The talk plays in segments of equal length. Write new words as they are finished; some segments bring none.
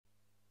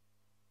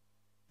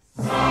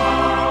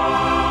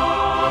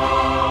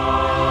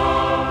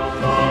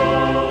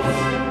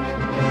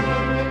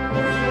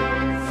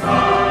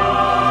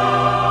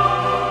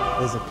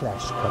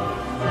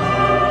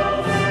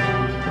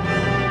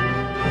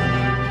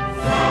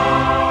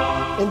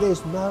And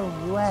there's no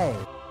way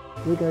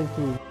we're going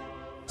to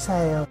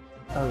sail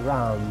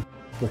around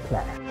the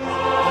clash.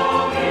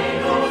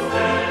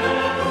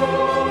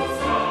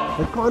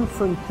 The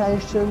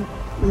confrontation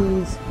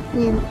is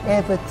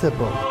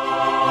inevitable.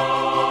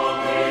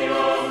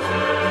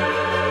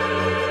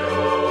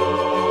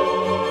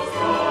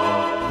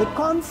 The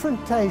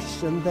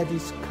confrontation that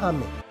is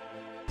coming,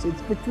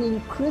 it's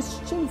between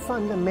Christian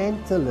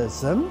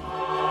fundamentalism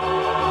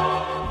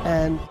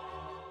and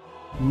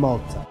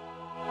Malta.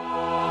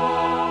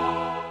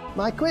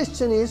 My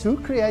question is, who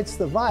creates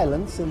the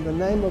violence in the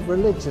name of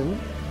religion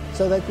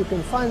so that you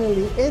can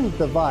finally end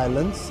the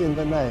violence in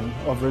the name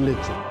of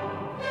religion?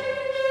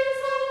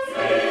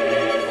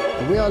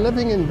 We are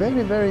living in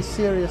very, very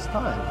serious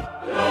times.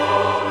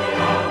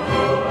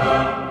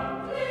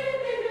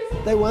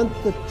 They want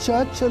the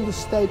church and the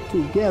state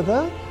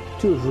together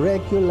to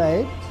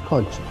regulate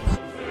conscience.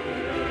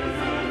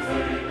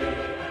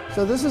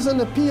 So this is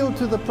an appeal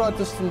to the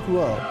Protestant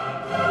world.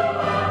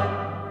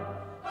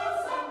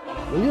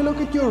 Will you look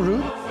at your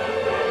roots?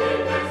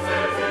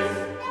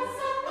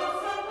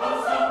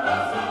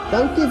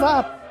 Don't give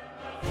up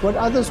what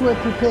others were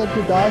prepared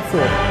to die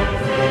for.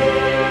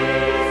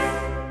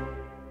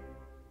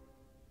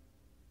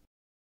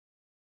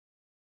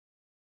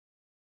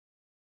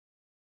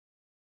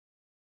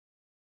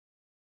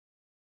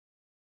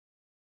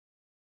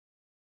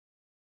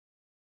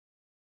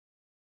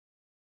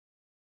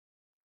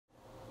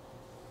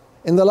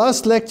 In the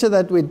last lecture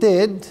that we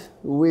did,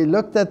 we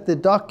looked at the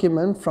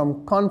document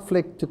From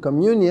Conflict to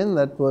Communion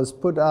that was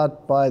put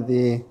out by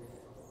the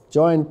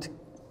Joint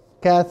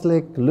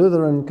Catholic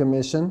Lutheran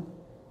Commission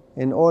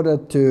in order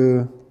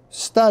to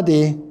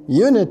study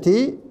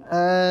unity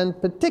and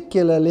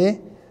particularly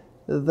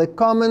the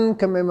common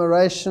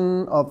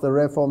commemoration of the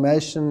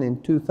Reformation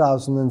in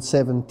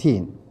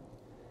 2017.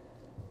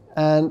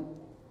 And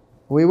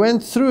we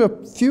went through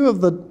a few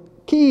of the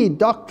key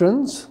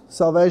doctrines: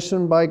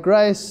 salvation by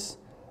grace,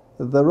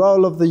 the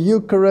role of the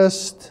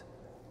Eucharist,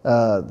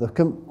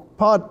 the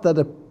part that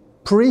a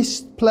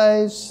priest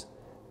plays,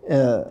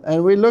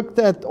 and we looked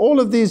at all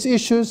of these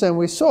issues, and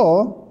we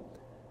saw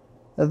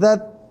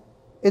that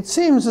it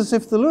seems as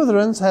if the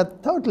Lutherans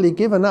had totally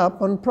given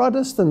up on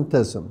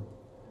Protestantism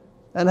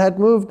and had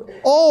moved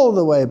all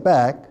the way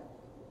back,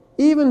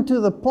 even to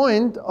the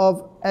point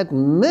of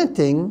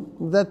admitting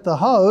that the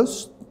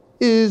host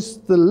is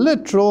the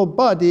literal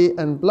body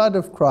and blood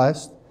of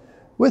Christ,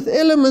 with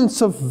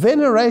elements of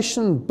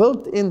veneration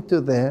built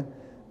into there,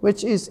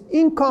 which is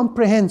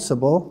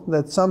incomprehensible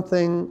that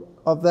something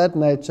of that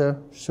nature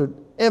should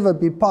ever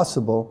be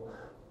possible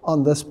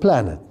on this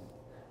planet.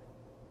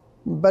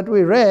 But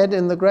we read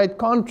in the great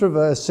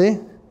controversy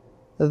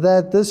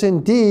that this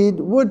indeed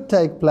would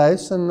take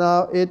place, and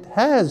now it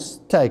has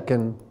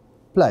taken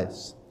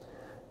place.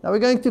 Now we're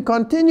going to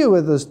continue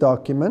with this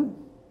document,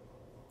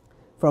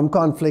 From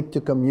Conflict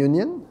to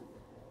Communion.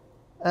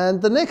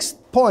 And the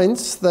next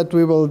points that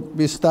we will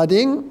be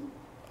studying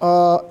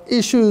are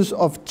issues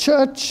of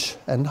church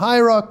and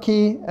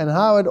hierarchy and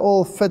how it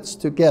all fits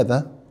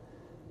together.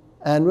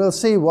 And we'll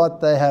see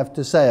what they have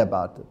to say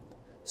about it.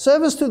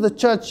 Service to the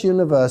Church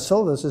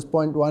Universal, this is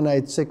point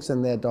 186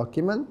 in their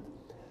document.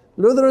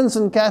 Lutherans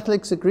and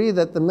Catholics agree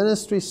that the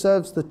ministry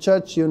serves the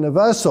Church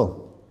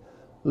Universal.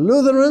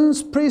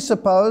 Lutherans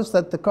presuppose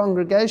that the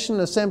congregation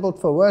assembled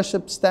for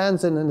worship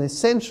stands in an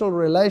essential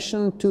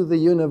relation to the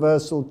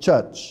universal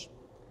church.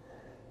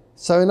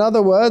 So in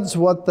other words,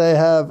 what they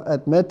have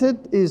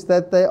admitted is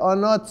that they are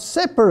not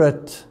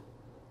separate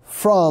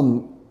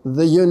from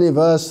the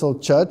universal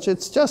church.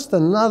 It's just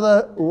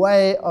another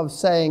way of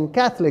saying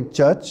Catholic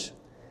Church,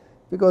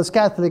 because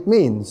Catholic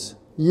means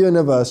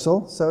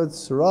universal, so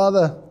it's a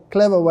rather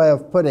clever way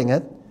of putting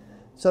it.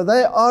 So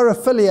they are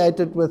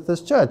affiliated with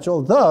this church,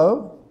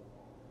 although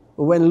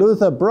when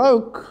Luther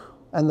broke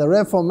and the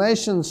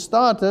Reformation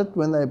started,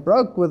 when they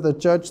broke with the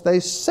church, they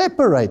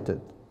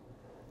separated.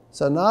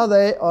 So now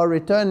they are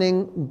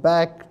returning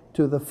back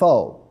to the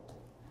fold.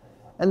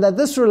 And that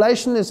this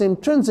relation is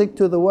intrinsic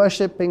to the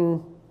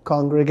worshipping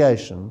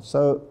congregation.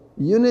 So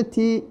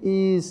unity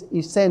is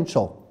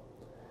essential.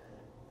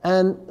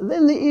 And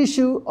then the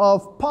issue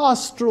of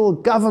pastoral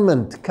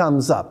government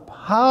comes up.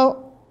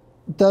 How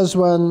does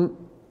one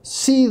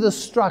see the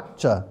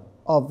structure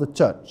of the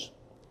church?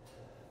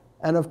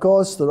 And of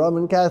course, the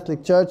Roman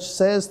Catholic Church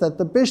says that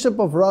the Bishop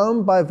of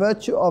Rome, by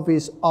virtue of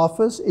his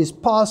office, is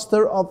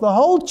pastor of the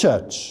whole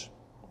church.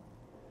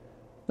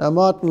 Now,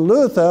 Martin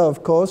Luther,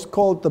 of course,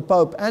 called the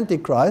Pope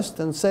Antichrist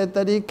and said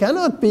that he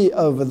cannot be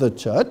over the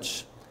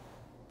church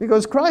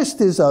because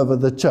Christ is over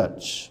the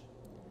church.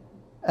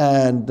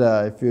 And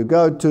if you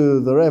go to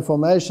the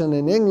Reformation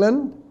in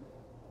England,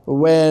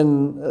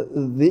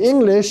 when the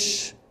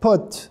English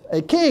put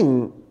a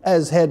king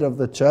as head of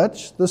the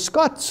church, the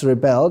Scots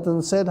rebelled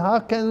and said, how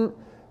can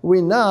we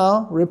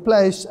now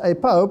replace a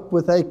pope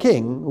with a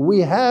king? We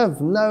have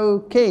no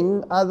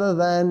king other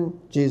than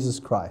Jesus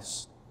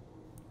Christ.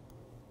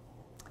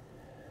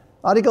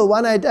 Article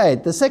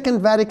 188, the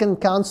Second Vatican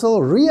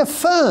Council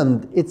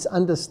reaffirmed its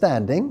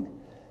understanding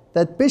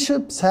that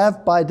bishops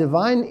have by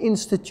divine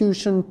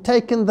institution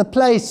taken the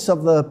place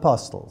of the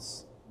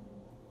apostles.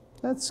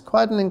 That's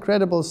quite an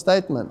incredible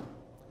statement.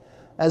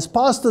 As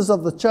pastors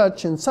of the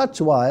church in such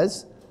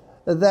wise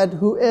that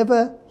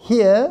whoever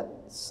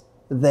hears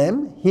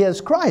them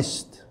hears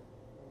Christ,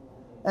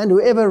 and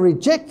whoever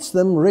rejects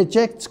them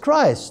rejects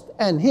Christ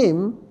and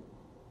him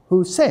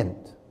who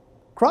sent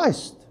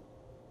Christ.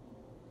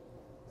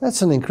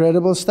 That's an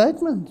incredible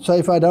statement. So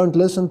if I don't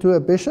listen to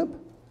a bishop,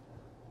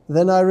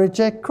 then I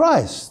reject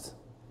Christ.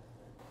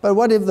 But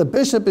what if the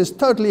bishop is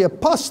totally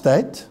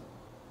apostate,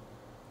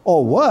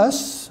 or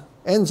worse,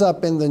 ends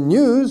up in the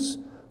news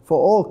for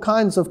all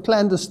kinds of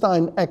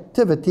clandestine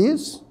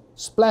activities,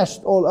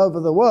 splashed all over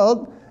the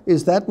world?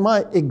 Is that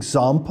my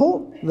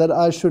example that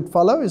I should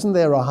follow? Isn't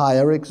there a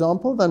higher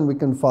example than we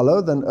can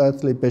follow than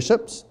earthly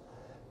bishops?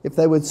 If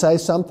they would say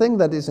something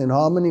that is in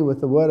harmony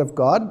with the Word of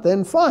God,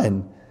 then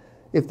fine.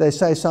 If they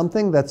say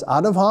something that's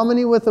out of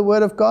harmony with the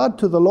Word of God,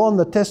 to the law and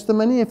the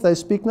testimony, if they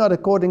speak not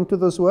according to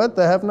this Word,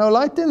 they have no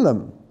light in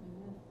them.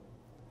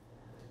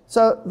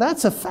 So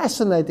that's a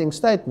fascinating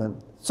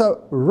statement.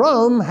 So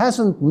Rome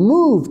hasn't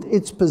moved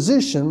its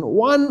position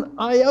one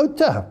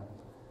iota,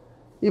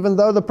 even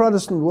though the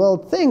Protestant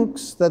world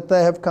thinks that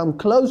they have come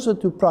closer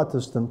to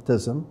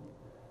Protestantism.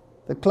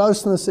 The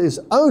closeness is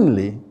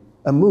only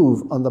a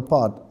move on the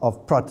part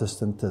of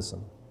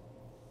Protestantism.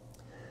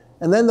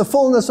 And then the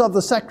fullness of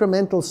the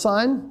sacramental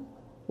sign,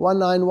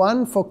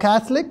 191, for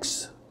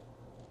Catholics,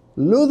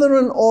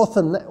 Lutheran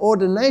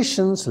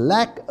ordinations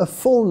lack a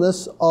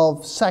fullness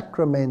of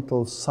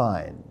sacramental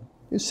sign.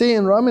 You see,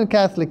 in Roman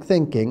Catholic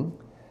thinking,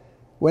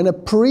 when a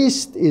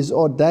priest is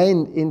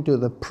ordained into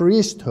the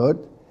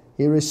priesthood,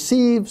 he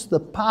receives the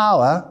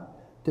power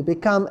to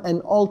become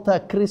an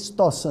alter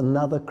Christos,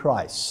 another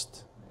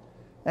Christ.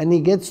 And he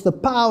gets the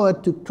power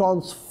to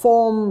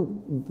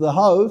transform the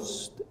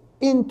host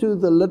into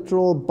the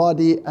literal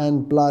body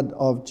and blood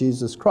of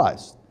Jesus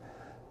Christ.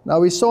 Now,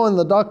 we saw in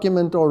the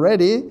document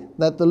already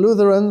that the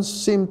Lutherans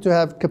seem to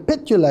have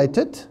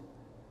capitulated,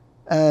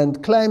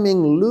 and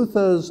claiming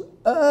Luther's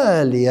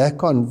earlier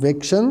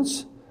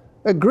convictions,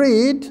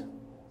 agreed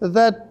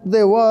that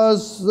there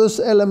was this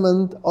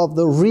element of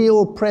the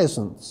real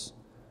presence,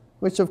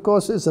 which of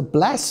course is a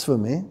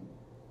blasphemy,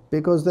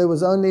 because there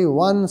was only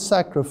one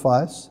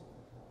sacrifice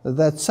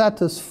that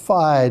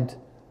satisfied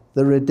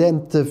the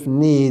redemptive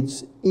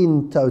needs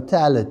in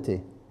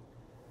totality.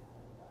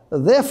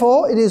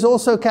 Therefore, it is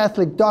also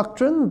Catholic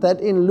doctrine that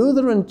in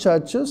Lutheran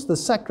churches the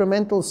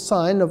sacramental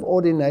sign of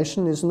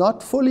ordination is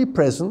not fully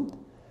present,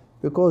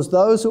 because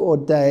those who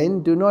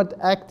ordain do not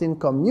act in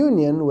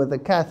communion with the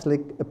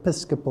Catholic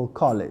Episcopal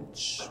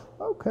College.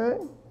 Okay,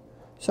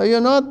 so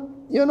you're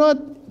not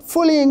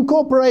fully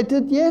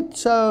incorporated yet,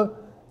 so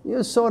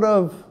you're sort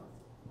of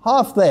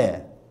half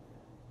there.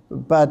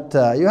 But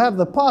you have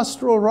the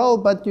pastoral role,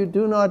 but you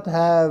do not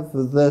have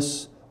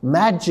this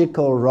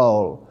magical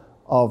role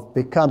of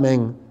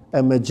becoming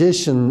a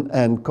magician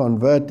and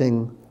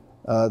converting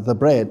the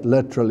bread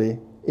literally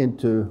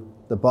into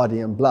the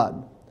body and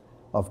blood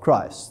of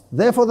Christ.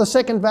 Therefore, the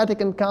Second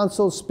Vatican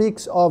Council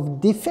speaks of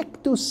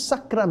defectus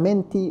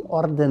sacramenti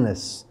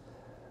ordinis.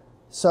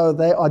 So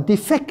they are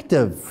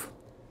defective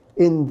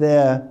in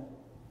their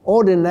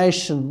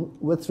ordination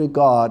with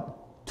regard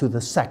to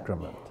the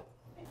sacrament.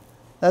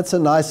 That's a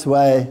nice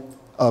way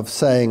of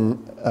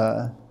saying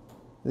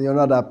you're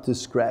not up to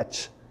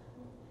scratch.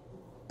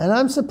 And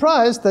I'm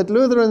surprised that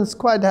Lutherans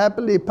quite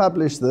happily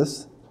publish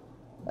this,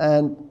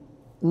 and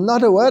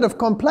not a word of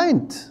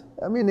complaint.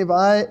 I mean, if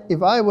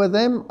I were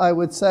them, I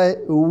would say,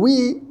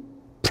 we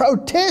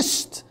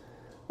protest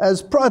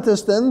as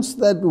Protestants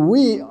that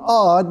we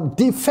are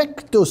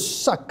defectus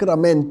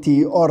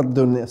sacramenti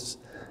ordinis.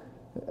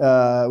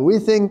 We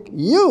think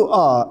you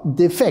are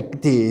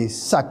defecti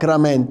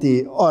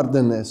sacramenti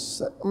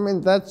ordinis. I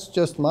mean, that's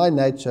just my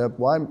nature.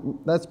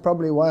 That's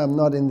probably why I'm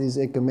not in these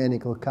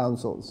ecumenical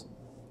councils.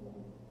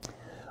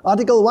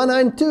 Article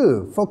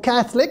 192, for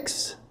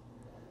Catholics,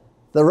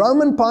 the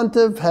Roman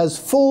Pontiff has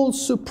full,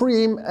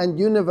 supreme, and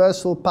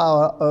universal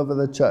power over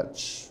the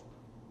Church.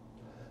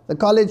 The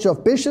College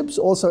of Bishops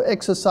also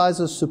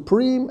exercises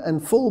supreme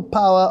and full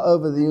power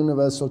over the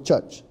universal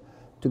Church.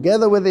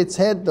 Together with its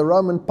head, the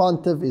Roman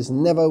Pontiff is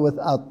never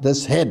without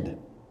this head.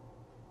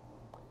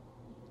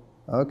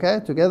 Okay,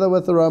 together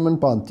with the Roman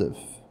Pontiff.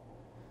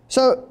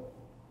 So,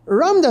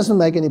 Rome doesn't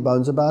make any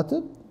bones about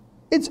it.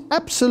 It's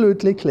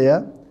absolutely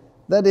clear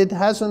that it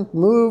hasn't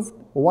moved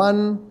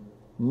 1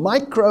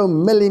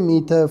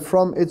 micromillimeter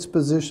from its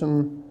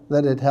position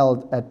that it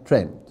held at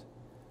Trent.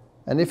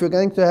 And if you're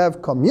going to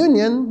have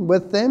communion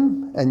with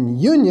them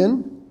and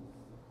union,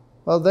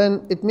 well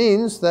then it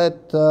means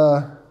that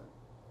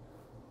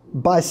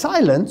by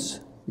silence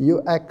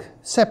you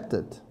accept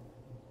it.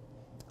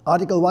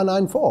 Article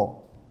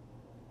 194.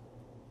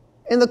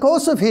 In the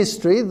course of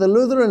history, the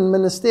Lutheran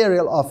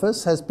Ministerial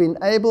Office has been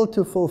able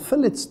to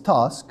fulfill its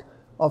task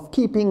of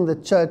keeping the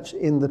Church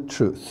in the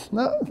truth.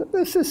 Now,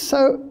 this is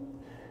so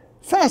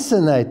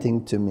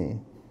fascinating to me.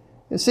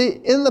 You see,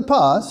 in the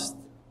past,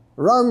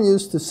 Rome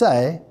used to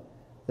say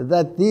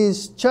that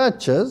these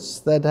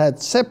churches that had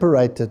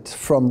separated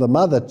from the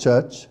mother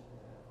church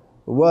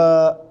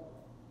were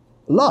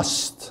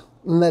lost,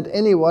 and that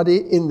anybody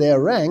in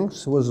their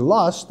ranks was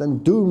lost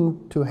and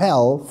doomed to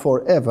hell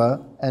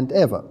forever and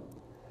ever.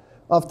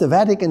 After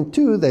Vatican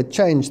II, they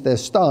changed their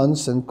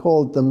stance and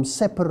called them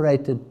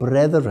separated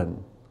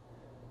brethren.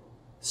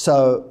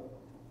 So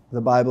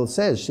the Bible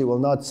says she will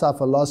not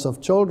suffer loss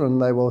of children.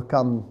 They will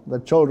come, the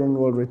children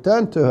will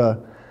return to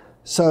her.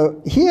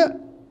 So here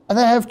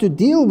they have to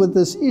deal with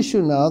this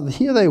issue now.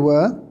 Here they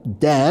were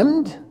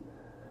damned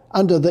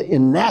under the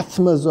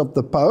anathemas of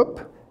the Pope,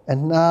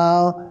 and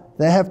now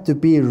they have to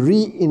be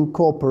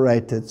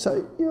reincorporated.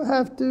 So you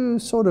have to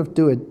sort of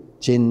do it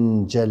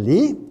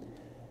gingerly.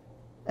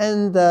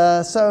 And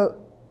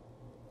so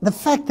the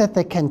fact that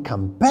they can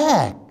come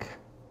back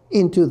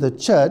into the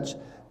church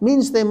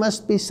means there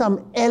must be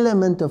some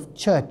element of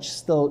church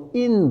still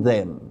in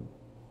them.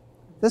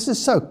 This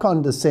is so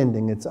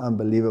condescending, it's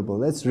unbelievable.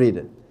 Let's read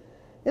it.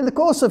 In the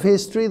course of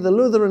history, the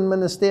Lutheran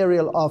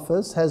ministerial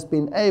office has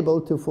been able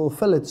to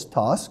fulfill its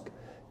task,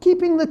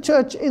 keeping the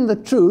church in the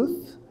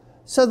truth,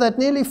 so that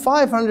nearly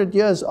 500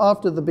 years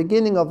after the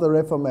beginning of the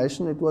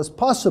Reformation, it was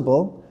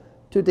possible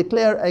to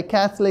declare a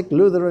Catholic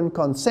Lutheran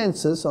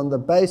consensus on the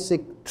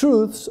basic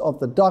truths of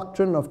the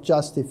doctrine of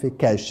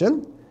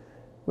justification,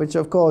 which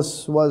of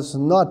course was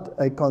not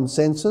a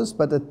consensus,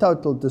 but a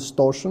total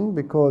distortion,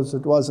 because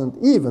it wasn't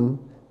even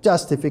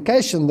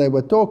justification they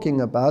were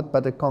talking about,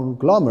 but a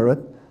conglomerate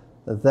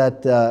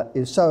that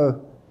is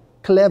so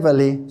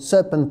cleverly,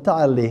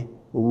 serpentilely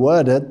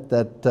worded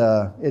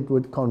that it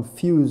would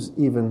confuse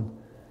even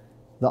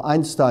the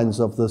Einsteins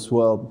of this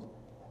world.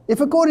 If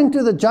according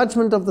to the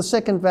judgment of the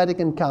Second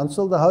Vatican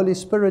Council, the Holy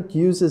Spirit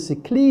uses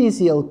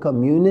ecclesial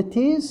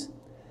communities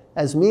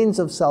as means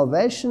of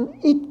salvation,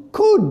 it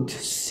could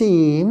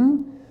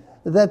seem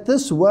that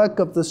this work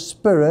of the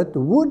Spirit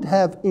would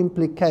have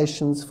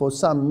implications for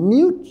some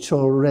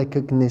mutual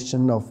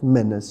recognition of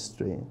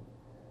ministry.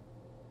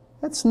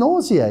 That's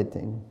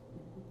nauseating.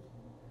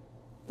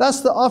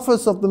 Thus, the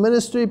office of the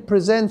ministry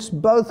presents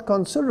both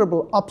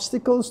considerable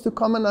obstacles to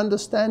common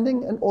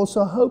understanding and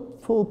also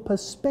hopeful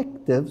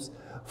perspectives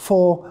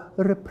for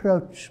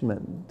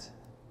rapprochement.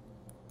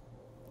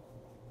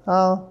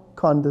 How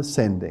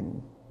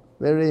condescending.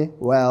 Very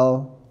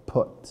well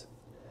put.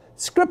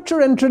 Scripture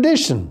and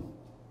tradition.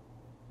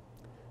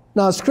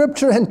 Now,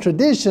 scripture and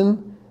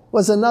tradition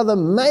was another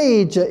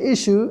major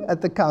issue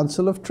at the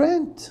Council of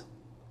Trent.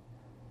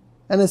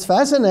 And it's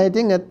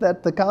fascinating that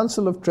at the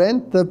Council of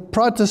Trent, the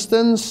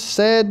Protestants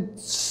said,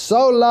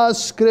 sola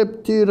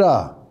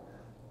scriptura.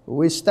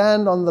 We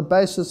stand on the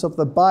basis of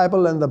the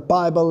Bible and the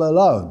Bible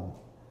alone.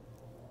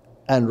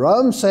 And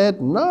Rome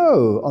said,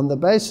 no, on the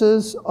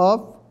basis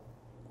of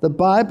the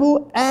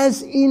Bible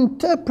as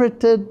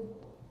interpreted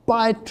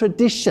by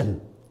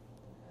tradition.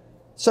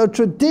 So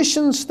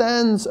tradition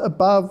stands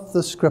above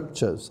the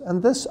scriptures.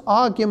 And this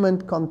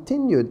argument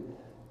continued.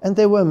 And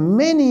there were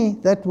many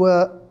that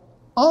were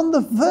on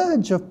the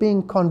verge of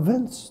being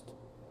convinced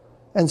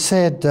and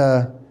said,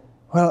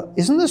 well,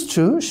 isn't this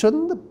true?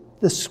 Shouldn't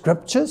the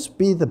scriptures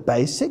be the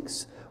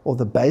basics or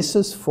the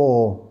basis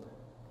for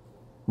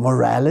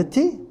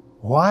morality?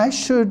 Why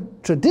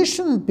should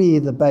tradition be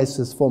the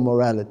basis for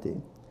morality?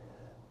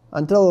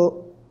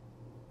 Until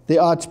the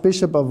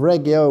Archbishop of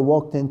Reggio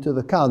walked into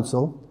the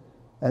council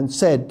and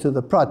said to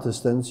the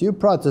Protestants, you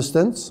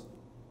Protestants,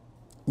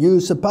 you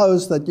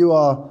suppose that you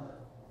are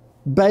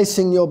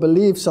basing your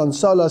beliefs on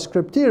sola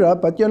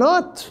scriptura, but you're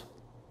not.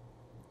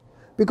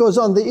 Because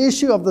on the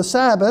issue of the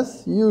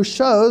Sabbath, you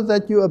show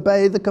that you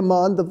obey the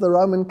command of the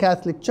Roman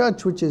Catholic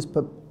Church, which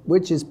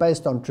is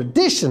based on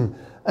tradition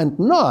and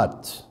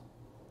not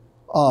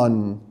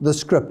on the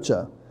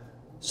scripture.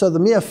 So the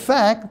mere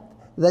fact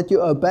that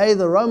you obey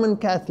the Roman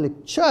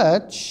Catholic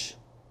Church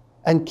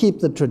and keep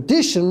the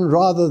tradition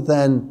rather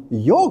than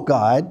your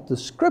guide, the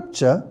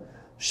scripture,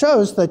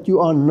 shows that you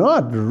are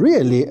not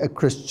really a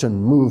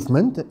Christian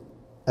movement,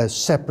 a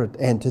separate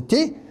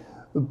entity,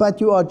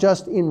 but you are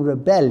just in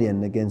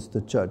rebellion against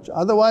the church.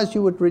 Otherwise,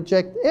 you would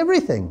reject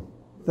everything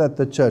that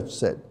the church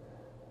said.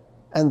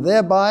 And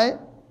thereby,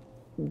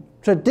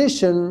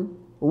 tradition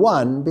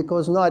won,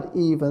 because not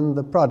even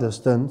the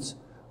Protestants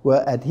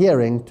were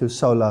adhering to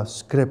sola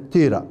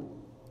scriptura.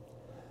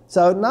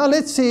 So now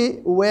let's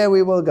see where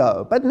we will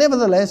go. But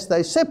nevertheless,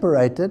 they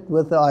separated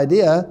with the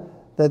idea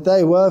that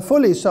they were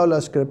fully sola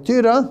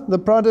scriptura, the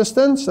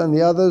Protestants, and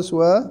the others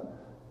were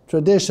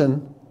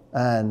tradition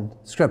and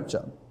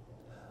scripture.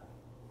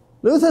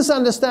 Luther's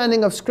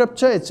understanding of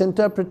scripture, its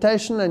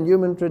interpretation, and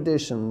human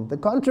tradition. The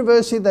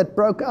controversy that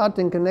broke out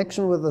in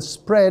connection with the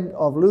spread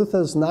of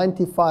Luther's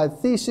 95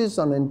 Theses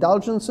on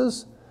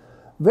indulgences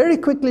very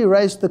quickly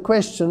raised the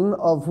question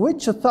of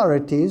which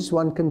authorities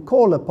one can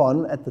call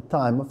upon at the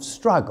time of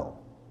struggle.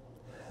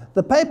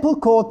 The papal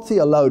court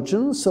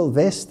theologian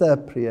Sylvester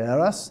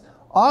Prieras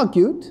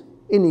argued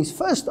in his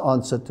first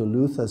answer to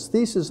Luther's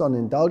thesis on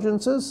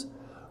indulgences,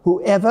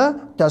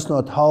 whoever does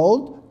not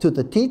hold to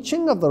the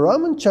teaching of the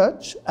Roman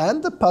Church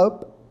and the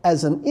Pope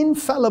as an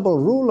infallible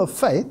rule of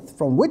faith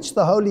from which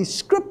the Holy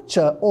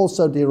Scripture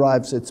also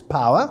derives its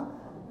power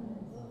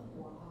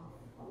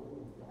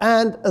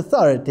and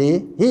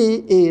authority, he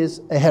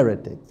is a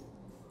heretic.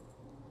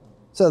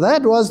 So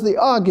that was the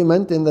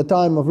argument in the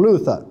time of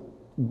Luther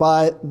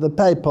by the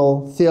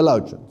papal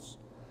theologians.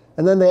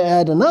 And then they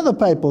add another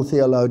papal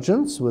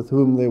theologians with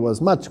whom there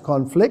was much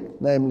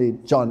conflict, namely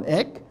John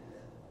Eck.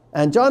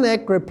 And John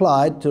Eck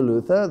replied to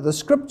Luther, the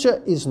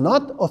Scripture is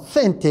not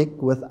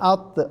authentic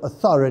without the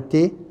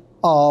authority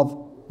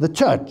of the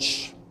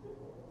Church.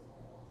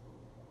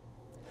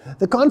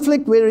 The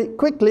conflict very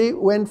quickly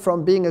went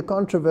from being a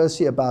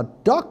controversy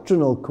about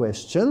doctrinal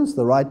questions,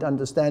 the right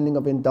understanding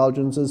of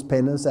indulgences,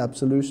 penance,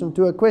 absolution,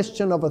 to a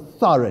question of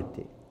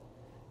authority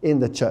in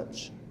the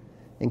Church.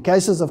 In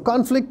cases of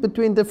conflict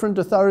between different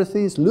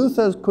authorities,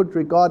 Luther could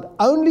regard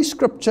only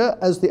Scripture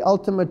as the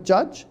ultimate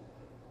judge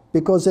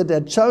because it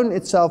had shown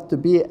itself to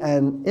be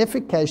an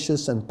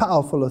efficacious and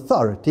powerful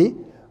authority,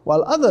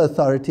 while other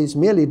authorities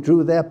merely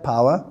drew their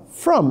power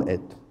from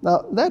it.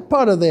 Now, that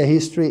part of their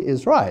history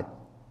is right.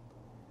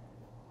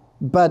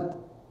 But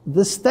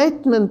the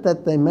statement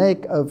that they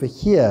make over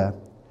here,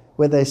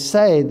 where they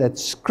say that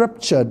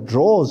Scripture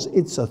draws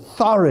its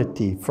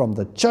authority from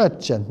the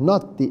Church and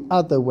not the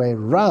other way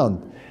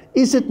round,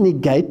 is it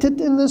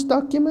negated in this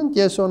document?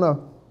 Yes or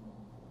no?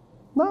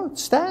 No, it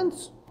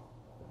stands.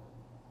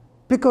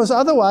 Because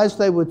otherwise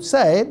they would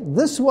say,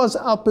 this was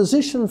our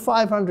position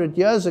 500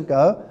 years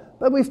ago,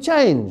 but we've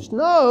changed.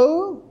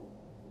 No,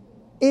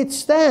 it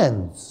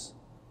stands.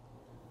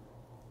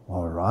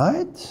 All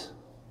right.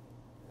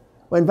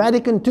 When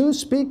Vatican II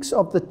speaks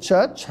of the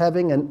Church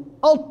having an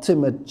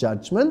ultimate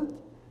judgment,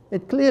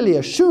 it clearly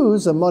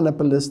eschews a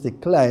monopolistic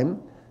claim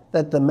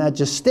that the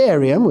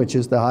magisterium, which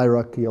is the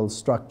hierarchical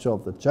structure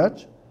of the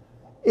Church,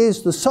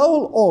 is the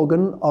sole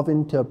organ of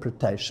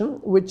interpretation,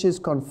 which is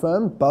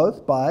confirmed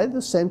both by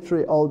the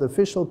century-old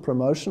official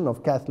promotion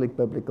of Catholic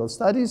biblical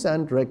studies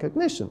and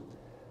recognition.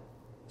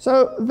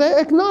 So they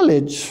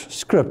acknowledge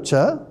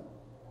Scripture,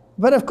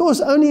 but of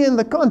course only in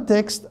the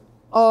context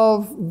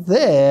of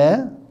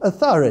their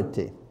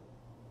authority.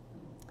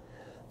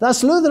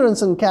 Thus,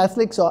 Lutherans and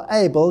Catholics are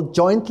able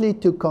jointly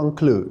to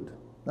conclude.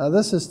 Now,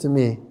 this is to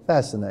me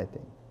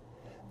fascinating.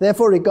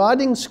 Therefore,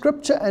 regarding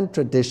Scripture and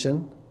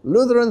tradition,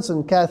 Lutherans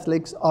and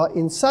Catholics are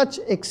in such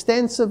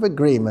extensive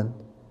agreement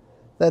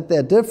that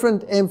their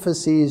different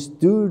emphases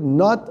do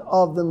not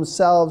of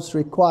themselves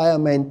require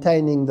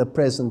maintaining the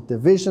present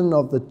division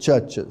of the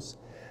churches.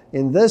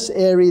 In this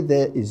area,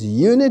 there is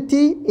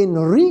unity in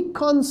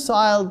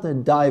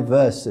reconciled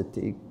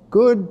diversity.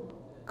 Good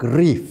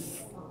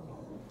grief.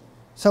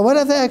 So what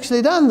have they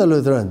actually done, the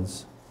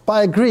Lutherans,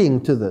 by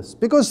agreeing to this?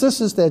 Because this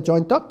is their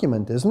joint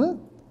document, isn't it?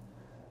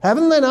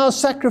 Haven't they now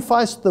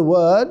sacrificed the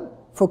word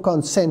for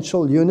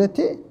consensual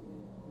unity?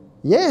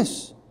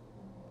 Yes.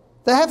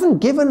 They haven't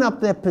given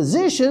up their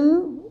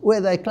position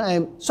where they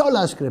claim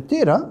sola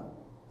scriptura,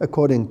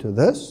 according to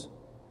this.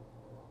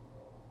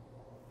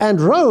 And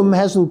Rome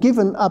hasn't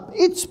given up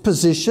its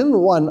position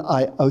one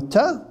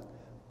iota,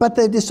 but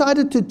they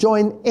decided to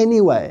join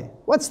anyway.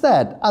 What's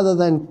that other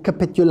than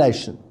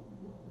capitulation?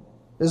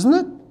 Isn't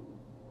it?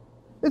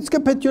 It's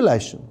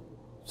capitulation.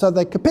 So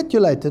they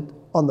capitulated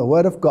on the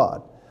Word of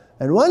God.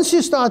 And once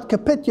you start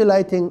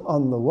capitulating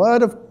on the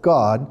Word of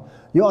God,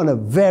 you're on a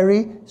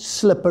very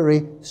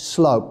slippery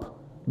slope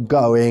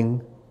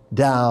going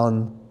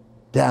down,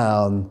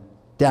 down,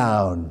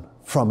 down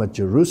from a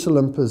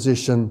Jerusalem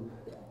position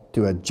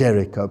to a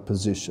Jericho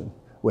position,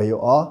 where you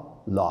are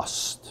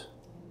lost.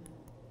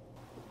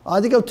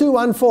 Article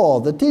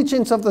 214, the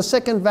teachings of the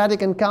Second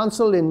Vatican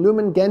Council in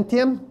Lumen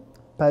Gentium,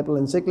 papal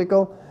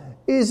encyclical,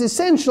 is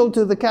essential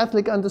to the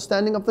Catholic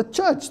understanding of the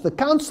Church. The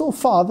Council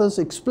Fathers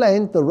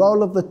explained the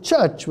role of the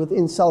Church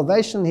within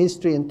salvation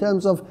history in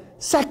terms of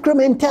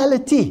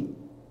sacramentality.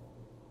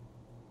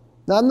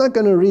 Now, I'm not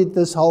going to read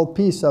this whole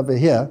piece over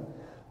here.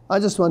 I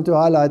just want to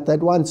highlight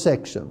that one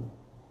section.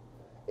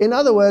 In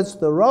other words,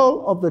 the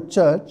role of the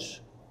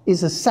Church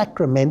is a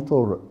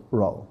sacramental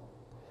role.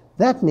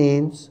 That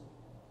means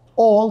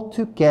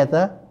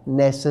altogether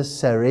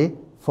necessary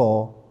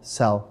for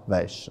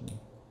salvation.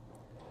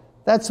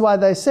 That's why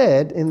they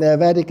said in their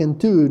Vatican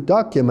II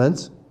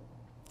documents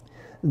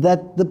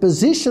that the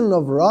position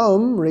of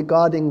Rome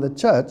regarding the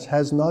Church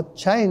has not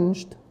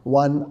changed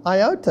one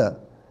iota.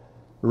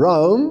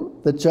 Rome,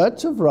 the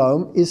Church of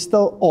Rome, is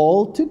still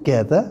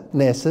altogether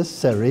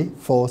necessary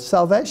for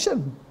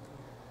salvation.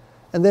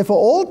 And therefore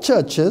all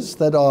churches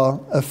that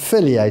are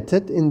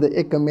affiliated in the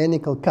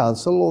Ecumenical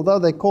Council, although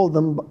they call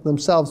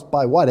themselves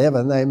by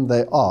whatever name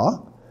they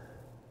are,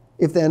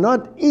 if they're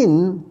not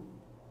in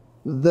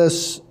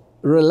this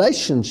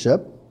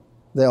relationship,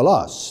 they're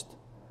lost.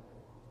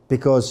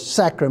 Because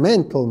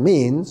sacramental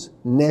means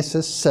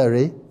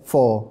necessary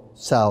for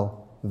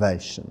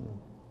salvation.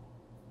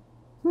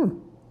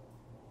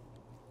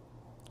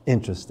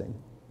 Interesting.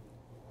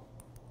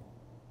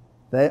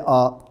 They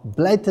are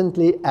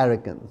blatantly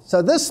arrogant.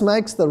 So this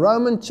makes the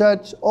Roman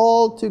Church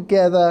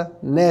altogether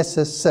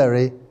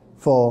necessary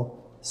for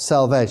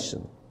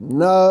salvation.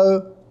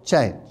 No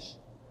change.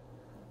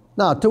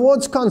 Now,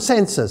 towards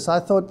consensus. I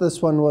thought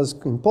this one was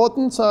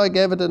important, so I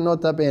gave it a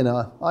nota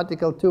bene.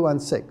 Article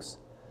 216.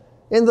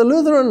 In the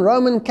Lutheran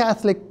Roman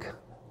Catholic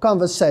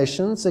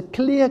conversations, a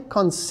clear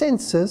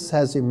consensus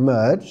has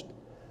emerged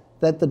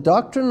that the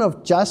doctrine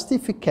of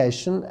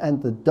justification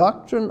and the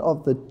doctrine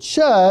of the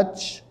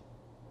church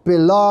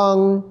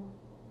belong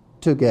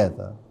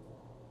together.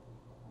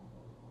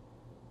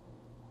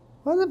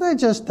 What have they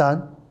just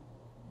done?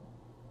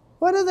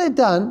 What have they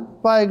done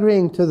by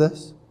agreeing to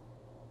this?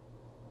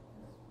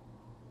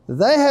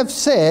 They have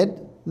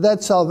said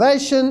that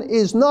salvation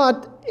is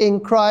not in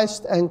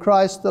Christ and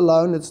Christ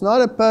alone. It's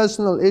not a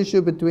personal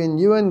issue between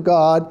you and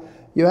God.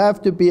 You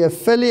have to be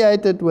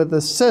affiliated with the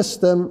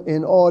system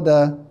in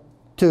order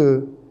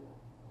to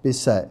be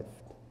saved.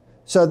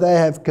 So they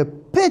have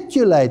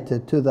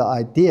capitulated to the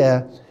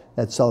idea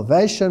that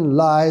salvation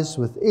lies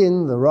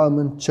within the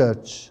Roman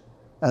Church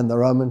and the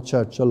Roman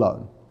Church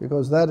alone,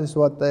 because that is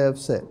what they have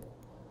said.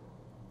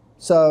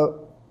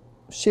 So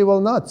she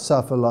will not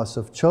suffer loss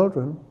of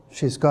children.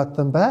 She's got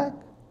them back,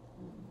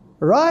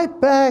 right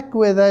back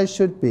where they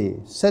should be,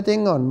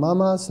 sitting on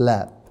Mama's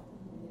lap.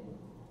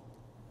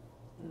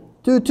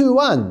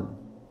 221.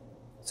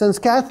 Since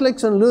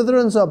Catholics and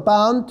Lutherans are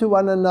bound to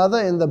one another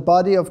in the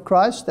body of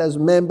Christ as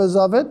members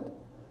of it,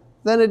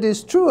 then it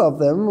is true of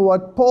them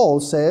what Paul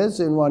says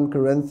in 1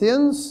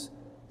 Corinthians,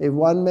 if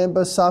one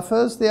member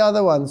suffers, the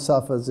other one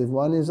suffers. If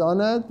one is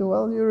honored,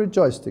 well, you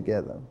rejoice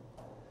together.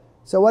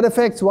 So what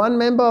affects one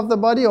member of the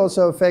body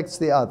also affects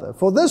the other.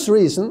 For this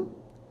reason,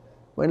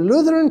 when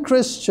Lutheran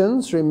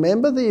Christians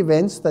remember the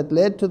events that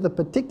led to the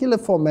particular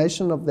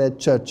formation of their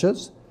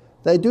churches,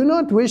 they do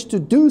not wish to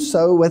do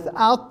so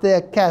without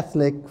their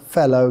Catholic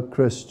fellow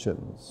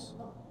Christians.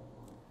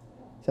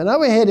 So now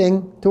we're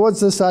heading towards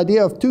this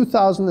idea of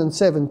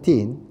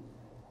 2017,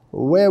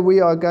 where we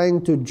are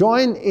going to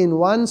join in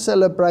one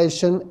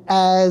celebration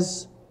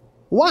as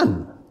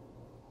one,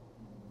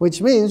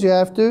 which means you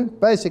have to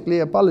basically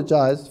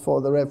apologize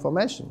for the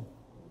Reformation.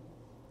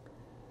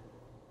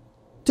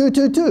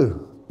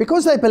 222.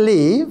 Because they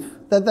believe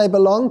that they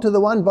belong to the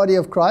one body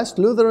of Christ,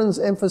 Lutherans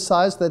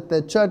emphasize that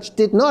their church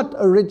did not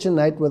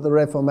originate with the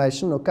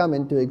Reformation or come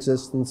into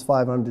existence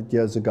 500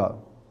 years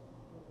ago.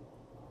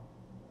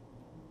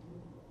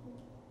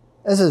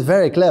 This is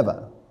very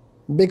clever,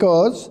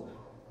 because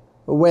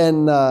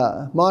when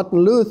Martin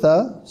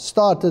Luther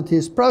started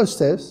his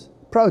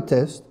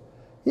protest,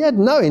 he had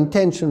no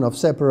intention of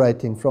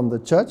separating from the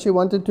church. He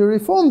wanted to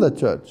reform the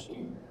church.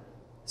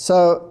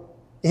 So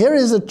here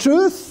is a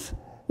truth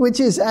which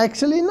is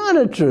actually not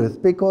a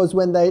truth, because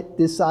when they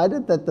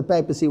decided that the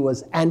papacy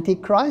was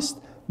antichrist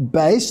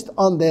based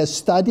on their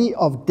study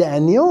of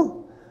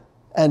Daniel,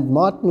 and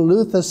Martin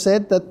Luther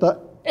said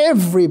that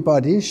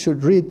everybody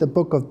should read the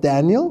book of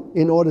Daniel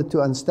in order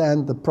to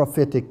understand the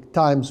prophetic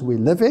times we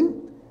live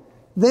in,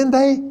 then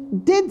they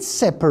did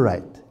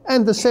separate,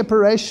 and the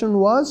separation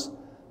was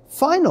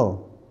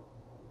final.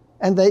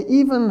 And they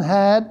even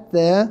had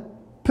their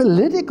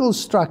political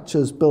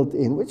structures built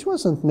in, which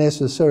wasn't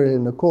necessarily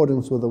in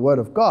accordance with the Word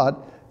of God,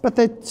 but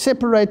they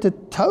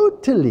separated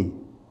totally,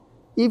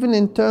 even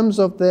in terms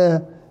of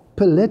their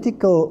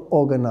political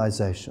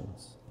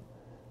organizations.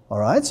 All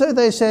right, so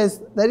they says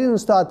they didn't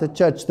start the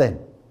church then.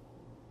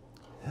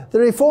 The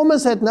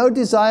Reformers had no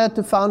desire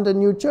to found a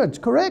new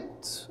church,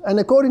 correct? And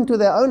according to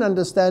their own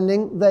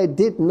understanding, they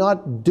did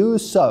not do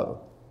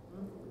so.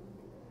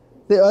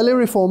 The early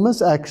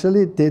Reformers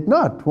actually did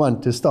not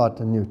want to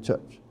start a new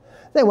church.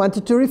 They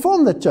wanted to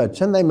reform the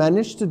church, and they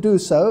managed to do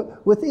so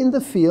within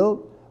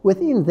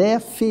their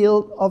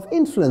field of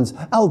influence,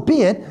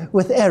 albeit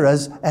with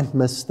errors and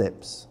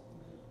missteps.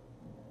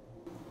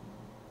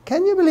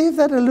 Can you believe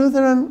that a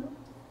Lutheran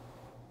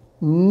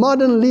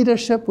modern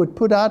leadership would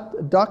put out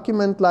a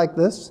document like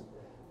this,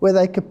 where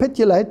they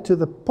capitulate to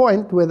the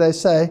point where they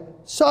say,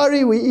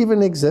 sorry, we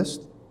even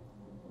exist?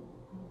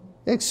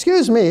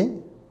 Excuse me,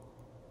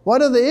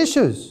 what are the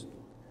issues?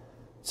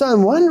 So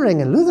I'm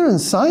wondering, a Lutheran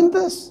signed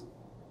this?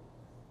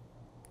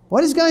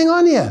 What is going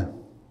on here?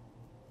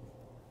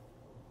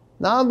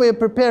 Now we're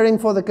preparing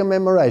for the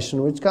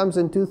commemoration, which comes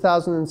in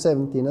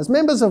 2017. As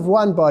members of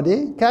one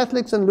body,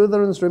 Catholics and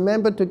Lutherans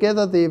remember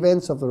together the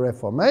events of the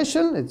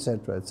Reformation,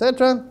 etc.,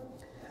 etc.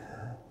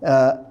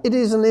 It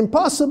is an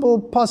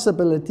impossible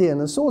possibility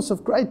and a source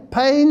of great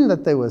pain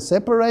that they were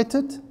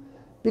separated.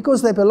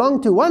 Because they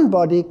belong to one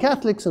body,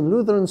 Catholics and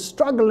Lutherans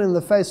struggle in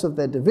the face of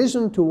their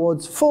division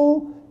towards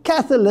full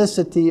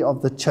Catholicity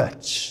of the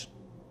Church.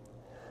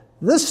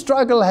 This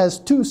struggle has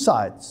two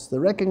sides: the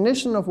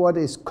recognition of what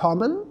is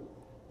common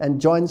and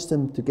joins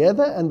them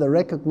together, and the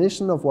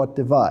recognition of what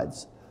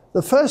divides.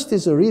 The first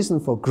is a reason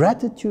for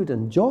gratitude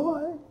and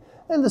joy,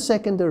 and the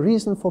second a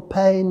reason for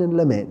pain and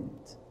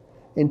lament.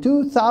 In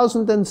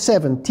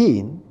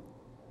 2017,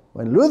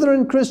 when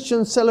Lutheran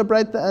Christians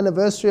celebrate the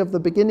anniversary of the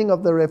beginning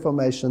of the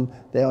Reformation,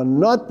 they are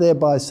not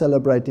thereby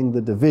celebrating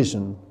the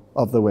division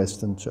of the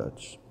Western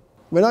Church.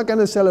 We're not going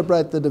to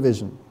celebrate the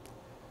division.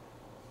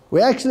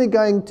 We're actually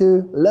going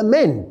to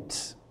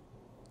lament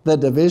the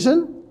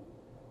division,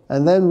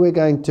 and then we're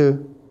going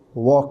to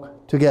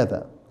walk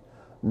together.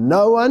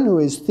 No one who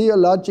is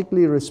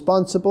theologically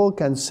responsible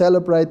can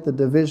celebrate the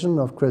division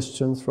of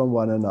Christians from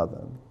one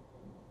another.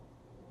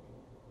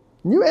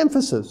 New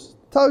emphasis,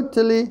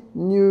 totally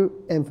new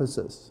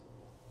emphasis.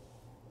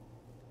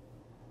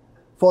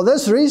 For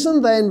this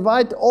reason, they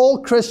invite all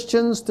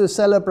Christians to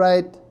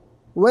celebrate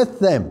with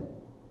them.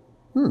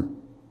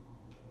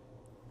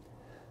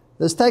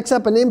 This takes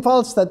up an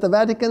impulse that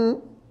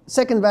the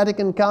Second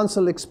Vatican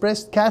Council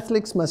expressed.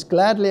 Catholics must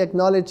gladly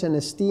acknowledge and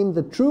esteem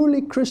the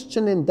truly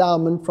Christian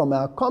endowment from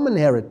our common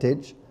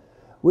heritage,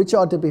 which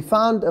are to be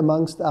found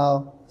amongst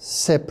our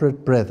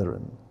separate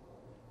brethren.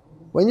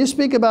 When you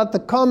speak about the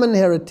common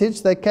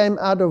heritage, they came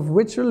out of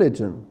which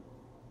religion?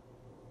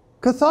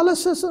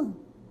 Catholicism.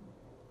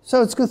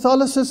 So it's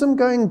Catholicism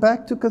going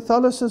back to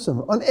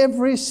Catholicism on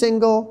every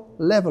single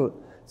level.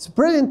 It's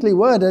brilliantly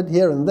worded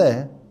here and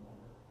there.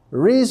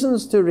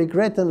 Reasons to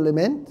regret and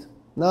lament.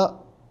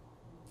 Now,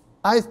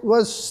 I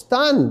was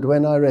stunned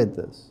when I read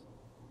this.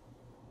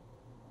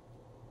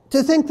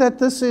 To think that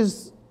this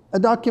is a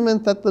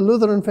document that the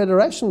Lutheran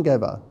Federation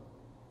gave out.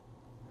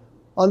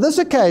 On this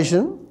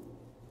occasion,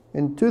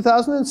 in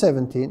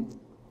 2017,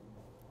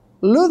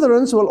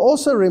 Lutherans will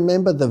also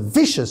remember the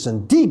vicious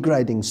and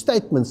degrading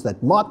statements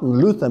that Martin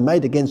Luther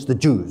made against the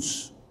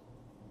Jews.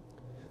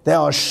 They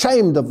are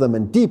ashamed of them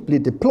and deeply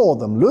deplore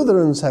them.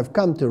 Lutherans have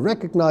come to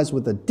recognize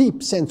with a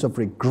deep sense of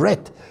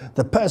regret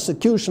the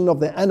persecution of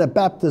the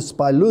Anabaptists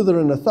by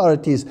Lutheran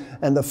authorities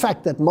and the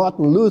fact that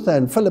Martin Luther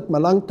and Philip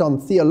Melanchthon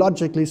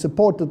theologically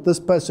supported this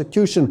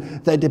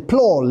persecution. They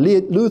deplore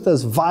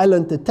Luther's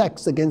violent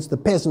attacks against the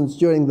peasants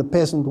during the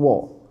Peasant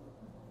War.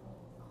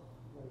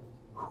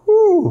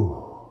 Whew.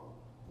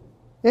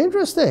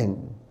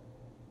 Interesting.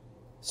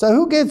 So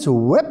who gets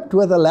whipped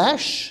with a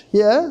lash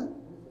here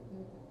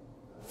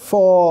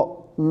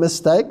for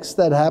mistakes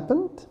that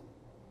happened?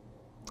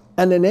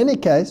 And in any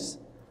case,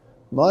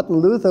 Martin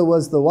Luther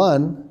was the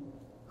one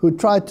who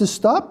tried to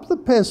stop the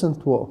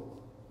Peasant War.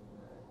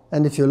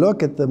 And if you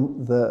look at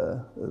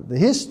the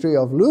history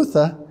of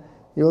Luther,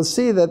 you will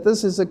see that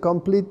this is a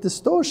complete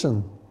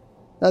distortion.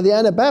 Now the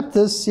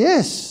Anabaptists,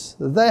 yes,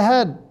 they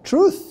had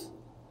truth.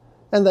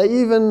 And they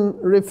even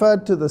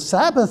referred to the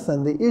Sabbath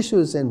and the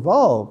issues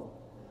involved.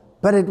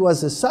 But it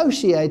was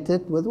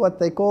associated with what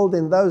they called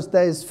in those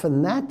days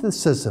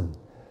fanaticism.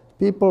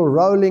 People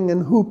rolling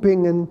and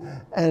whooping,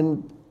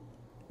 and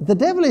the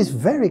devil is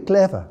very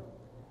clever.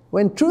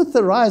 When truth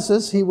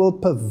arises, he will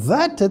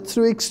pervert it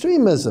through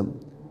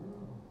extremism.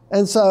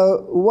 And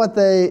so what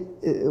they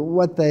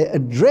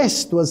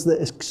addressed was the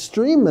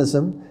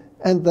extremism,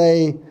 and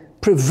they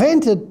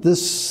prevented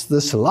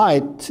this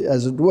light,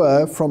 as it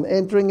were, from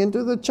entering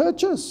into the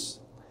churches.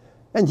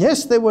 And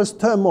yes, there was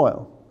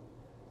turmoil.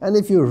 And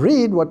if you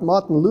read what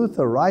Martin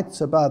Luther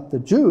writes about the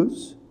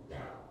Jews,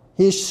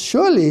 he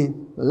surely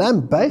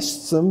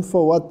lambastes them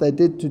for what they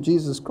did to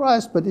Jesus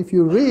Christ. But if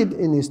you read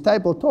in his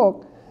table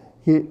talk,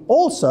 he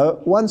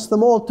also wants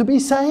them all to be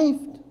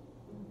saved.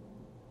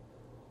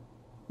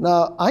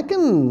 Now, I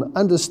can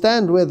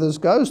understand where this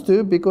goes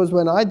to, because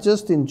when I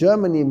just in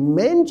Germany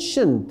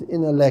mentioned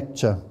in a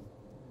lecture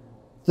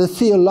the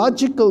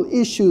theological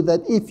issue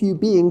that if you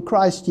be in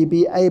Christ, you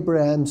be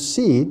Abraham's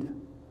seed,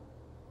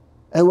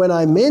 and when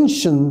I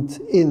mentioned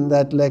in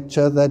that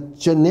lecture that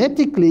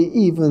genetically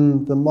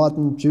even the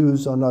modern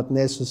Jews are not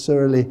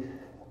necessarily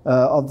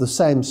of the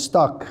same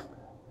stock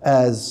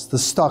as the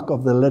stock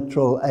of the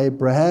literal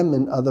Abraham,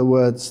 in other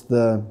words,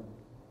 the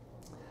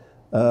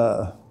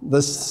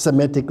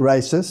Semitic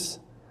races,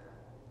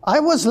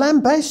 I was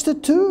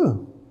lambasted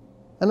too.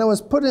 And I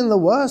was put in the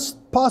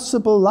worst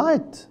possible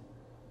light.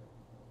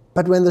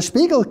 But when the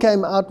Spiegel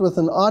came out with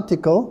an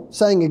article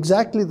saying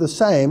exactly the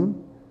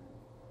same,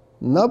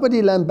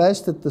 nobody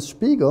lambasted the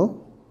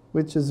Spiegel,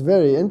 which is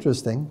very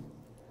interesting.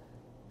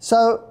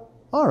 So,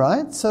 all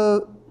right,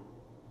 so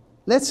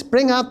let's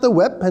bring out the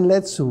whip and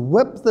let's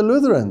whip the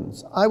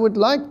Lutherans. I would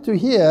like to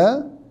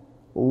hear,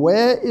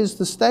 where is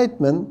the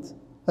statement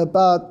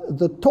about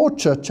the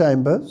torture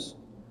chambers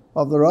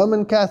of the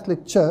Roman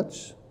Catholic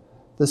Church,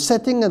 the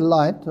setting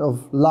alight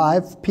of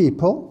live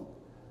people,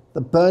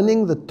 the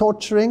burning, the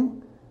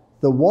torturing,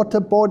 the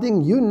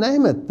waterboarding, you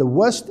name it, the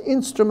worst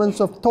instruments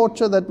of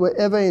torture that were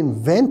ever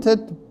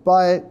invented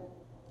by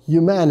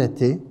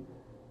humanity.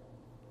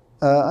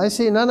 I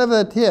see none of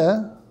it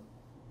here.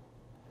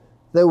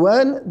 The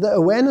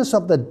awareness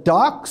of the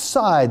dark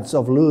sides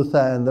of Luther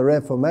and the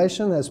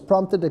Reformation has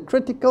prompted a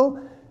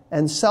critical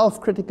and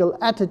self-critical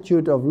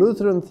attitude of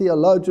Lutheran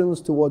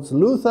theologians towards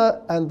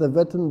Luther and the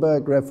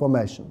Wittenberg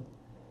Reformation.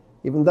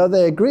 Even though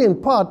they agree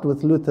in part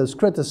with Luther's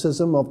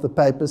criticism of the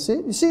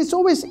papacy, you see, it's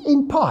always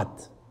in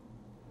part.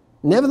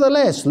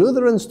 Nevertheless,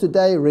 Lutherans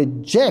today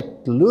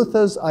reject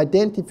Luther's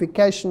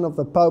identification of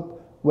the Pope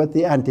with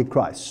the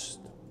Antichrist.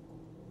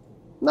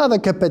 Another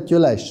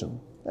capitulation.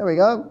 There we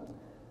go.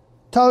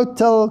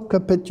 Total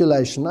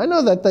capitulation. I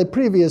know that they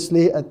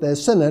previously at their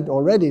synod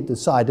already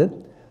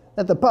decided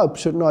that the Pope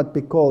should not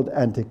be called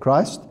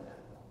Antichrist,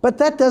 but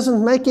that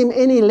doesn't make him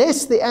any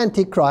less the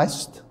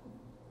Antichrist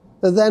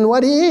than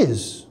what he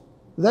is.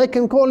 They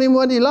can call him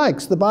what he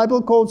likes. The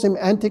Bible calls him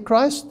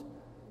Antichrist.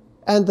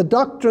 and the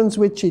doctrines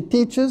which he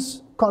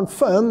teaches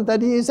confirm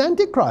that he is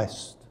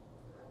Antichrist.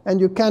 And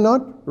you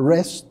cannot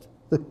wrest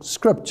the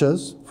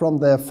scriptures from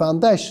their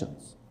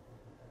foundations.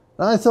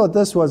 And I thought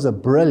this was a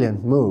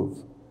brilliant move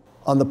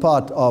on the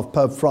part of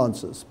Pope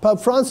Francis. Pope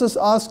Francis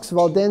asks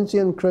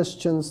Waldensian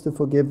Christians to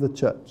forgive the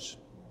church.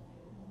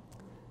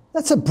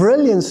 That's a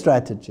brilliant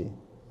strategy.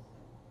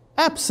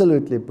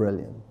 Absolutely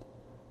brilliant.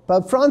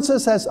 Pope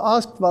Francis has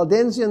asked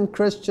Waldensian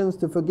Christians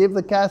to forgive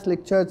the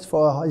Catholic Church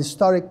for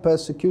historic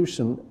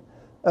persecution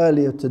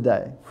earlier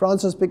today.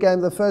 Francis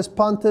became the first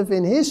pontiff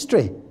in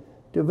history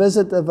to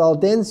visit the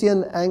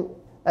Waldensian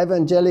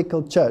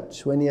evangelical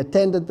church when he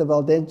attended the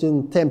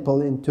Waldensian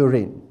temple in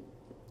Turin.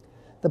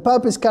 The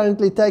Pope is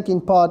currently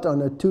taking part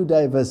on a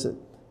 2-day visit.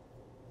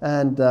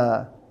 And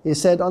he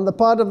said, on the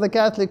part of the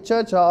Catholic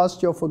Church, I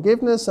ask your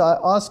forgiveness. I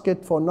ask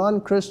it for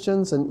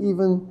non-Christians and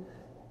even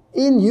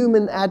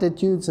inhuman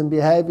attitudes and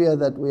behavior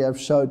that we have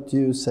showed to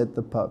you, said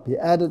the Pope. He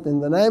added, in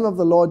the name of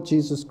the Lord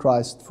Jesus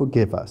Christ,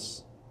 forgive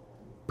us.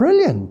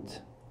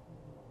 Brilliant.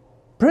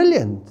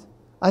 Brilliant.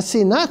 I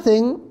see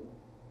nothing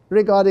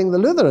regarding the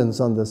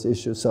Lutherans on this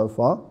issue so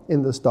far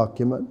in this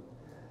document,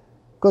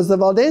 because the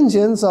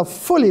Waldensians are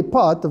fully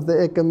part of the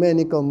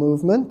ecumenical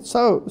movement,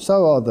 so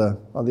are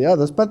the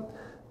others, but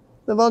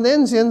the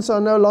Waldensians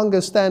are no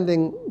longer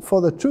standing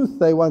for the truth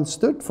they once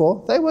stood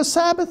for. They were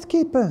Sabbath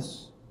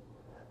keepers,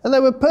 and they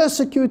were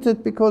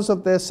persecuted because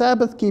of their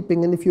Sabbath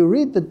keeping. And if you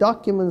read the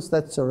documents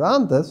that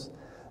surround this,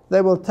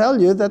 they will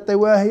tell you that they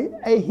were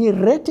a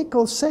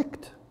heretical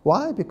sect.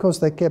 Why? Because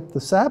they kept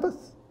the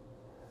Sabbath.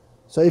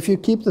 So if you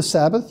keep the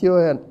Sabbath,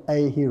 you're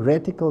a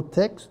heretical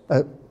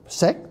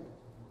sect.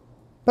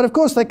 But of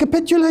course, they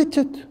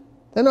capitulated.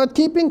 They're not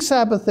keeping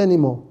Sabbath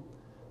anymore.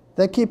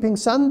 They're keeping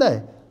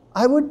Sunday.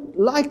 I would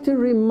like to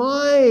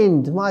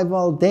remind my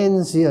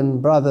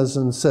Waldensian brothers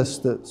and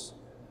sisters,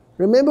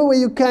 remember where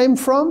you came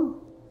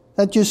from?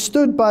 That you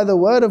stood by the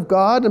Word of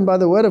God and by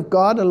the Word of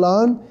God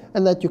alone,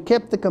 and that you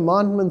kept the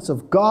commandments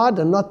of God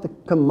and not the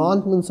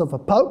commandments of a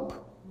pope?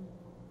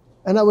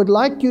 And I would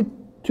like you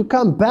to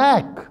come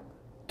back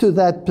to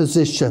that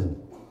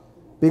position,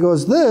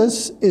 because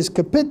this is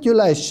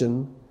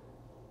capitulation,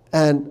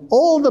 and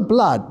all the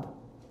blood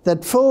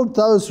that filled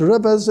those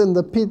rivers in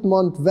the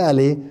Piedmont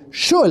Valley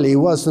surely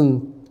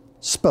wasn't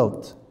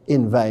spilt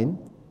in vain.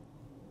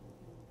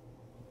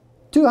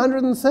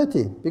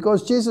 230,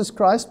 because Jesus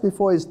Christ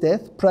before his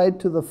death prayed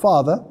to the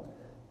Father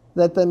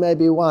that they may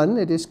be one.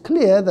 It is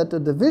clear that the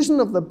division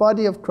of the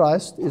body of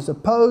Christ is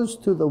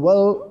opposed to the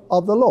will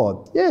of the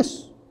Lord.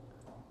 Yes.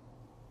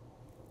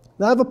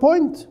 They have a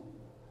point.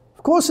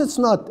 Of course it's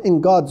not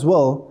in God's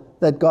will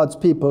that God's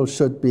people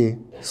should be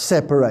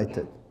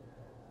separated.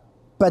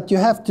 But you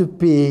have to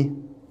be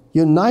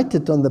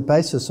united on the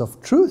basis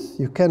of truth.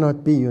 You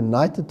cannot be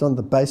united on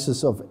the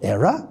basis of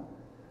error.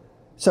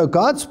 So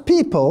God's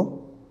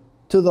people,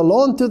 to the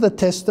law and to the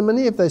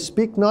testimony, if they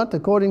speak not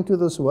according to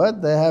this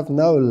word, they have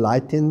no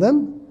light in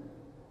them.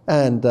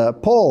 And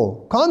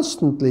Paul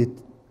constantly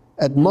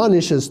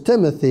admonishes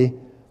Timothy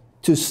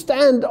to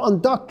stand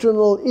on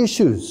doctrinal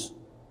issues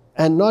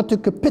and not to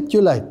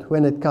capitulate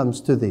when it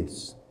comes to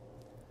these.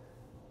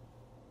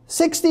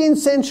 16th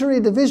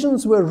century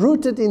divisions were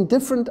rooted in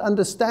different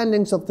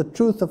understandings of the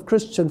truth of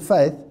Christian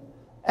faith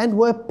and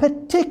were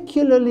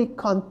particularly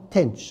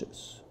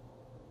contentious.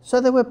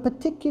 So they were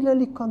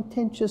particularly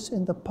contentious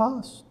in the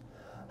past.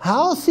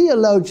 How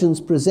theologians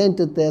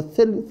presented their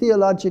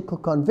theological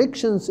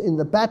convictions in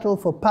the battle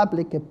for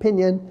public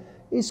opinion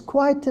is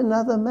quite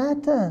another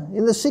matter.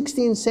 In the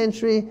 16th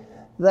century,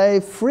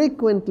 they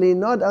frequently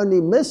not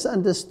only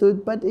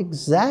misunderstood but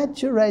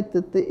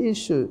exaggerated the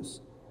issues.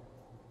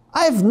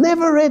 I've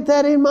never read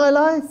that in my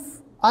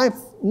life. I've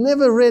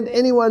never read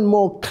anyone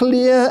more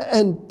clear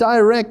and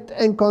direct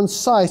and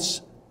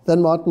concise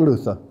than Martin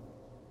Luther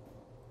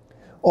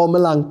or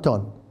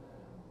Melanchthon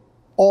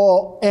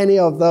or any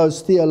of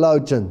those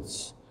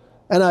theologians.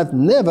 And I've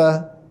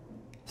never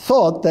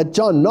thought that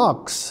John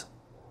Knox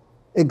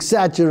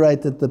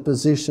exaggerated the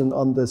position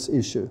on this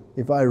issue.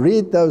 If I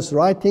read those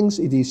writings,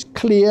 it is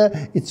clear,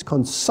 it's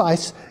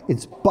concise,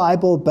 it's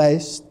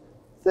Bible-based.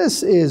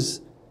 This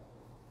is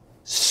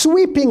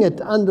sweeping it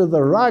under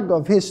the rug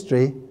of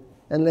history,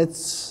 and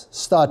let's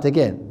start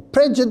again.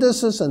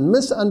 Prejudices and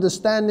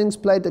misunderstandings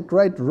played a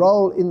great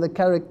role in the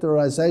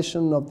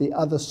characterization of the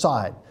other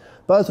side.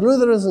 Both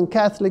Lutherans and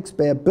Catholics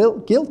bear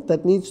guilt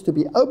that needs to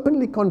be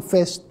openly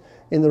confessed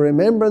in the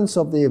remembrance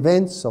of the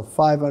events of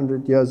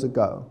 500 years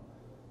ago.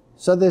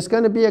 So there's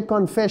going to be a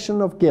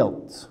confession of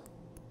guilt.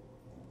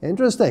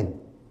 Interesting.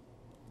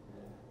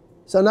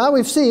 So now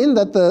we've seen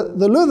that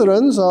the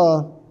Lutherans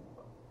are,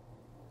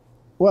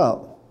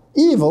 well,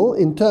 evil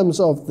in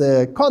terms of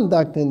their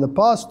conduct in the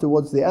past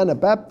towards the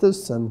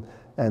Anabaptists and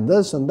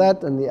this and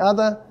that and the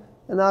other.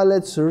 And now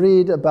let's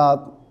read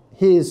about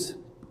his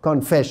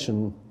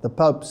confession, the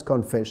Pope's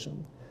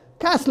confession.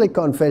 Catholic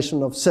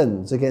confession of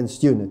sins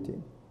against unity.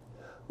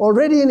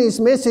 Already in his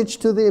message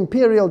to the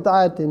Imperial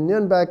Diet in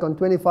Nuremberg on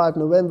 25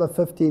 November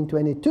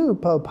 1522,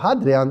 Pope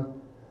Hadrian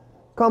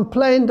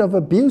complained of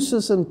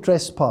abuses and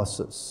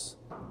trespasses.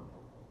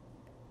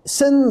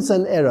 sins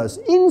and errors,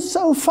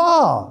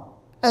 insofar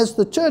as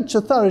the church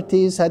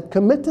authorities had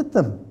committed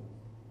them.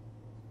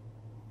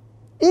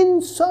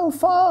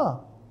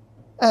 Insofar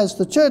as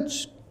the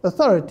church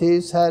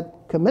authorities had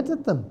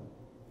committed them.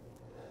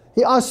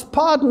 He asked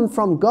pardon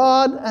from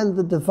God and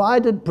the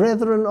divided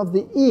brethren of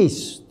the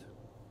East.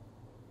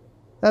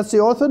 That's the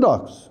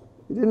Orthodox.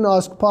 He didn't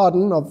ask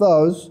pardon of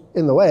those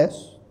in the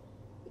West.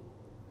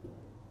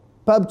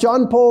 Pope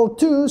John Paul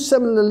II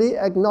similarly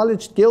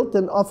acknowledged guilt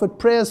and offered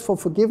prayers for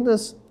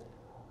forgiveness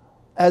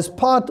as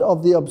part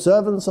of the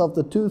observance of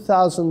the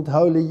 2000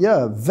 Holy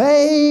Year.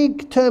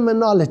 Vague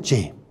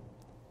terminology.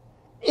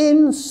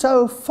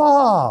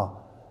 Insofar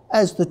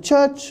as the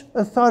church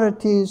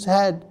authorities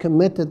had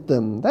committed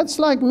them. That's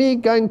like me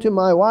going to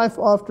my wife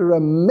after a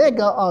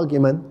mega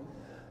argument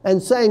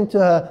and saying to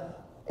her,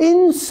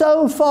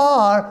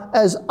 insofar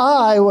as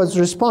I was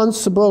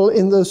responsible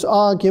in this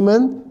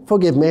argument,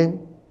 forgive me.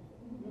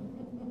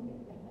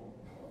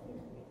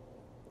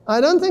 I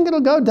don't think it'll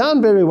go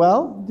down very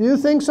well. Do you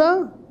think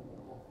so?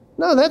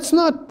 No, that's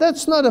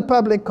not a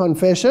public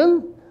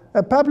confession.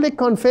 A public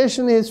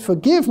confession is,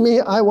 forgive me,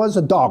 I was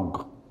a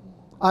dog.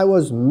 I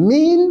was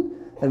mean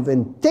and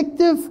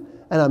vindictive,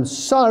 and I'm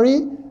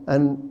sorry,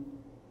 and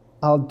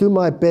I'll do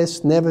my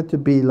best never to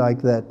be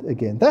like that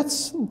again.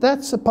 That's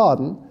a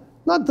pardon,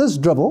 not this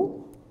dribble.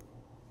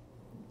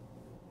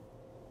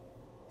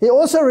 He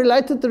also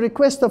related the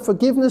request of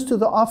forgiveness to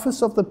the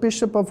office of the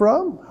Bishop of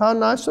Rome. How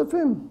nice of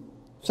him.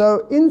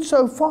 So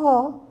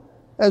insofar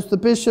as the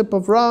Bishop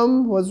of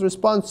Rome was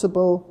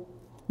responsible,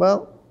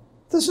 well,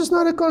 this is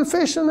not a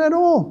confession at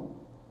all.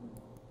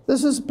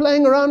 This is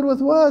playing around with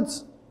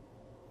words.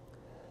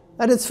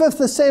 At its fifth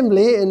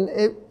assembly in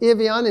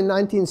Evian in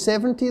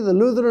 1970, the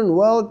Lutheran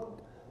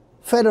World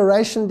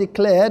Federation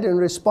declared, in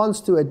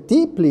response to a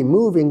deeply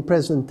moving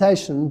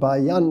presentation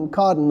by Jan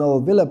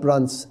Cardinal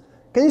Willebrandts,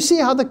 can you see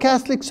how the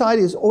Catholic side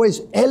is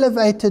always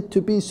elevated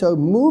to be so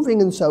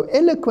moving and so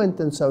eloquent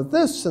and so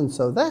this and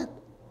so that?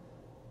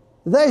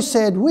 They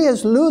said, we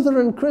as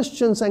Lutheran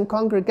Christians and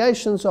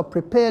congregations are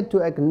prepared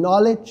to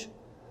acknowledge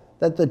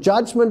that the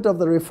judgment of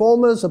the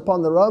Reformers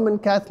upon the Roman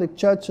Catholic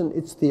Church and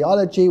its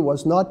theology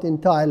was not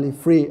entirely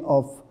free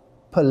of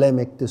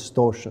polemic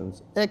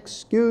distortions.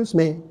 Excuse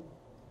me.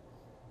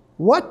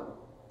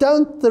 What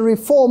don't the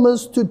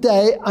Reformers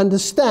today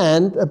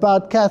understand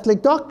about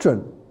Catholic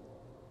doctrine?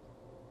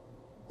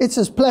 It's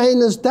as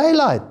plain as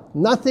daylight.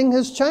 Nothing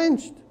has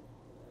changed,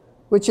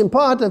 which in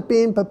part have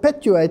been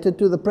perpetuated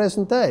to the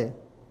present day.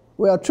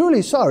 We are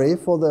truly sorry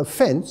for the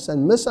offense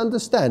and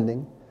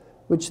misunderstanding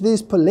which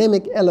these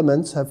polemic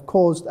elements have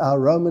caused our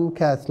Roman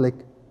Catholic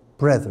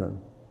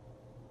brethren.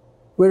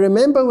 We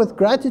remember with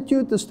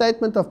gratitude the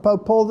statement of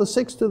Pope Paul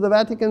VI to the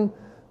Vatican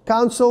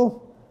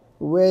Council,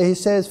 where he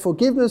says,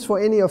 forgiveness for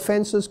any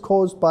offenses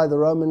caused by the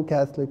Roman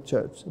Catholic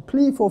Church. A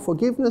plea for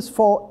forgiveness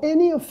for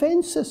any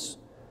offenses.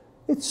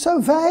 It's so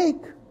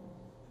vague.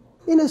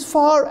 In as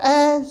far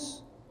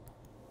as.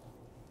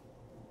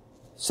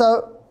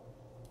 So,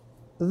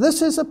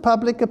 this is a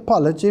public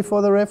apology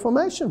for the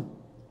Reformation.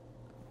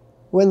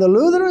 When the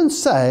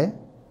Lutherans say,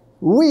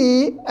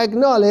 we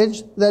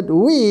acknowledge that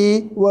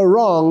we were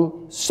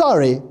wrong,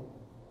 sorry,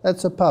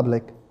 that's a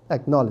public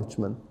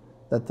acknowledgement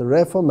that the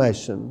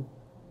Reformation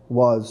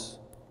was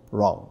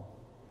wrong.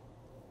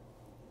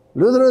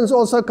 Lutherans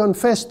also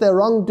confessed their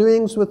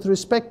wrongdoings with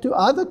respect to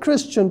other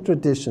Christian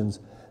traditions.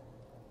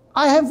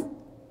 I have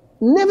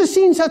never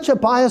seen such a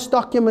biased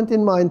document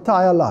in my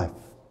entire life.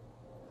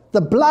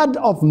 The blood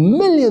of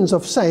millions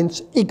of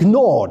saints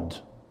ignored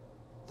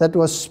that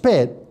was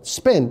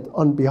spent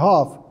on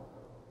behalf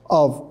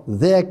of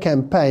their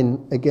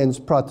campaign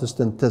against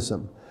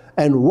Protestantism.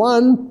 And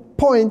one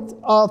point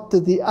after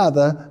the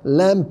other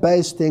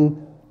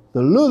lambasting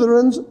the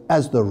Lutherans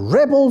as the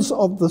rebels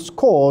of this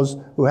cause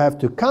who have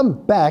to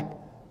come back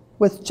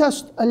with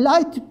just a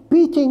light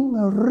beating,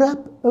 a rap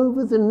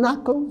over the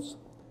knuckles.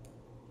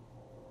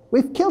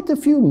 We've killed a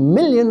few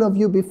million of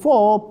you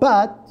before,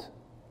 but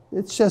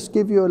let's just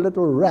give you a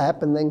little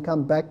rap and then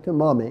come back to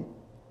mommy.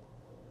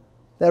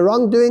 Their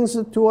wrongdoings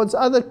towards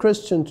other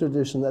Christian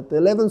tradition. At the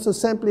 11th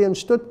Assembly in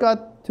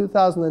Stuttgart,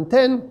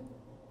 2010,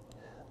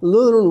 the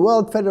Lutheran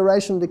World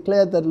Federation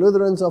declared that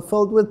Lutherans are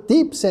filled with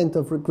deep sense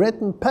of regret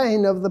and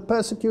pain over the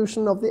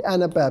persecution of the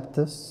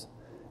Anabaptists,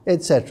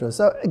 etc.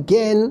 So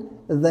again,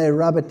 they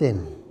rub it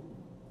in.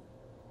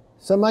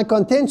 So my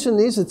contention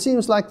is, it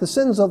seems like the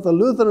sins of the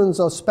Lutherans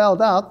are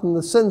spelled out and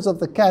the sins of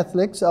the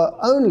Catholics are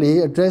only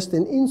addressed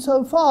in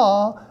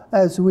insofar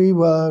as we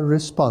were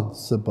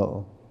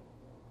responsible.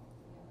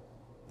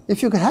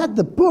 If you had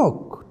the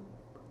book,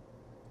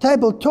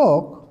 Table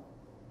Talk,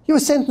 you were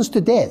sentenced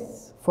to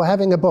death for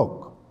having a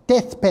book.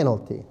 Death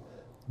penalty.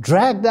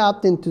 Dragged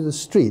out into the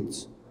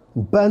streets,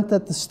 burnt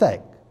at the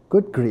stake.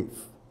 Good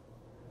grief.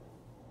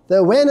 The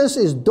awareness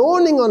is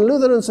dawning on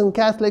Lutherans and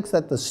Catholics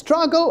that the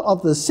struggle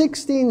of the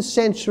 16th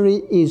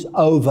century is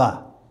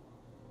over.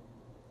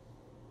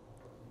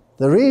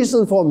 The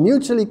reason for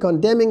mutually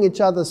condemning each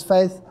other's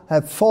faith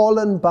have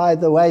fallen by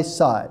the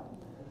wayside.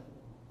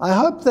 I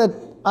hope that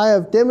I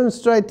have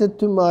demonstrated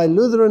to my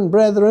Lutheran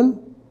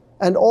brethren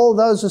and all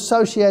those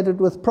associated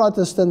with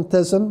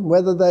Protestantism,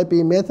 whether they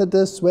be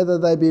Methodists, whether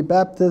they be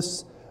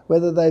Baptists,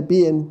 whether they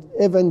be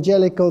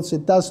evangelicals,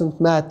 it doesn't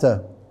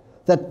matter,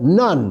 that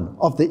none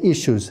of the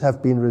issues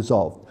have been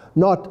resolved.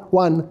 Not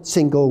one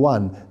single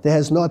one. There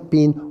has not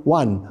been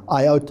one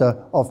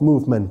iota of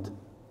movement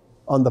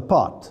on the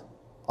part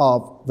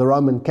of the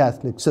Roman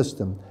Catholic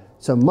system.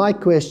 So my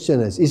question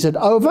is it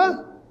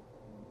over?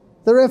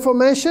 The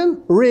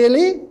Reformation?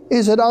 Really?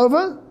 Is it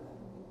over?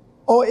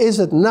 Or is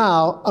it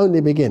now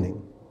only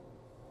beginning?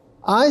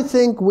 I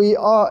think we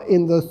are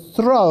in the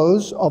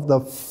throes of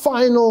the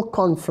final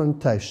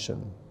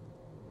confrontation.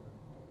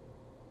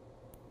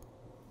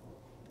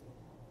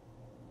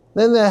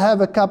 Then they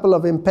have a couple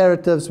of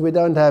imperatives. We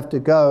don't have to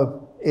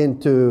go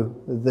into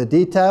the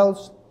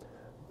details.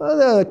 Well,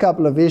 there are a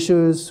couple of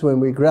issues when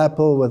we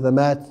grapple with the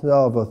matter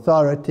of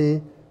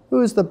authority.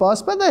 Who is the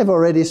boss? But they've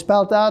already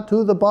spelled out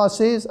who the boss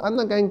is. I'm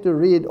not going to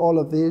read all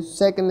of these.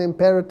 Second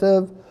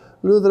imperative,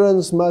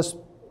 Lutherans must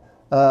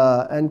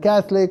and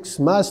Catholics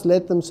must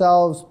let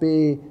themselves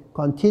be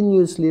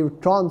continuously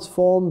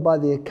transformed by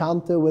the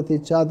encounter with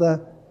each other.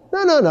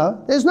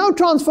 No. There's no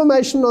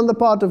transformation on the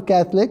part of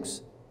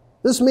Catholics.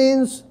 This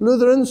means,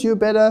 Lutherans, you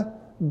better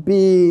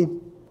be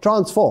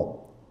transformed.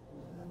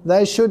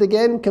 They should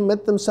again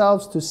commit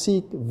themselves to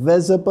seek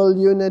visible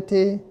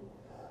unity,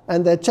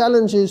 and their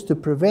challenge is to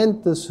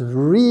prevent this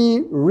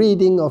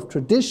rereading of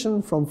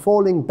tradition from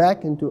falling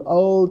back into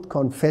old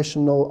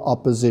confessional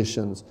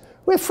oppositions.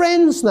 We're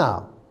friends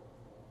now.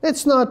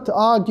 Let's not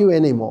argue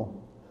anymore.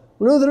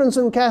 Lutherans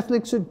and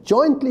Catholics should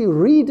jointly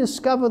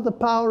rediscover the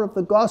power of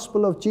the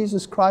gospel of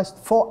Jesus Christ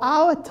for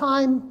our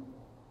time.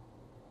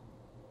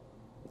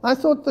 I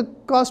thought the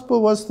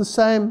gospel was the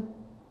same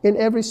in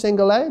every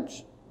single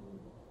age.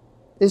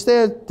 Is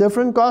there a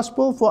different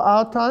gospel for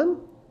our time?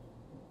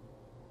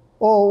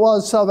 Or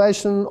was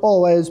salvation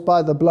always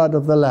by the blood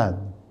of the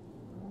Lamb?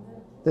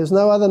 There's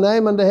no other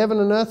name under heaven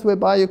and earth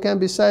whereby you can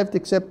be saved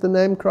except the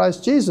name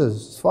Christ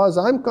Jesus. As far as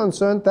I'm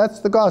concerned,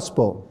 that's the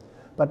gospel.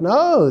 But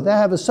no, they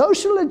have a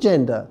social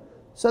agenda.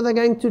 So they're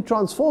going to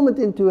transform it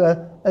into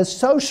a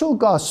social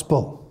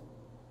gospel.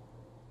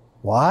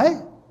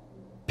 Why?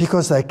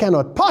 Because they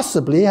cannot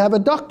possibly have a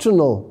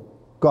doctrinal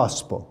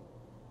gospel.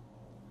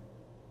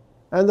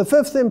 And the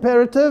fifth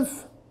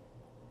imperative,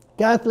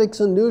 Catholics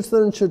and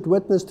Lutherans should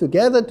witness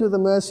together to the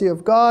mercy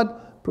of God,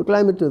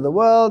 proclaim it to the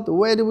world.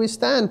 Where do we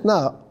stand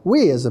now?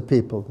 We as a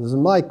people, this is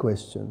my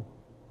question,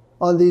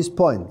 on these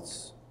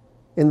points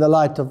in the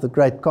light of the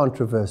great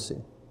controversy.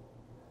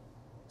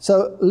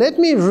 So let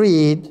me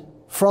read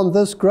from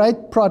this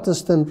great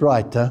Protestant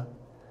writer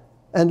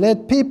and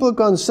let people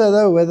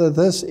consider whether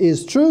this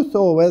is truth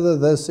or whether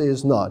this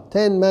is not.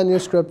 10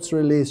 manuscripts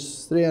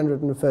released,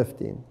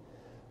 315.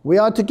 We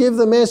are to give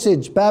the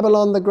message,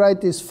 Babylon the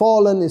Great is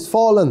fallen,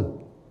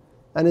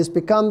 and is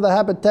become the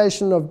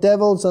habitation of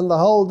devils and the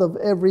hold of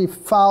every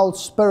foul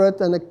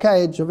spirit and a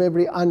cage of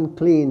every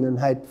unclean and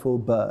hateful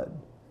bird.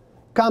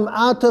 Come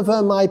out of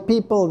her, my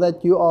people,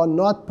 that you are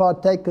not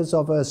partakers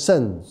of her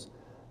sins,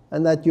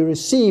 and that you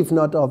receive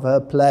not of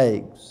her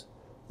plagues.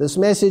 This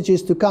message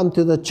is to come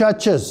to the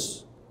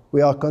churches.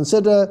 We are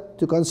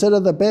to consider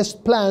the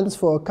best plans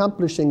for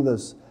accomplishing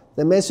this.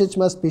 The message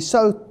must be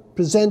so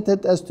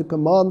presented as to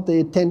command the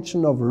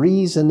attention of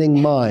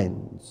reasoning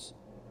minds.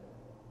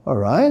 All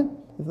right?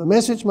 If the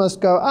message must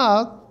go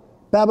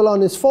out,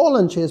 Babylon is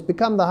fallen, she has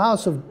become the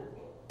house of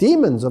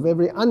demons, of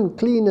every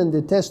unclean and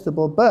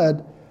detestable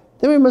bird,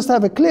 then we must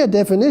have a clear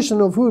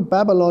definition of who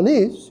Babylon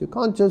is. You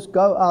can't just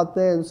go out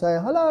there and say,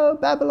 hello,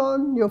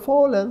 Babylon, you're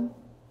fallen.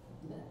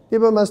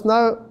 People must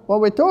know what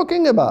we're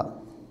talking about.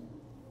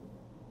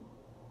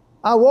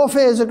 Our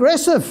warfare is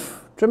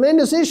aggressive.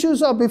 Tremendous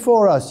issues are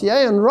before us,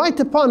 yea, and right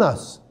upon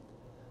us.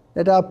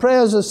 Let our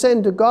prayers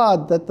ascend to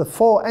God, that the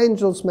 4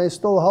 angels may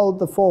still hold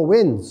the 4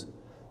 winds,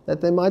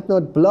 that they might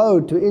not blow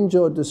to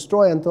injure or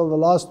destroy until the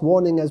last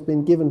warning has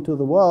been given to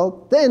the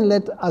world. Then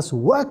let us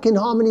work in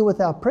harmony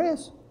with our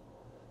prayers.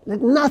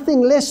 Let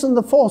nothing lessen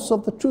the force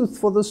of the truth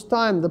for this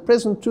time. The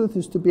present truth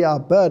is to be our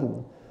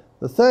burden.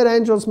 The 3rd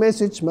angel's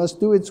message must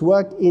do its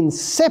work in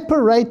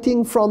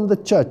separating from the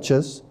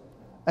churches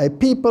a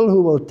people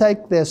who will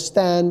take their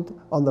stand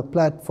on the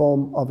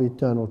platform of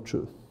eternal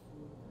truth.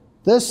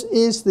 This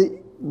is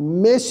the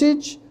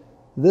message,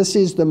 this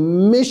is the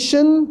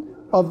mission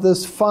of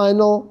this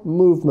final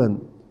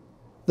movement.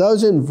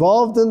 Those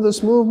involved in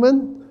this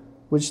movement,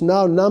 which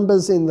now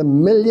numbers in the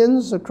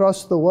millions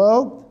across the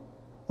world,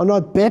 are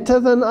not better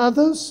than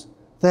others.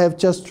 They have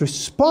just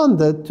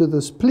responded to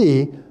this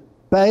plea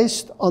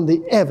based on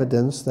the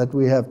evidence that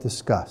we have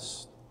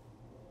discussed.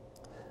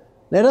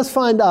 Let us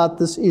find out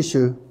this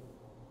issue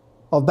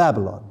of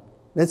Babylon.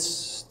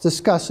 Let's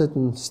discuss it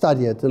and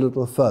study it a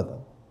little further.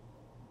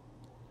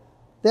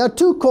 There are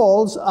 2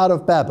 calls out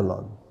of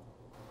Babylon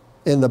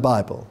in the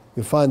Bible.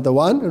 You find the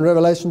one in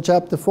Revelation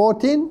chapter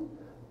 14,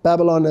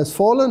 Babylon has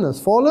fallen,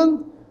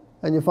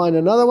 and you find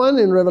another one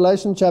in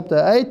Revelation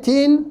chapter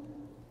 18,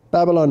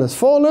 Babylon has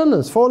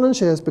fallen,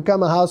 she has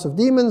become a house of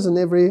demons and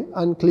every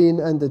unclean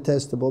and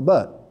detestable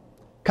bird.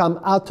 Come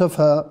out of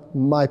her,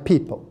 my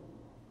people.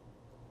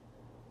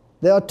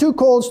 There are two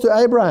calls to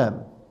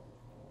Abraham.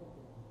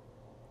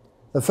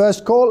 The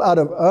first call out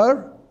of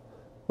Ur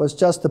was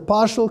just a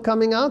partial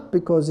coming out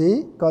because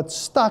he got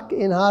stuck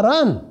in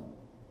Haran,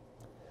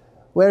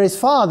 where his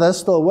father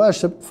still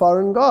worshipped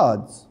foreign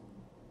gods.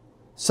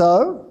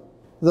 So,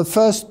 the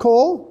first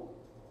call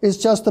is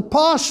just a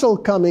partial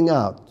coming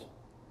out.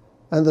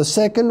 And the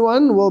second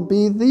one will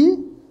be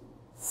the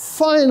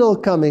final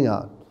coming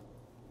out.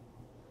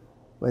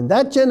 When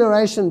that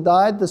generation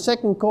died, the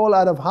second call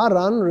out of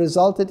Haran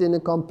resulted in a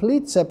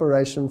complete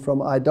separation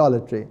from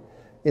idolatry.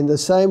 In the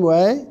same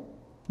way,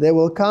 there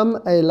will come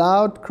a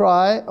loud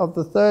cry of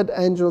the third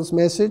angel's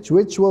message,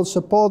 which will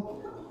support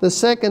the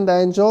second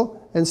angel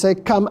and say,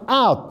 come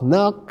out,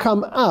 now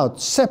come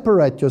out,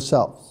 separate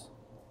yourselves.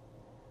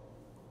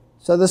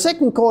 So the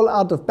second call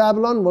out of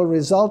Babylon will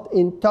result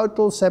in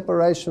total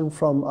separation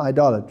from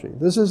idolatry.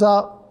 This is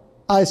how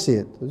I see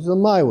it. These are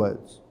my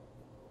words.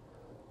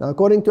 Now,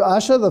 according to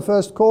Asher, the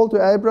first call to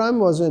Abraham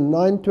was in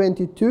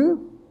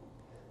 922,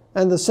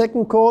 and the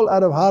second call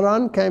out of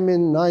Haran came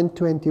in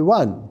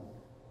 921.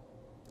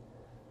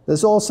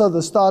 There's also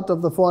the start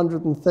of the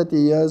 430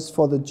 years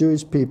for the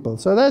Jewish people.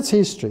 So that's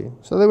history.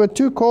 So there were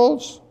two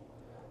calls,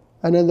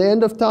 and at the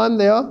end of time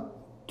there are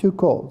two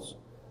calls.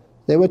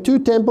 There were two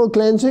temple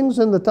cleansings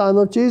in the time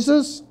of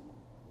Jesus.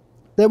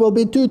 There will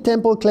be two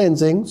temple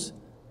cleansings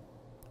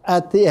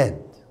at the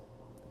end.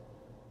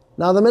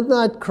 Now the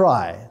midnight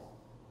cry,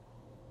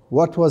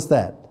 what was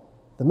that?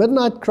 The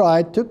midnight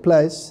cry took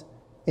place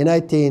in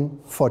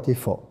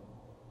 1844.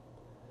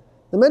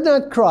 The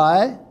midnight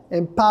cry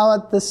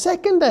empowered the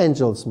second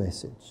angel's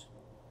message.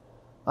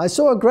 I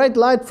saw a great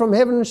light from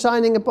heaven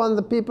shining upon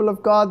the people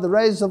of God. The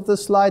rays of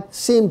this light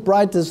seemed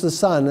bright as the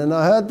sun. And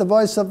I heard the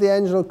voice of the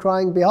angel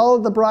crying,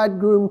 behold, the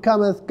bridegroom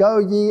cometh, go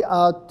ye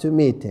out to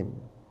meet him.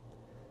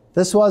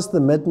 This was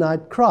the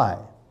midnight cry,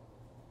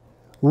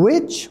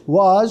 which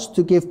was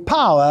to give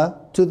power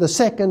to the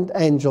second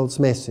angel's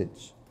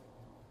message.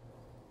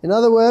 In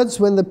other words,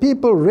 when the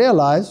people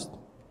realized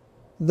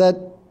that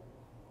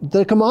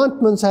the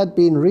commandments had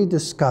been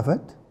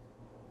rediscovered,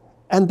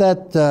 and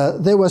that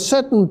there were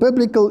certain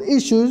biblical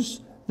issues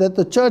that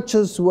the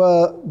churches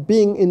were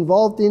being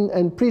involved in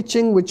and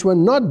preaching which were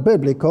not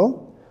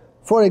biblical.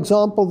 For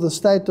example, the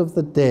state of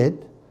the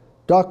dead,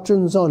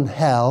 doctrines on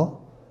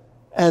hell,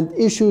 and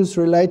issues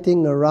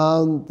relating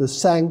around the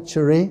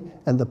sanctuary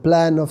and the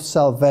plan of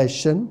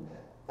salvation,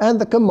 and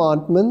the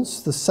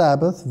commandments, the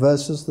Sabbath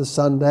versus the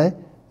Sunday,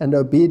 and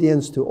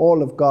obedience to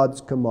all of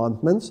God's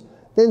commandments.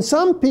 Then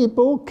some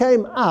people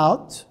came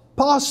out,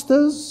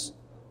 pastors,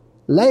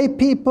 lay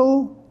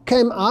people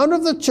came out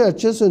of the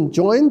churches and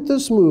joined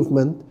this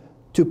movement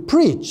to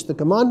preach the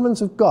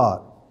commandments of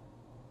God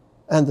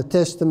and the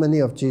testimony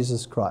of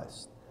Jesus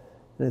Christ.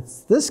 And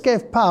this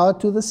gave power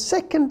to the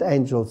second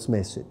angel's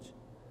message.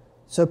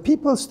 So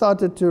people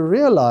started to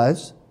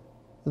realize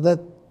that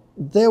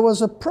there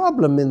was a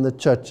problem in the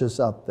churches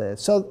out there.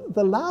 So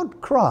the loud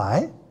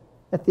cry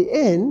at the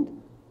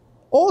end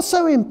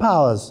also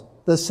empowers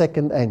the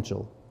second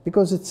angel,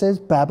 because it says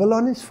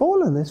Babylon is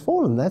fallen, is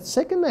fallen. That's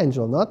second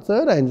angel, not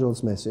third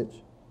angel's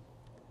message.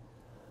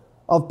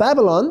 Of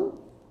Babylon,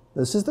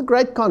 this is the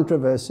great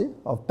controversy,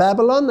 of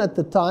Babylon at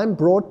the time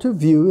brought to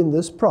view in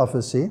this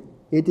prophecy,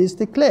 it is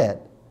declared,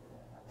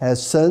 her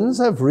sins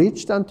have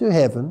reached unto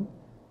heaven,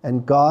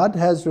 and God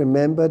has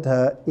remembered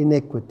her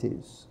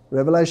iniquities.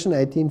 Revelation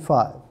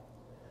 18:5.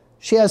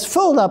 She has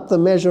filled up the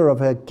measure of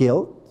her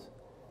guilt,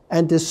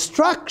 and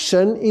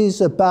destruction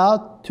is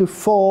about to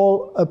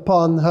fall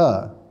upon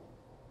her.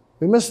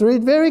 We must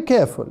read very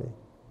carefully.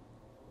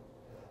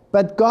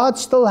 But God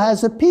still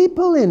has a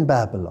people in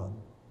Babylon.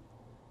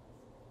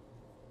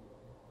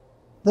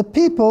 The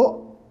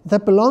people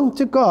that belong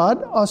to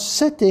God are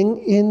sitting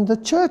in the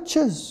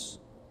churches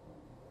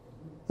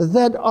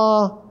that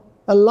are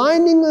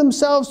aligning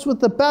themselves with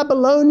the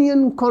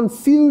Babylonian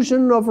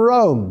confusion of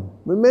Rome.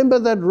 Remember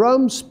that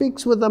Rome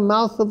speaks with the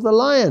mouth of the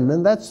lion,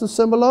 and that's the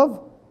symbol of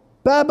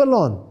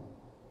Babylon.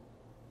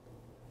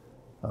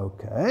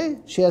 Okay,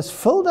 she has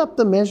filled up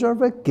the measure of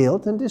her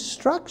guilt, and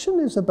destruction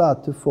is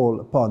about to fall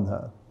upon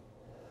her.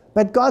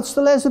 But God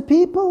still has a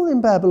people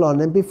in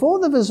Babylon, and before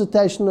the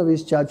visitation of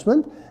his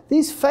judgment,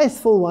 these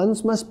faithful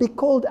ones must be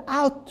called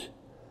out,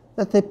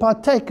 that they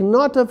partake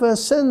not of her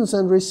sins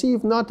and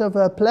receive not of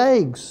her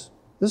plagues.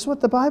 This is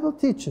what the Bible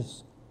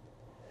teaches.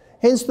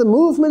 Hence the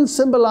movement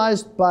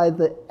symbolized by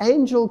the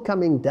angel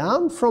coming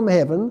down from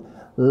heaven,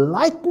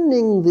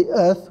 lightening the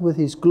earth with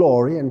his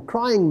glory and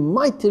crying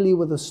mightily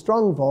with a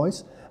strong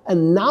voice,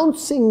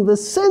 announcing the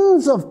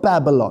sins of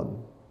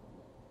Babylon.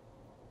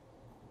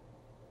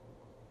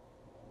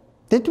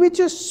 Did we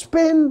just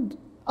spend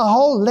a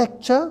whole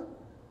lecture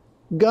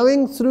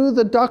going through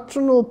the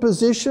doctrinal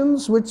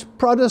positions which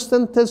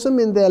Protestantism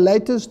in their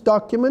latest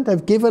document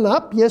have given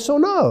up, yes or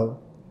no?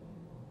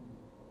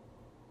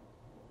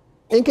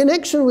 In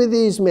connection with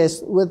his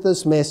message,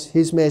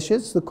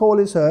 the call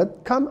is heard,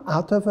 come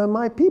out of her,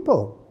 my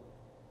people.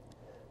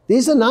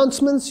 These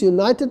announcements,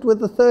 united with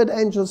the third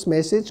angel's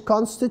message,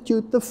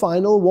 constitute the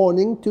final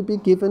warning to be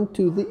given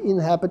to the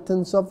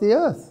inhabitants of the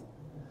earth.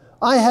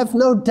 I have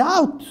no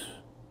doubt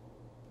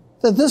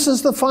that this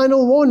is the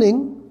final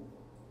warning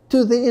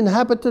to the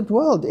inhabited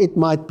world. It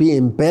might be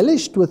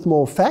embellished with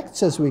more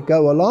facts as we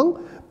go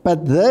along,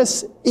 but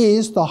this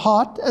is the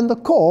heart and the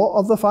core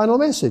of the final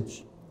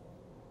message.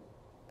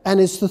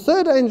 And it's the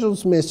third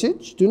angel's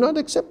message: do not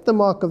accept the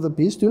mark of the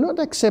beast, do not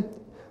accept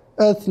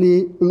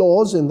earthly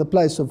laws in the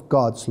place of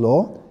God's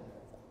law.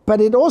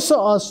 But it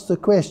also asks the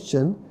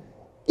question,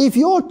 if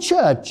your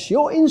church,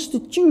 your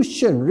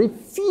institution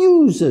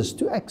refuses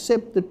to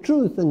accept the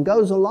truth and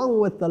goes along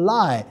with the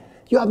lie,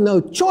 you have no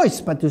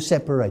choice but to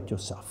separate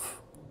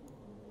yourself.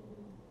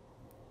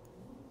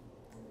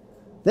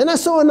 Then I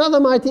saw another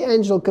mighty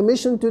angel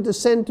commissioned to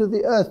descend to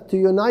the earth, to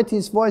unite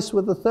his voice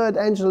with the third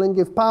angel and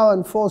give power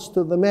and force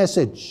to the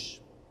message.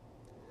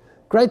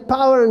 Great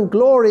power and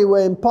glory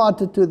were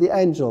imparted to the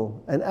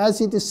angel, and as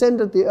he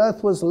descended, the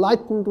earth was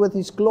lightened with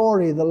his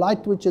glory. The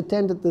light which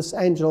attended this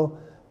angel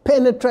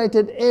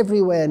penetrated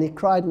everywhere, and he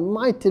cried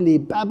mightily,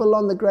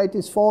 Babylon the great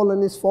is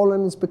fallen,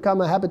 is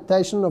become a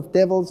habitation of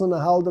devils and a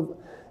hold of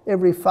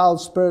every foul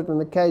spirit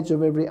and a cage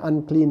of every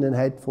unclean and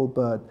hateful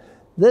bird.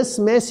 This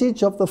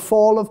message of the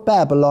fall of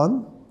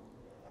Babylon,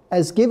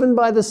 as given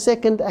by the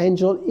second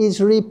angel, is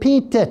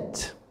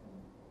repeated.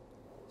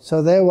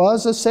 So there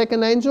was a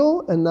second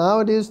angel, and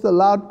now it is the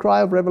loud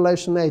cry of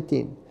Revelation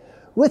 18,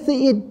 with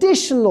the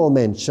additional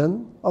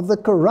mention of the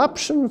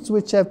corruptions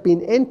which have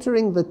been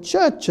entering the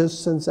churches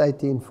since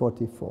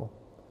 1844.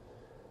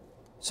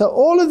 So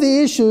all of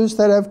the issues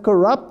that have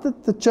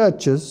corrupted the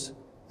churches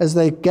as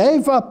they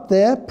gave up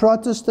their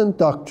Protestant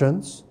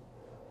doctrines,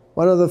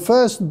 one of the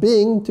first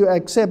being to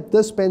accept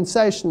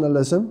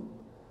dispensationalism.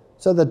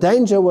 So the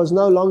danger was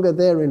no longer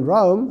there in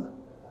Rome,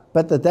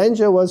 but the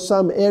danger was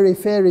some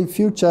airy-fairy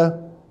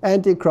future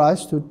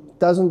Antichrist who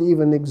doesn't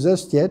even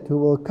exist yet, who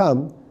will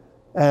come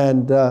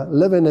and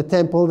live in a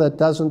temple that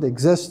doesn't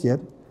exist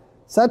yet.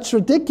 Such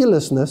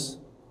ridiculousness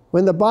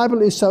when the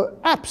Bible is so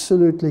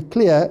absolutely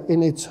clear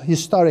in its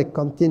historic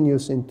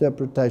continuous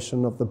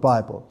interpretation of the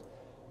Bible.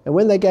 And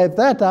when they gave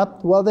that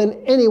up, well,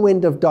 then any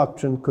wind of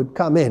doctrine could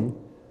come in,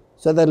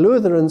 so that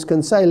Lutherans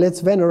can say, let's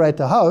venerate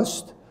a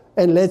host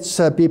and let's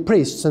be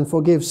priests and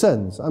forgive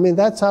sins. I mean,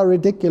 that's how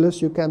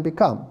ridiculous you can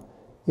become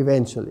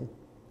eventually.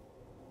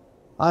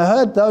 I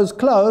heard those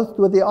clothed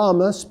with the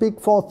armor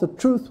speak forth the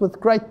truth with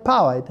great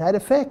power. It had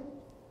effect.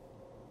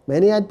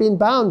 Many had been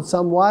bound,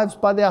 some wives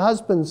by their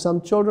husbands,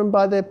 some children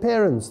by their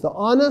parents. The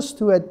honest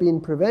who had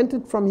been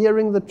prevented from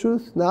hearing the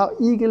truth now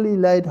eagerly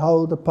laid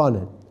hold upon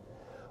it.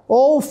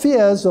 All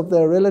fears of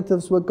their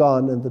relatives were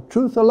gone, and the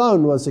truth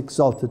alone was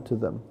exalted to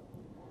them.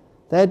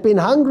 They had been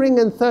hungering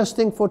and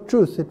thirsting for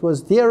truth. It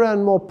was dearer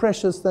and more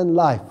precious than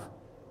life.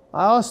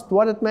 I asked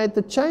what had made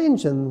the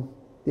change, and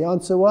the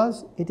answer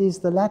was, it is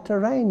the latter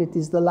rain. It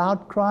is the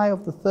loud cry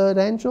of the third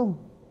angel.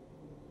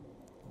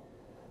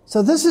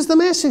 So this is the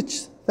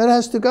message that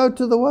has to go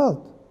to the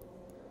world.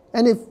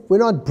 And if we're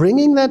not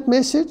bringing that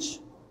message,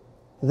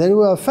 then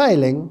we are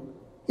failing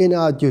in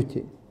our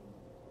duty.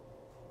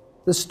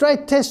 The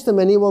straight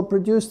testimony will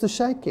produce the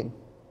shaking.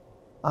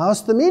 I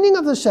asked the meaning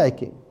of the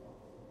shaking.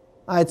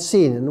 I had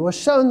seen, and was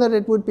shown that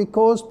it would be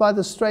caused by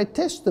the straight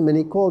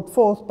testimony called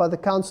forth by the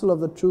counsel of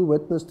the true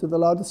witness to the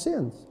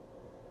Laodiceans.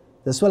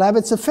 This will have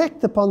its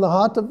effect upon the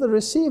heart of the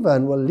receiver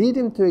and will lead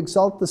him to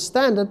exalt the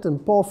standard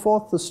and pour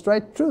forth the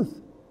straight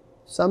truth.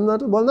 Some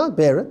will not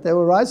bear it. They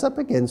will rise up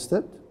against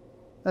it,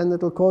 and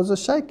it will cause a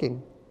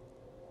shaking.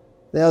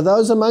 There are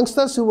those amongst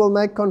us who will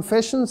make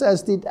confessions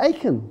as did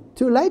Achan,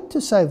 too late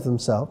to save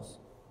themselves.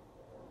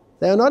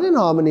 They are not in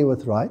harmony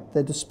with right.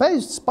 They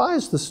despise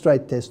the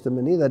straight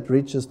testimony that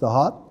reaches the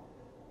heart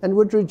and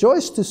would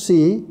rejoice to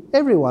see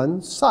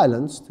everyone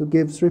silenced who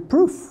gives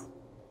reproof.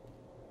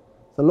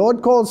 The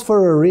Lord calls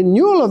for a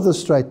renewal of the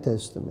straight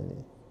testimony.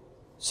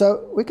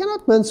 So we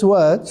cannot mince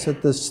words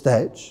at this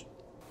stage.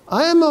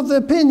 I am of the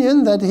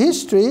opinion that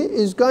history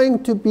is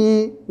going to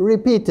be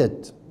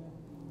repeated.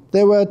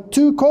 There were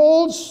 2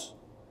 calls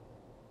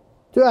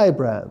to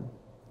Abraham.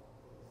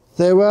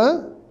 There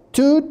were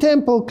 2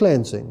 temple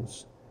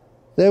cleansings.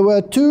 There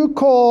were 2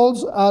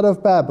 calls out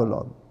of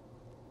Babylon.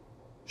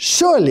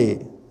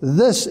 Surely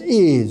this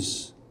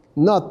is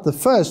not the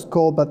first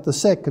call, but the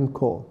second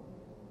call.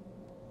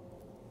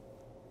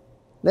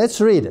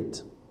 Let's read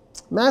it.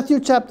 Matthew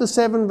chapter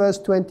 7, verse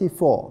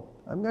 24.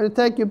 I'm going to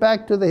take you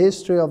back to the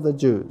history of the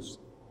Jews.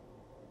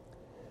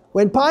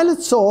 When Pilate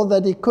saw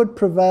that he could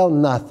prevail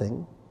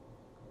nothing,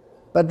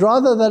 but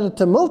rather that a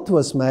tumult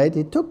was made,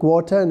 he took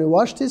water and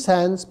washed his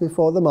hands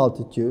before the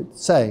multitude,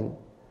 saying,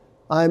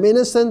 I am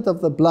innocent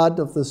of the blood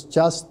of this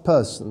just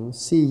person,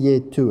 see ye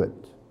to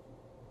it.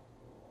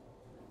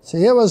 So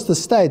here was the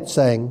state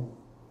saying,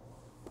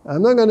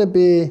 I'm not going to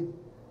be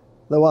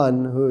the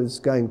one who is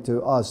going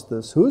to ask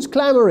this. Who's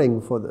clamoring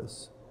for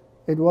this?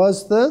 It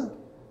was the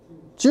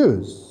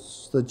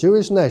Jews, the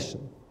Jewish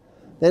nation.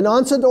 Then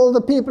answered all the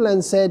people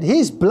and said,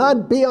 his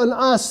blood be on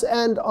us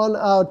and on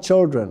our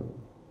children.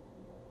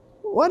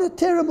 What a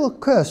terrible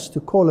curse to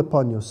call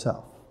upon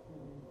yourself.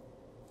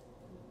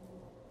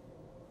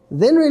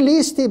 Then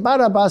released he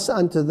Barabbas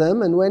unto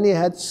them, and when he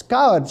had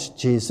scourged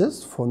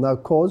Jesus, for no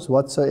cause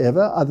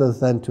whatsoever, other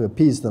than to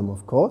appease them,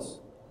 of course,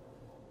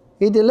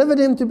 he delivered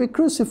him to be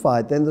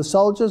crucified. Then the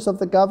soldiers of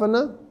the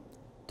governor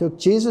took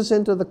Jesus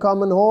into the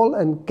common hall,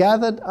 and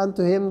gathered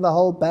unto him the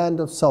whole band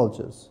of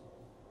soldiers.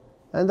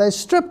 And they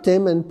stripped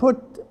him, and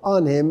put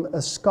on him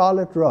a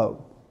scarlet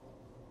robe.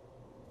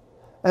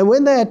 And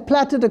when they had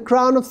plaited a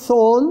crown of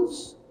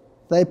thorns,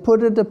 they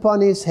put it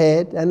upon his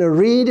head, and a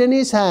reed in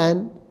his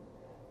hand.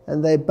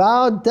 And they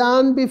bowed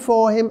down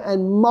before him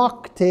and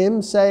mocked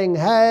him, saying,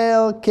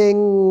 Hail,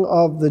 King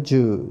of the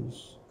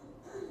Jews.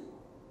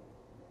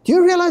 Do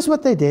you realize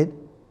what they did?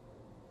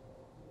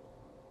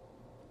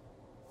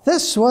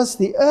 This was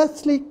the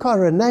earthly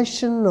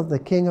coronation of the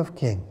King of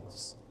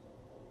Kings.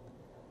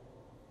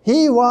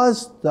 He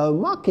was, though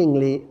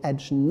mockingly,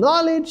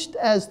 acknowledged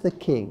as the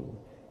king.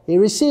 He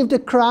received a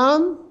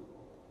crown.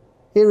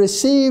 He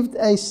received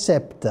a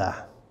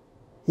scepter.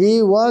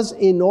 He was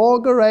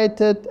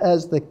inaugurated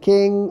as the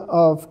King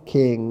of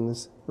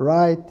Kings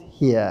right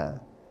here,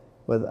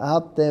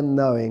 without them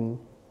knowing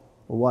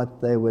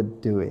what they were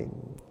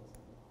doing.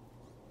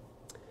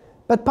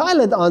 But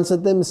Pilate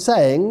answered them,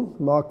 saying,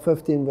 Mark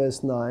 15,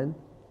 verse 9,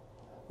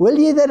 Will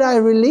ye that I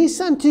release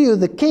unto you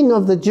the King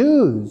of the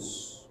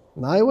Jews?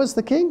 Now he was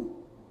the king.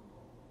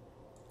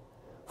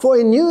 For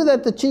he knew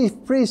that the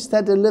chief priest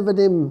had delivered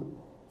him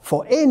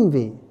for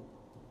envy,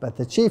 but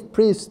the chief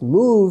priest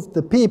moved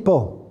the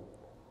people.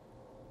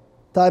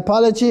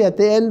 Typology, at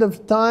the end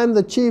of time,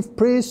 the chief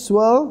priests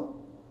will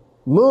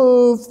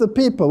move the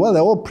people. Well,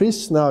 they're all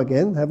priests now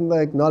again. Haven't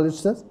they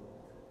acknowledged it?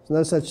 There's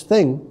no such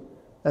thing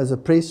as a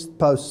priest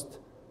post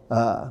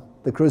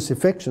the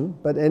crucifixion.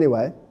 But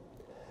anyway.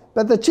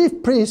 But the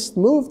chief priest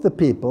moved the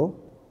people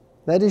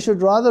that he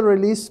should rather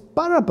release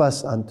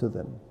Barabbas unto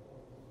them.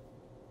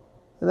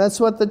 And that's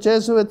what the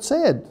Jesuit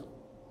said.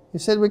 He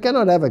said, we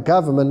cannot have a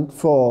government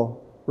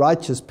for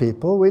righteous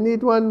people. We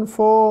need one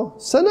for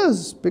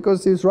sinners,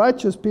 because these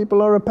righteous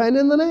people are a pain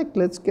in the neck.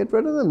 Let's get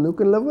rid of them. Who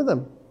can live with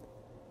them?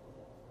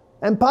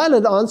 And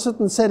Pilate answered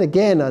and said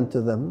again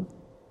unto them,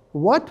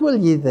 What will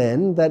ye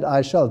then that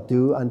I shall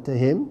do unto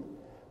him,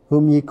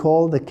 whom ye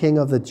call the King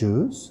of the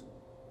Jews?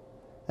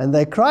 And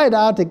they cried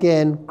out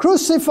again,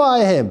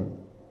 Crucify him!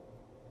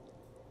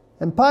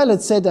 And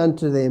Pilate said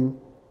unto them,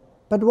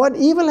 But what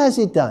evil has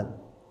he done?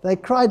 They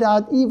cried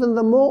out even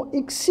the more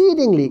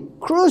exceedingly,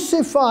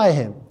 Crucify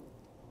him!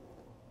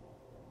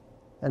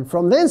 And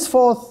from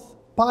thenceforth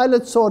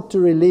Pilate sought to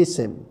release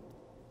him.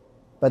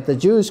 But the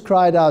Jews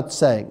cried out,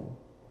 saying,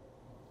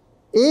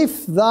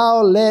 If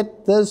thou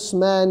let this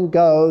man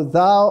go,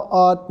 thou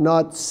art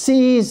not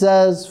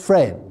Caesar's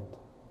friend.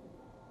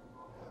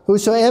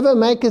 Whosoever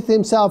maketh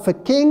himself a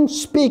king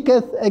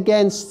speaketh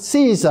against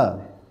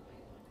Caesar.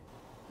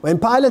 When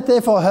Pilate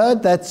therefore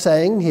heard that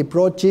saying, he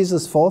brought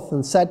Jesus forth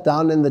and sat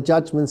down in the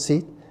judgment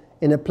seat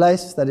in a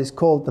place that is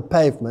called the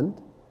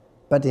Pavement,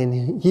 but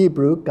in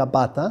Hebrew,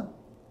 Gabbatha.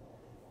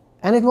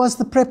 And it was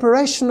the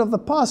preparation of the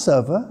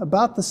Passover,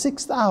 about the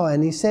 6th hour.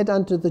 And he said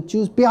unto the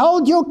Jews,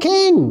 Behold your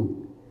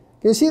king!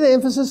 Can you see the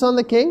emphasis on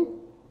the king?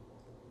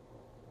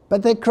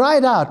 But they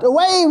cried out,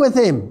 Away with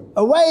him!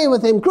 Away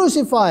with him!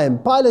 Crucify him!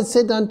 Pilate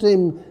said unto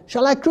him,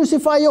 Shall I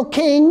crucify your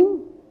king?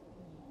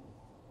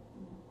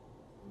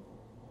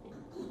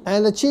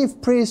 And the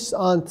chief priests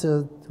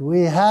answered,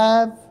 We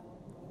have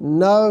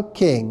no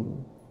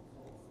king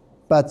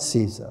but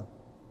Caesar.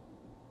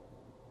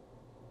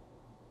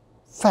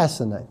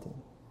 Fascinating.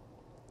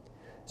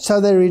 So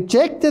they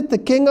rejected the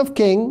King of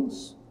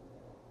Kings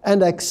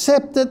and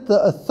accepted the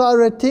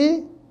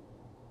authority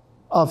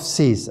of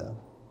Caesar.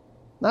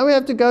 Now we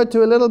have to go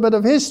to a little bit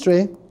of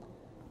history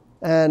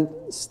and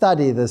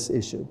study this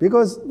issue,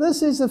 because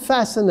this is a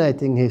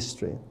fascinating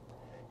history.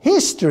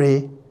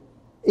 History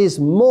is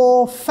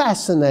more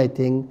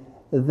fascinating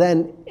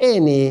than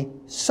any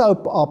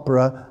soap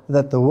opera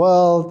that the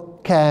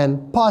world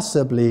can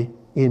possibly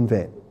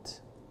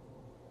invent.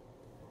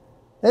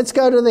 Let's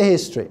go to the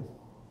history.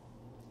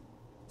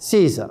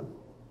 Caesar.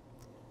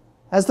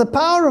 As the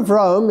power of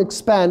Rome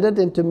expanded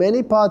into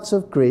many parts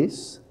of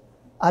Greece,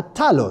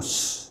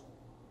 Attalus,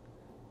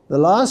 the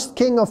last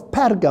king of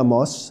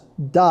Pergamos,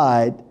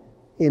 died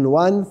in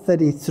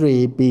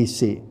 133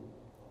 BC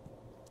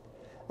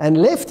and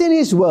left in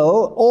his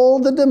will all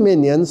the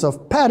dominions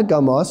of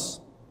Pergamos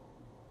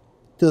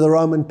to the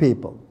Roman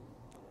people.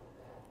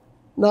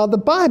 Now the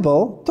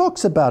Bible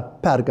talks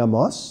about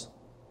Pergamos,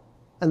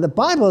 and the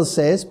Bible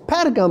says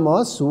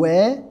Pergamos,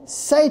 where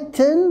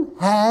Satan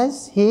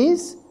has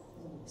his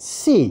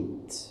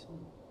seat.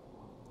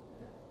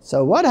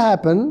 So what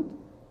happened?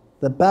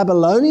 The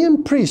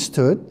Babylonian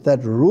priesthood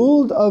that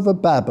ruled over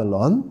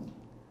Babylon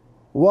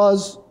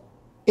was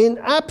in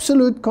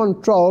absolute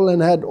control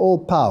and had all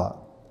power.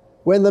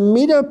 When the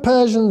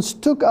Medo-Persians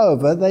took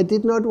over, they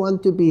did not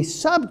want to be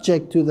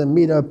subject to the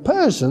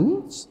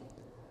Medo-Persians,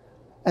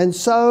 and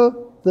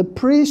so the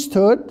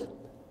priesthood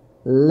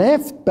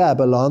left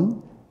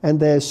Babylon and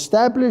they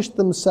established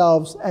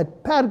themselves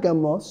at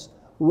Pergamos,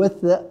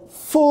 with the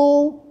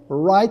full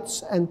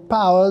rights and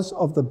powers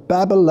of the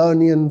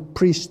Babylonian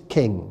priest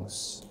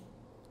kings.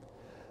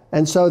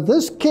 And so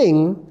this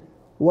king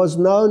was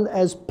known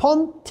as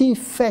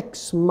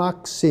Pontifex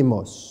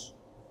Maximus.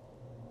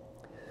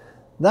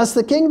 Thus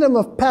the kingdom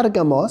of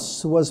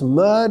Pergamos was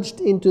merged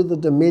into the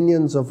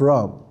dominions of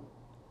Rome.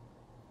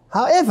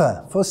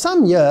 However, for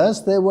some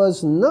years there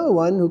was no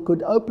one who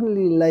could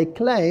openly lay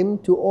claim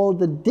to all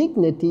the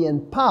dignity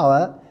and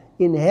power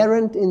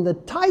inherent in the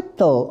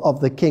title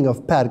of the king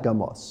of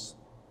Pergamos,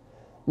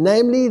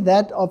 namely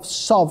that of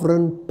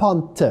sovereign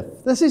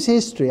pontiff. This is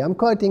history, I'm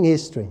quoting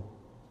history.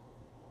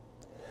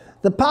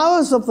 The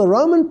powers of the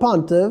Roman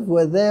pontiff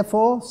were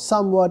therefore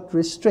somewhat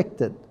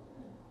restricted.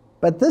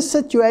 But this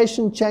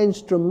situation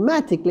changed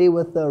dramatically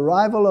with the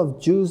arrival of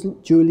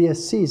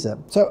Julius Caesar.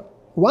 So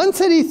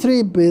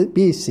 133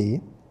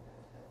 BC,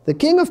 the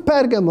king of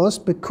Pergamos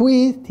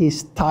bequeathed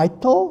his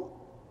title,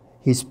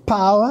 his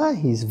power,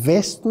 his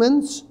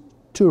vestments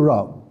to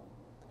Rome.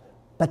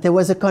 But there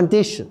was a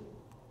condition.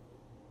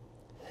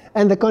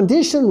 And the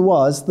condition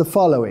was the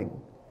following.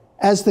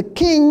 As the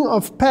king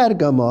of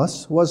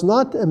Pergamos was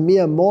not a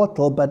mere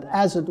mortal, but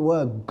as it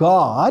were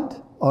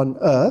God on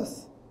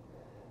earth,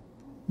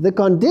 the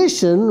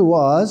condition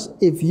was,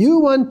 if you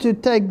want to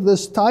take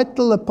this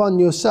title upon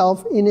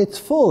yourself in its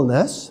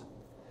fullness,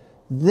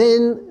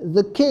 then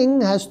the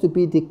king has to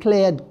be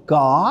declared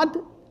God,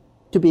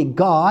 to be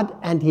God,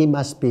 and he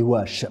must be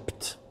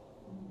worshipped.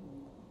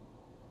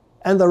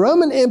 And the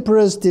Roman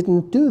emperors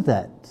didn't do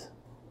that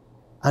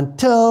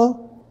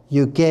until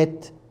you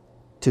get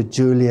to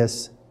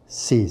Julius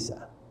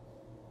Caesar.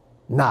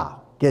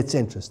 Now, gets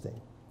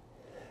interesting.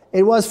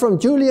 It was from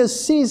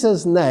Julius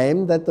Caesar's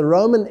name that the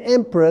Roman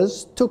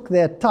emperors took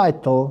their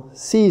title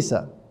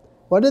Caesar.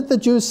 What did the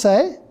Jews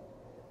say?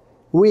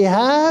 We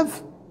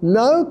have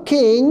no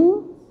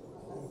king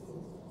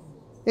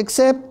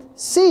except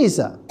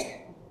Caesar.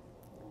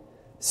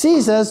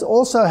 Caesars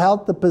also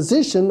held the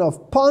position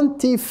of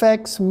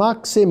Pontifex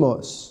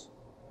Maximus.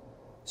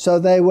 So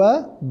they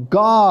were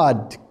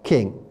God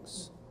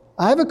kings.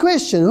 I have a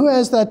question. Who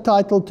has that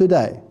title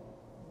today?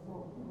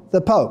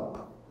 The Pope.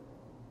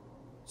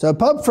 So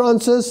Pope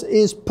Francis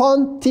is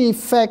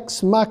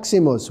Pontifex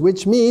Maximus,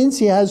 which means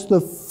he has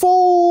the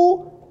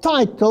full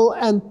title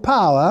and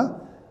power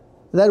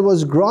that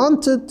was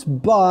granted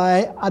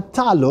by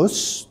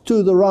Attalus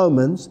to the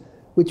Romans,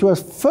 which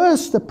was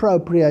first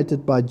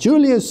appropriated by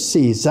Julius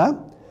Caesar.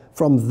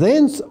 From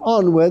thence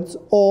onwards,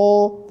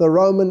 all the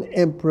Roman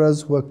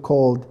emperors were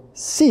called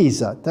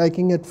Caesar,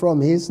 taking it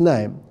from his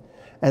name.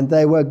 And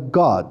they were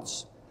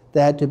gods.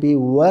 They had to be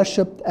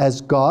worshipped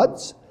as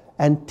gods,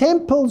 and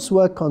temples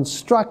were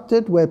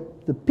constructed where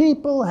the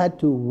people had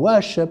to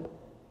worship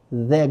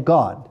their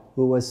god,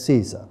 who was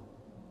Caesar.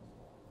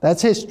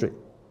 That's history.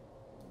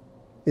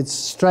 It's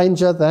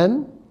stranger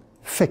than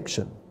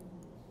fiction.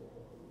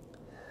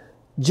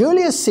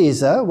 Julius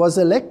Caesar was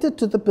elected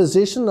to the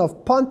position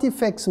of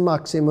Pontifex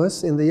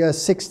Maximus in the year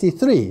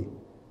 63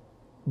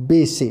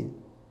 BC.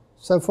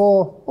 So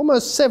for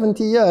almost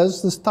 70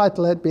 years, this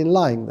title had been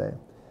lying there,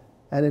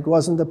 and it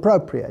wasn't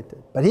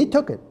appropriated. But he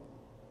took it.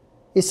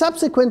 He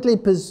subsequently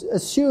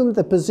assumed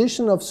the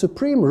position of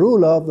supreme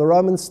ruler of the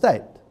Roman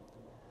state.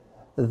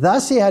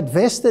 Thus he had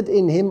vested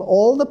in him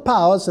all the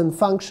powers and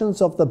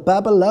functions of the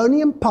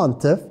Babylonian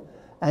pontiff,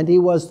 and he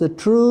was the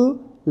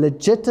true,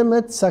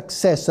 legitimate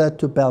successor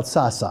to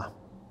Belshazzar.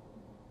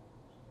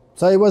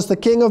 So he was the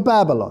king of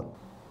Babylon.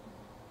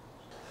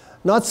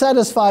 Not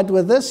satisfied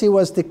with this, he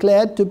was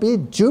declared to be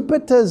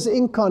Jupiter's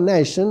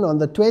incarnation on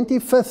the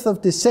 25th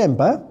of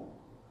December,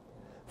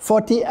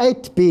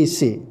 48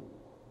 BC.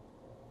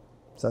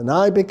 So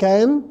now he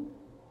became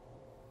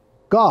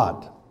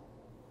God.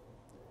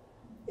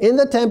 In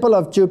the temple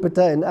of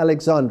Jupiter in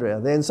Alexandria,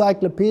 the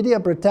Encyclopedia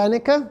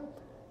Britannica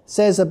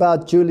says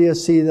about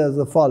Julius Caesar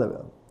the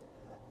following.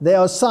 There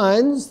are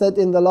signs that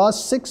in the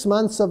last 6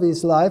 months of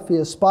his life he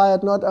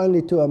aspired not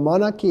only to a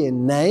monarchy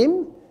in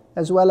name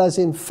as well as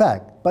in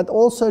fact, but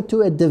also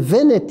to a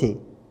divinity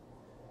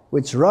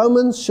which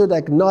Romans should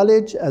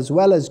acknowledge as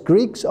well as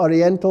Greeks,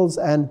 Orientals,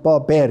 and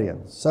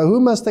barbarians. So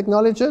who must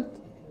acknowledge it?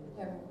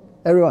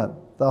 Everyone,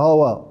 the whole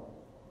world.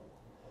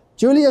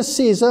 Julius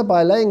Caesar,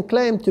 by laying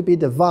claim to be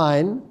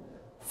divine,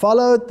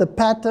 followed the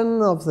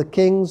pattern of the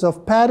kings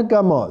of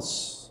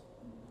Pergamos.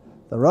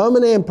 The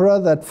Roman emperor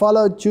that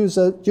followed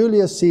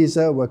Julius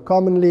Caesar were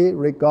commonly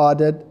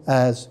regarded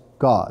as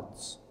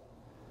gods.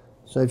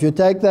 So if you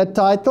take that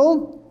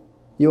title,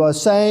 you are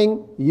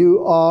saying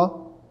you are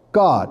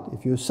God.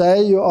 If you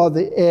say you are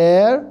the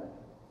heir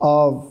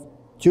of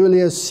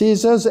Julius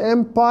Caesar's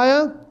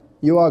empire,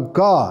 you are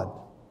God.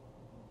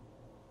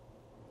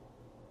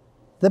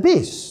 The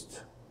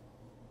beast.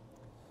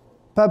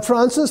 Pope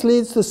Francis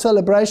leads the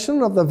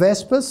celebration of the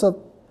Vespers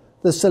of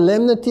the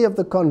Solemnity of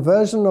the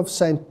Conversion of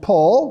St.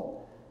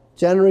 Paul,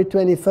 January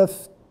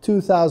 25th,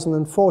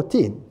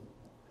 2014,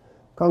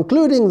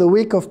 concluding the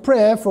week of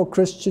prayer for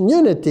Christian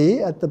unity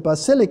at the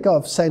Basilica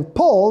of St.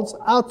 Paul's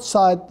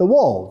outside the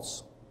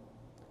walls.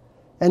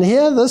 And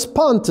here this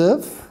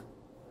pontiff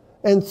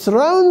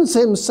enthrones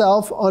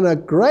himself on a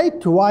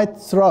great white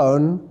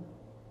throne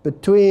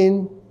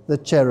between the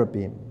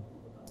cherubim.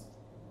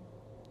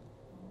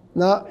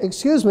 Now,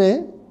 excuse me,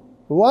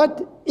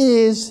 what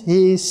is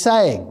he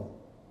saying?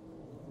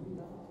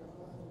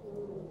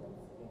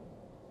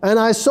 And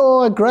I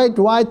saw a great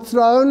white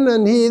throne,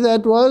 and he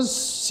that was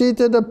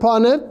seated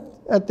upon it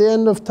at the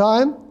end of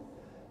time.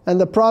 And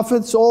the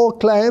prophets all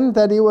claimed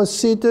that he was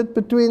seated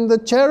between the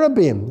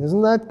cherubim.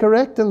 Isn't that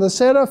correct? And the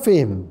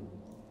seraphim.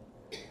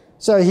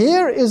 So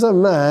here is a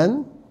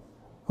man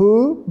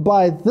who,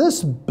 by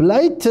this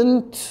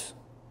blatant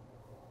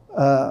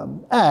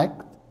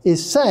act,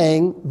 is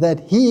saying that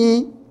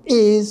he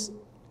is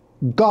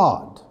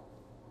God.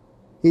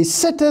 He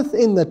sitteth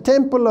in the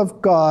temple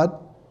of God,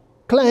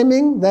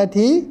 claiming that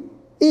he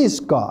is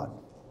God.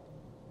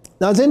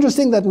 Now it's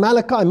interesting that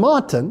Malachi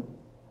Martin,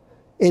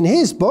 in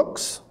his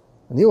books,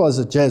 and he was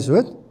a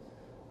Jesuit,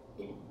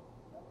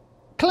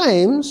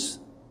 claims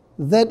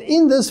that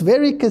in this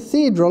very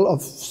cathedral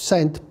of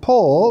St.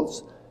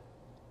 Paul's,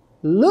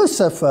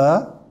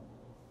 Lucifer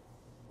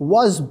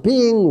was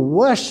being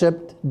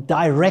worshipped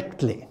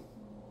directly.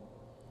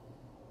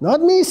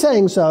 Not me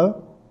saying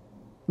so,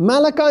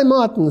 Malachi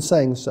Martin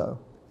saying so.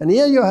 And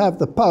here you have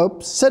the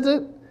Pope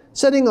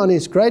sitting on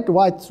his great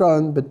white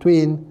throne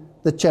between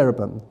the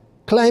cherubim,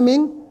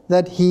 claiming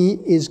that he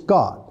is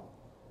God.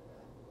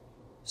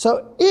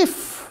 So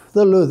if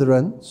the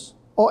Lutherans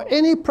or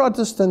any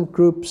Protestant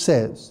group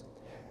says,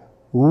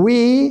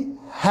 we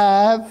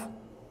have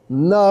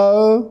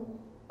no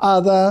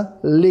other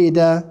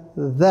leader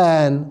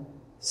than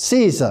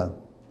Caesar,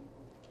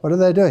 what are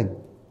they doing?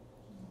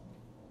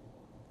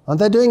 Aren't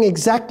they doing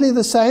exactly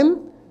the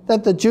same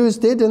that the Jews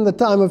did in the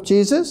time of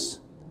Jesus?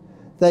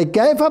 They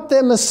gave up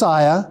their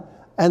Messiah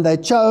and they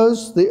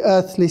chose the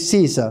earthly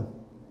Caesar.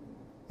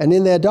 And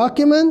in their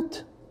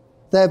document,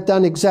 they've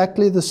done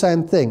exactly the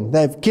same thing.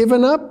 They've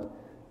given up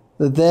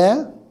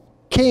their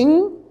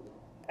king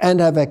and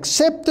have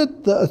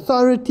accepted the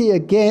authority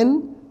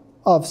again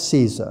of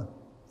Caesar.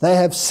 They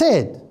have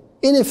said,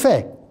 in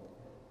effect,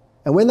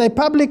 and when they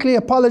publicly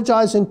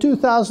apologize in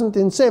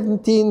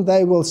 2017,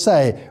 they will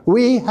say,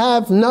 we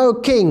have no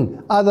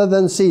king other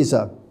than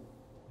Caesar.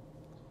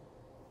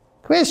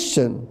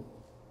 Question: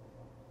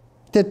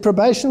 did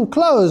probation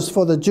close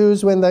for the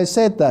Jews when they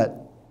said that?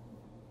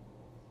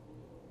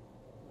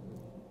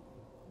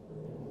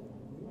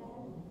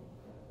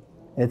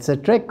 It's a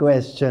trick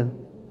question.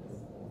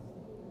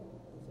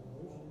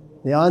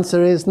 The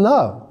answer is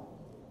no.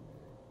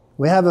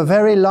 We have a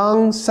very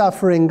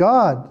long-suffering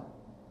God.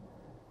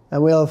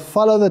 And we'll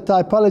follow the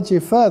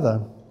typology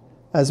further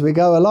as we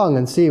go along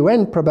and see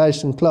when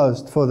probation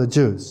closed for the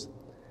Jews.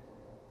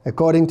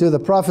 According to the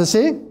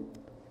prophecy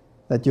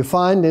that you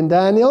find in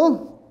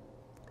Daniel,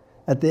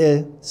 at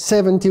the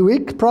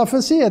 70-week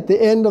prophecy, at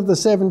the end of the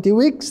 70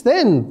 weeks,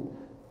 then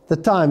the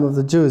time of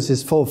the Jews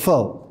is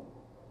fulfilled.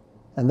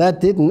 And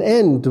that didn't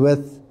end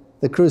with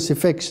the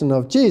crucifixion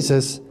of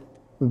Jesus,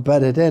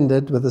 but it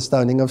ended with the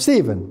stoning of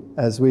Stephen,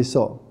 as we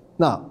saw.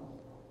 Now,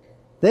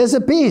 there's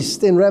a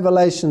beast in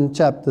Revelation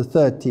chapter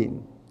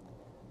 13.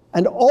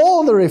 And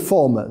all the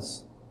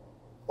reformers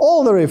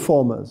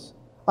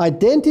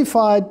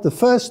identified the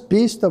first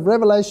beast of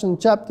Revelation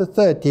chapter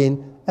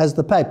 13 as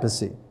the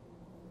papacy.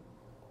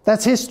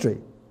 That's history.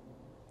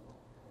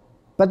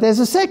 But there's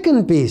a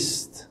second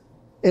beast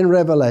in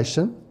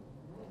Revelation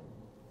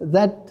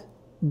that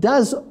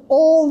does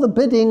all the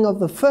bidding of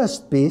the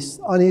first beast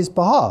on his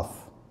behalf.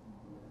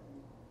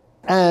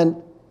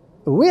 And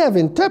we have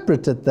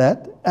interpreted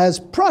that as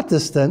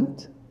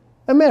Protestant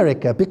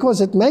America,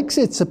 because it makes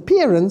its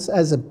appearance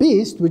as a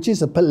beast, which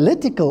is a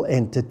political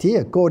entity,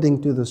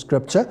 according to the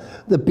scripture.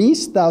 The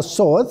beast thou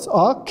sawest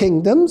are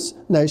kingdoms,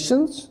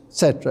 nations,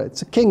 etc.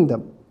 It's a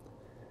kingdom.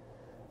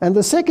 And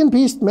the second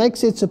beast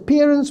makes its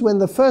appearance when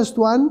the first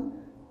one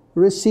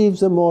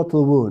receives a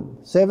mortal wound,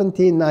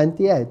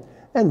 1798.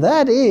 And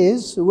that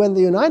is when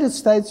the United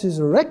States is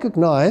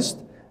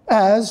recognized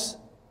as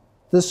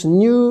this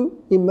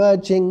new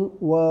emerging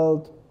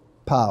world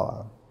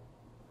power.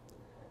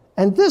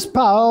 And this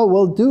power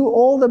will do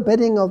all the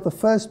bidding of the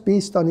first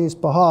beast on his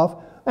behalf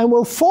and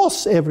will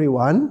force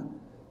everyone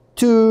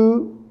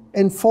to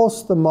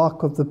enforce the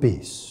mark of the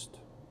beast.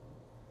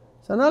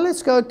 So now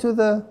let's go to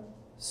the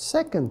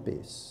second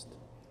beast.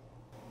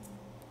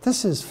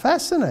 This is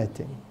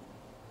fascinating.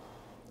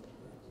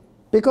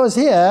 Because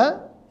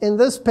here, in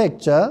this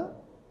picture,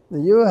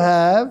 you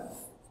have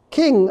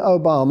King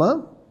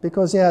Obama,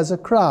 because he has a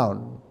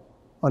crown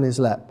on his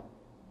lap.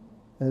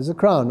 There's a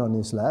crown on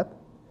his lap.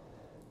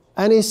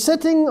 And he's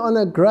sitting on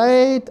a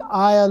great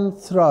iron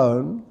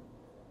throne,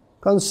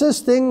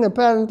 consisting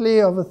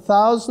apparently of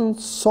 1,000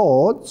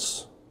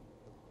 swords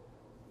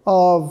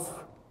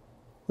of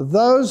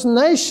those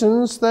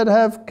nations that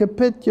have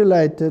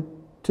capitulated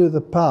to the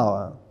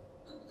power.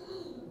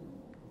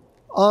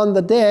 On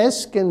the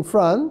desk in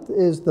front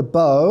is the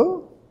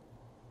bow,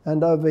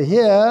 and over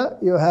here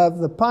you have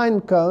the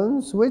pine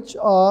cones, which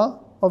are,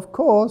 of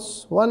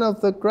course, one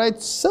of the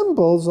great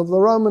symbols of the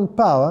Roman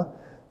power.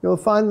 You'll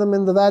find them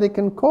in the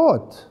Vatican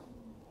court.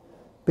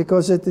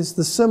 because it is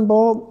the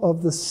symbol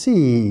of the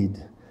seed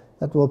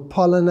that will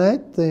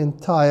pollinate the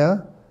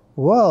entire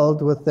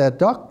world with their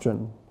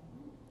doctrine.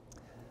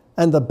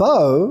 And the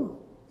bow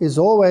is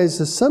always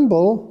a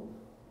symbol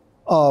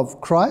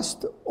of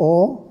Christ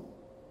or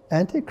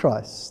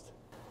Antichrist.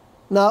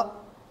 Now,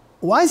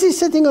 why is he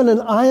sitting on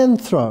an iron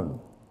throne?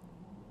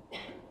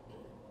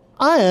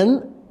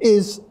 Iron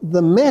is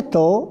the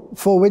metal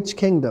for which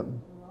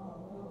kingdom?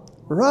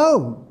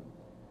 Rome.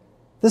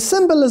 The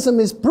symbolism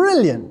is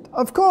brilliant.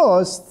 Of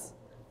course,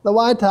 the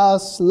White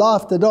House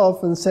laughed it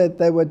off and said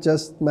they were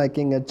just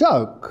making a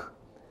joke.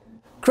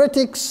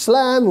 Critics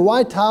slam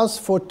White House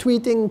for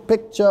tweeting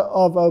picture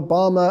of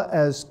Obama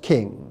as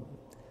king.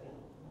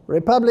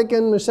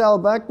 Republican Michelle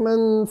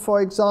Bachmann,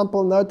 for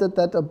example, noted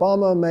that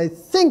Obama may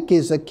think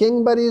he's a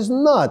king, but he's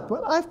not.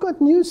 Well, I've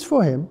got news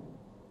for him.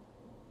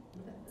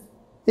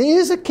 He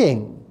is a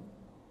king.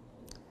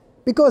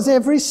 Because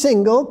every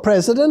single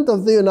president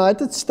of the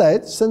United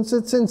States since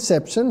its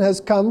inception has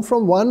come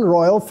from one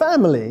royal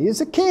family. He's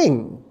a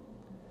king.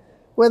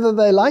 Whether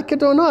they like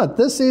it or not,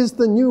 this is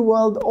the New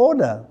World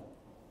Order.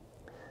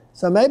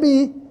 So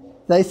maybe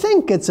they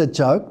think it's a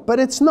joke, but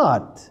it's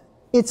not.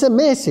 It's a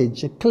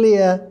message, a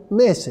clear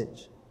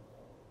message.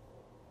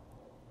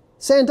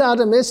 Sent out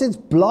a message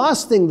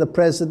blasting the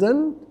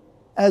president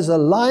as a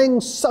lying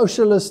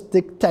socialist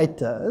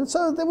dictator. And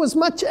so there was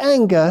much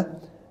anger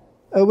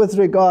with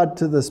regard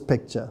to this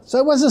picture. So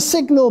it was a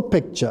signal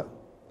picture.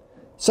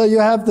 So you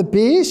have the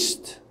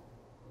beast,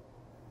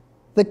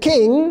 the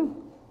king,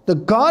 the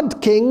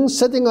God king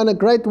sitting on a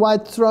great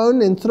white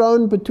throne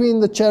enthroned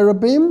between the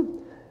cherubim,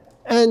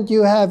 and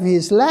you have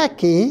his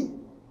lackey,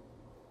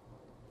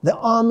 the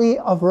army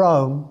of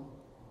Rome,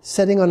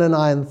 sitting on an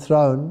iron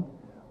throne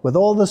with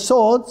all the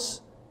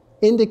swords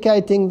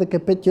indicating the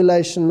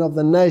capitulation of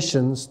the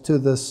nations to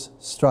this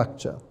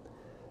structure.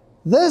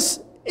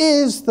 This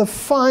is the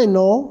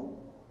final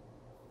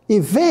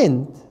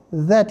event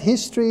that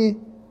history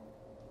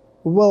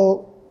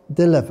will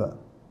deliver,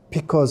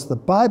 because the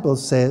Bible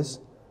says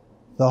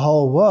the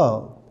whole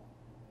world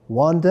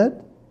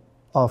wandered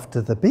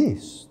after the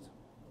beast.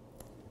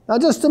 Now,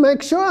 just to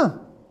make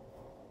sure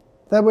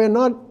that we're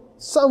not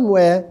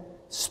somewhere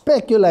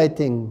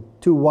speculating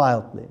too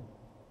wildly,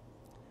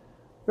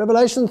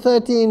 Revelation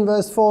 13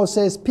 verse 4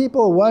 says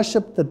people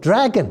worshipped the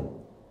dragon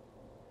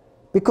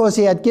because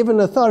he had given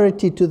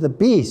authority to the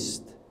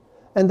beast.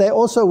 And they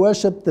also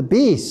worshipped the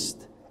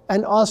beast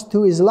and asked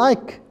who is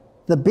like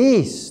the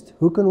beast,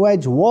 who can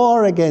wage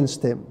war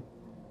against him.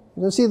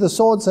 You can see the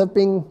swords have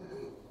been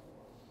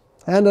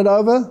handed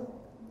over.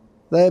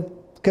 They've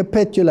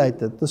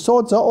capitulated. The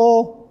swords are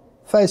all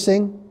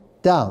facing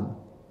down.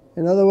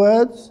 In other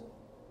words,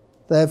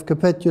 they have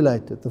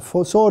capitulated.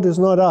 The sword is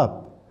not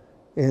up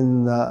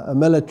in a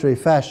military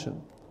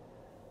fashion.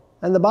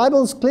 And the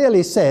Bible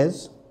clearly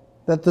says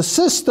that the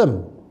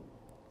system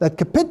that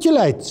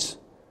capitulates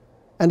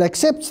and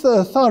accepts the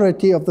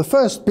authority of the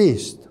first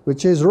beast,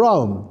 which is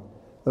Rome,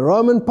 the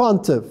Roman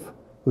pontiff,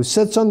 who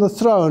sits on the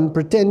throne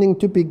pretending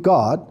to be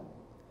God,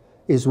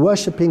 is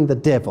worshipping the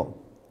devil.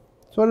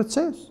 That's what it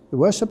says. You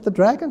worship the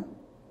dragon.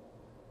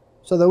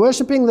 So they're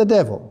worshipping the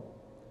devil.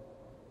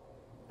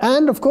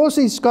 And of course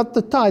he's got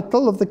the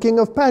title of the king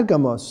of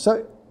Pergamos.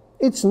 So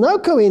it's no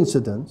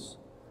coincidence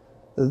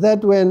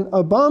that when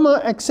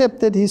Obama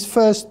accepted his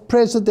first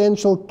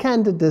presidential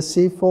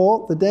candidacy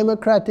for the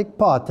Democratic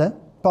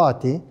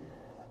Party,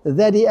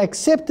 that he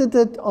accepted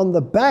it on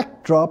the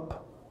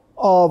backdrop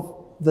of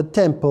the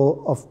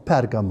temple of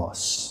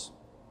Pergamos.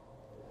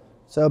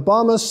 So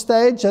Obama's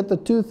stage at the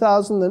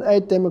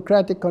 2008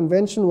 Democratic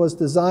Convention was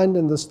designed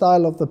in the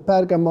style of the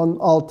Pergamon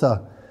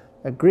altar,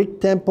 a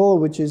Greek temple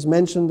which is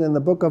mentioned in the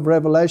book of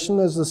Revelation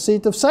as the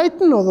seat of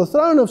Satan or the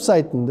throne of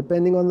Satan,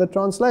 depending on the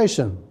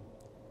translation.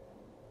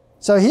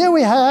 So here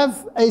we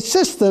have a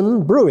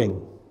system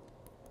brewing.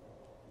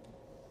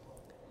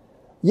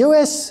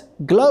 US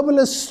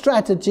globalist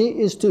strategy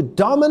is to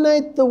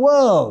dominate the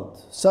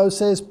world, so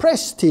says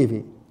Press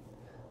TV.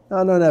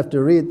 I don't have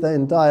to read the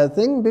entire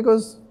thing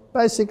because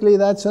basically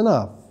that's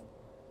enough.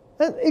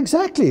 And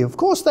exactly, of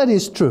course that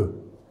is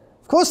true.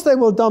 Of course they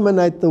will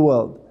dominate the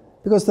world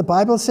because the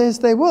Bible says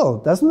they will.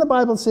 Doesn't the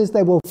Bible say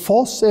they will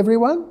force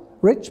everyone,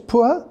 rich,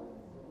 poor,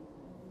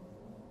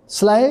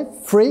 slave,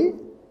 free,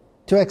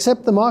 to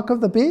accept the mark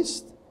of the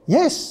beast?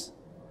 Yes.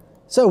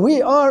 So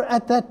we are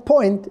at that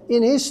point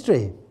in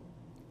history.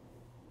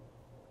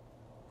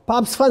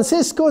 Papst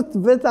Francisco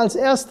wird als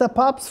erster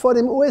Papst vor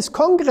dem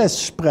US-Kongress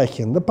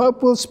sprechen. The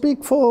Pope will speak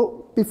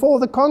before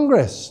the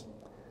Congress.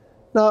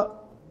 Now,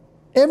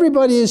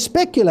 everybody is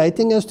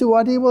speculating as to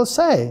what he will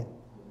say.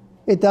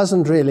 It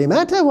doesn't really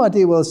matter what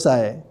he will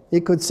say. He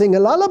could sing a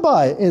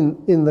lullaby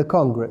in the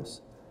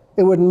Congress.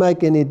 It wouldn't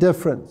make any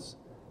difference.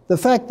 The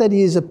fact that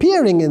he is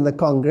appearing in the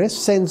Congress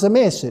sends a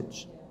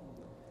message.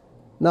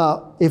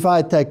 Now, if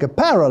I take a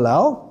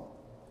parallel,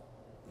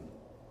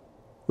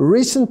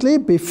 recently,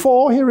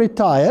 before he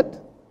retired,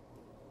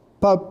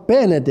 Pope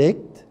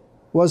Benedict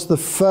was the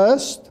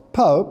first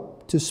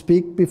pope to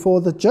speak before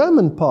the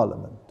German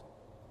parliament.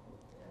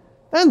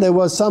 And there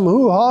was some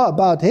hoo-ha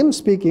about him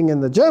speaking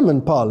in the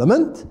German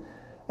parliament.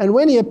 And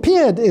when he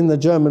appeared in the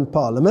German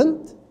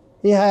parliament,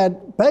 he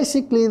had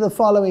basically the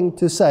following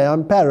to say.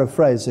 I'm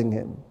paraphrasing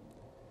him.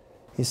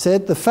 He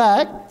said, the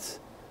fact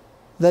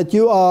that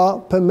you are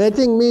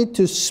permitting me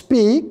to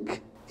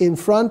speak in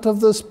front of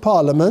this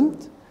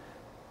parliament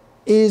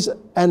is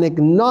an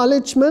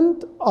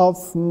acknowledgement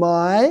of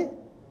my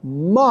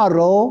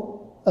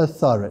moral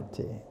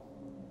authority.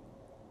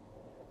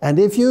 And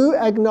if you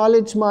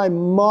acknowledge my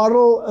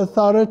moral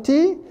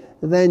authority,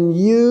 then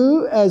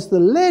you, as the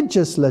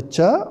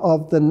legislature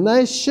of the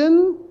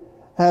nation,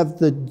 have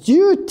the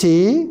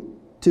duty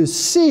to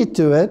see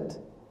to it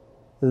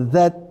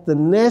that the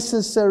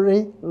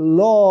necessary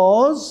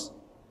laws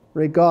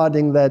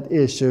regarding that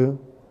issue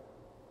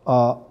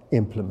are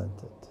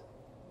implemented.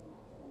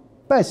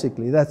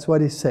 Basically, that's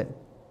what he said.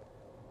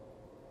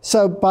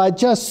 So by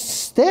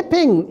just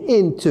stepping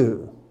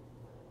into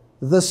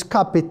this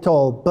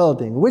Capitol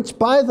building, which,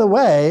 by the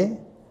way,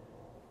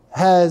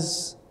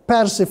 has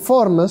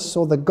Persephormus,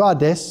 or the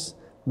goddess,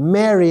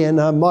 Mary in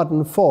her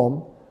modern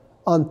form,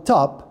 on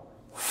top,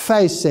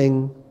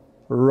 facing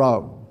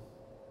Rome.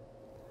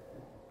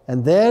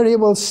 And there he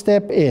will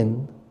step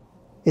in.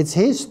 It's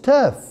his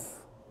turf.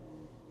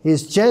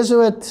 His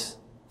Jesuit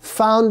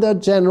founder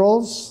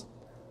generals,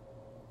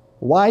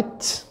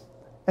 White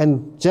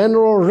and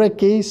General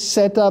Ricky,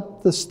 set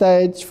up the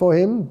stage for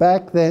him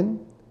back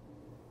then.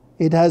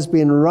 It has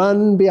been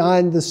run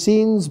behind the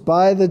scenes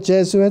by the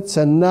Jesuits,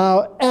 and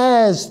now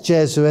as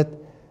Jesuit,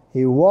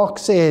 he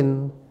walks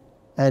in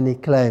and he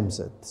claims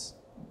it.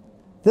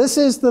 This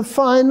is the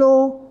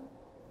final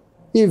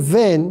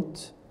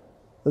event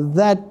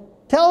that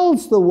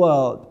tells the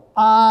world,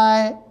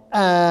 I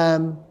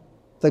am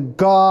the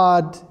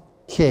God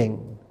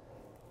King.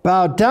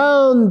 Bow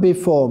down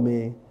before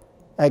me,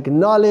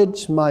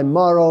 acknowledge my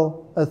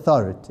moral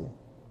authority.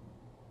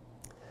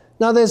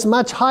 Now there's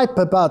much hype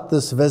about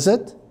this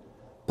visit.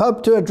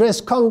 Pope to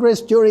address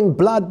Congress during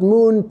Blood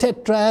Moon,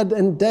 Tetrad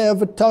and Day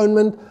of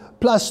Atonement,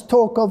 plus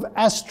talk of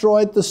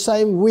asteroid the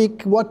same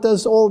week. What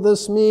does all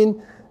this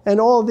mean? And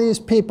all these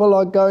people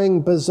are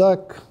going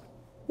berserk.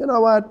 You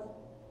know what?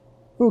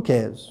 Who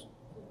cares?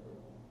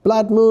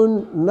 Blood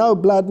moon, no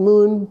blood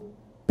moon,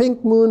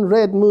 pink moon,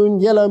 red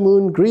moon, yellow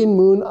moon, green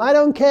moon, I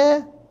don't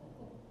care.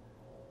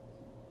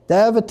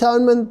 Day of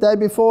Atonement, day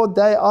before,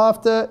 day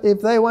after,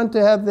 if they want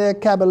to have their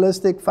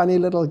Kabbalistic funny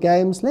little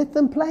games, let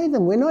them play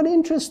them. We're not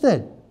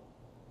interested.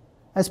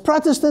 As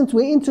Protestants,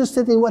 we're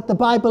interested in what the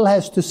Bible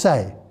has to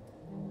say.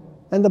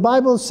 And the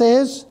Bible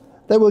says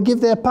they will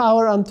give their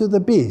power unto the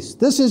beast.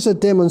 This is a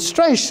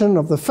demonstration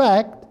of the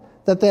fact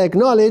that they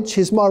acknowledge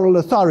his moral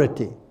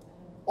authority.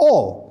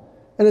 All.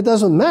 And it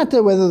doesn't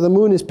matter whether the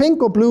moon is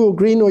pink or blue or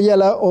green or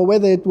yellow, or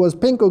whether it was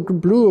pink or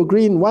blue or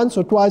green once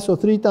or twice or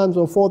 3 times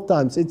or 4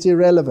 times. It's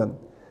irrelevant.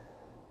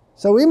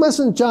 So we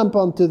mustn't jump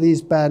onto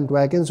these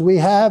bandwagons. We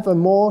have a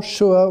more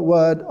sure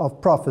word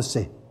of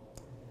prophecy.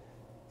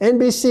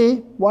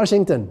 NBC,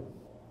 Washington.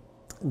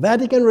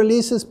 Vatican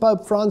releases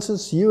Pope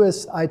Francis'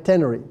 U.S.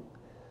 itinerary.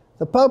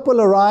 The Pope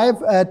will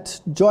arrive at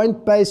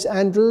Joint Base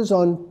Andrews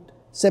on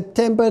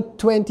September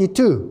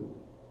 22.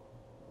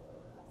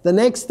 The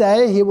next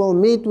day, he will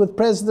meet with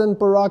President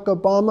Barack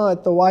Obama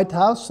at the White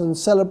House and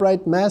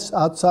celebrate Mass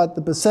outside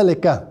the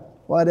Basilica,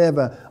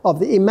 whatever, of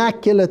the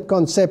Immaculate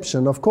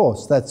Conception. Of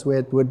course, that's where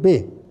it would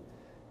be.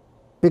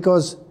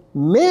 Because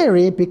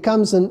Mary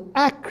becomes an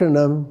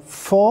acronym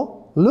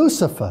for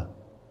Lucifer.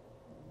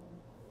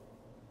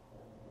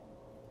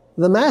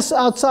 The Mass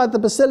outside the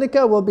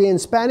Basilica will be in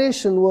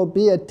Spanish and will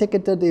be a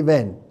ticketed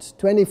event.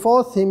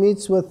 24th, he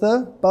meets with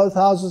both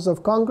houses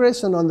of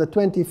Congress, and on the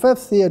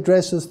 25th, he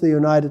addresses the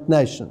United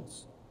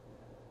Nations.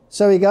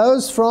 So he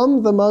goes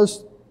from the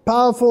most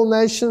powerful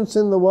nations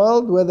in the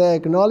world, where they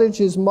acknowledge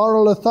his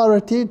moral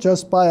authority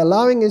just by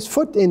allowing his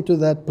foot into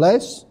that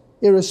place,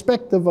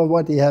 irrespective of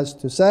what he has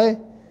to say,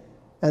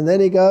 and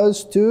then he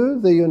goes to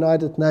the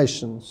United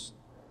Nations.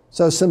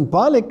 So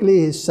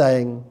symbolically, he's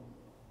saying,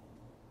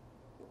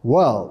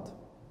 world,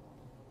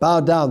 bow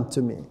down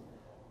to me.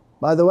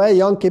 By the way,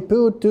 Yom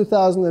Kippur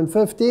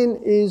 2015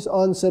 is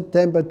on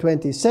September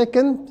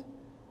 22nd,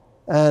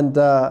 and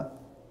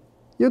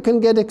you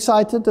can get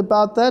excited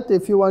about that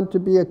if you want to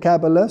be a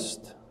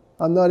Kabbalist.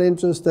 I'm not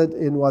interested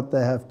in what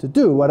they have to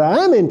do. What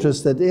I am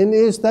interested in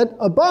is that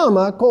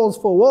Obama calls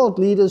for world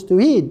leaders to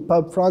heed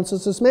Pope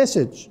Francis's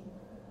message.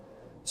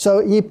 So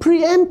he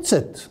preempts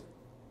it,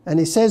 and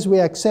he says, we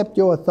accept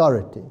your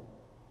authority.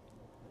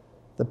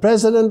 The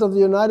President of the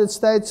United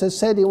States has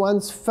said he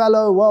wants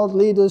fellow world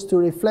leaders to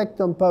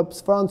reflect on Pope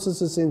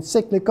Francis's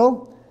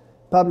encyclical,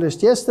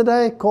 published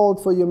yesterday,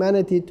 called for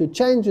humanity to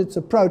change its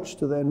approach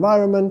to the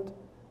environment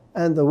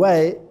and the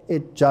way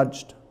it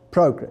judged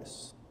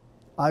progress.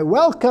 I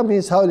welcome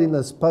His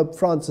Holiness Pope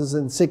Francis'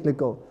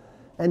 encyclical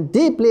and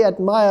deeply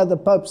admire the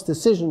Pope's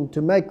decision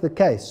to make the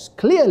case,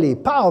 clearly,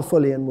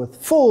 powerfully, and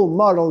with full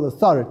moral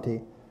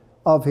authority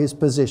of his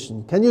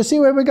position. Can you see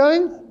where we're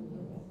going?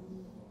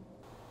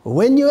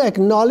 When you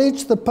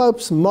acknowledge the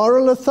Pope's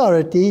moral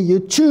authority, you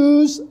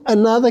choose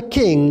another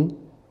king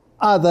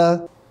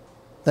other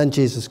than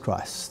Jesus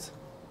Christ.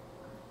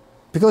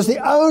 Because the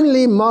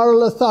only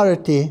moral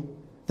authority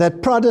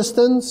that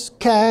Protestants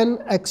can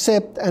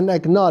accept and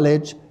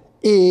acknowledge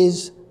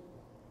is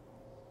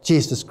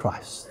Jesus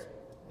Christ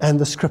and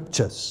the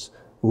Scriptures,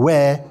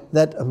 where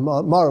that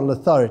moral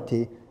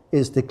authority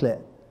is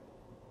declared.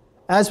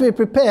 As we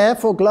prepare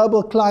for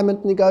global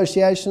climate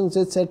negotiations,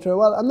 etc.,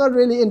 well, I'm not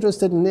really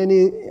interested in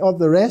any of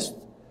the rest.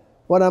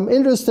 What I'm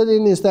interested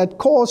in is that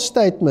core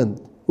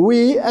statement.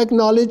 We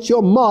acknowledge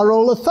your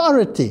moral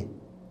authority.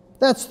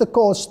 That's the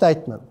core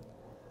statement.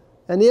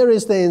 And here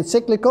is the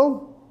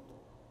encyclical.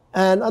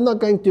 And I'm not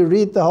going to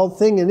read the whole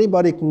thing.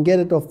 Anybody can get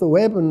it off the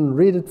web and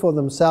read it for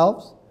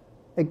themselves.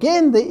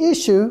 Again, the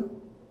issue,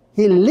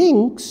 he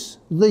links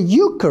the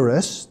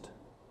Eucharist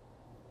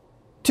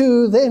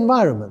to the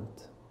environment.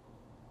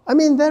 I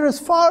mean, they're as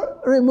far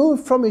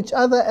removed from each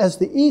other as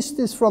the East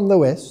is from the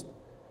West.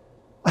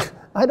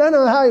 I don't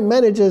know how he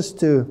manages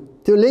to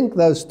link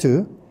those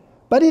two,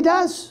 but he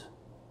does.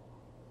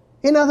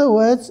 In other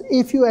words,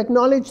 if you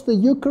acknowledge the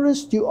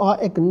Eucharist, you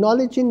are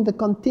acknowledging the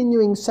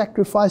continuing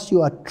sacrifice.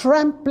 You are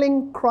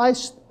trampling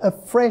Christ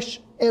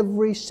afresh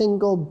every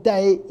single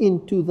day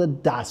into the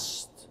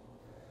dust.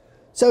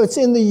 So it's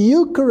in the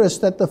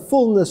Eucharist that the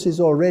fullness is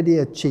already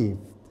achieved.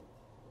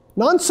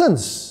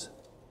 Nonsense!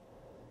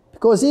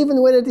 Because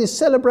even when it is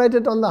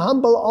celebrated on the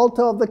humble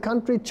altar of the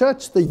country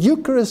church, the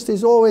Eucharist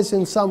is always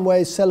in some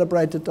way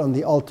celebrated on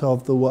the altar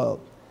of the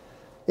world.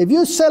 If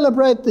you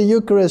celebrate the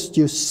Eucharist,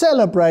 you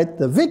celebrate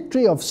the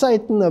victory of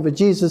Satan over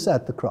Jesus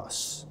at the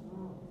cross.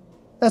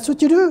 That's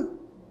what you do.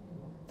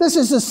 This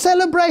is a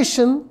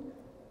celebration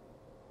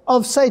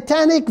of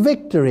satanic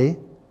victory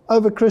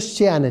over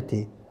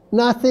Christianity.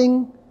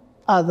 Nothing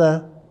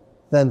other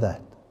than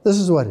that. This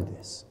is what it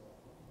is.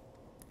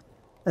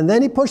 And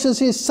then he pushes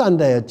his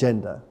Sunday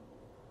agenda.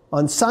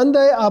 On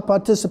Sunday, our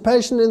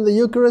participation in the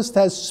Eucharist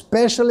has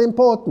special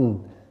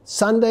importance.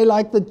 Sunday,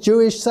 like the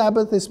Jewish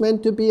Sabbath, is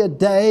meant to be a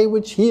day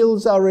which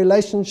heals our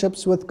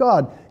relationships with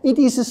God. It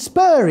is a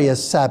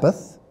spurious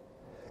Sabbath.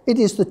 It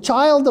is the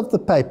child of the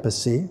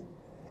papacy.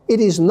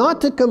 It is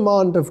not a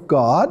command of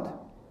God.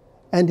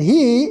 And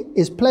he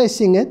is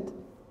placing it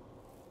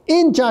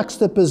in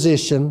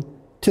juxtaposition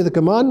to the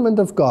commandment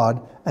of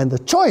God and the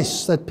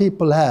choice that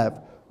people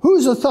have.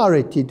 Whose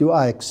authority do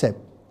I accept?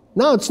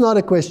 Now it's not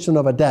a question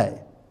of a day.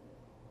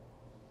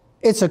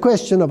 It's a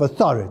question of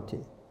authority.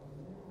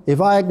 If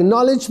I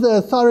acknowledge the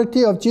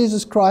authority of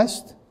Jesus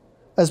Christ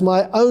as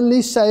my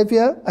only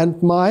Savior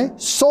and my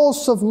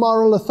source of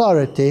moral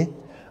authority,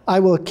 I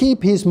will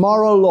keep his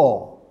moral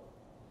law,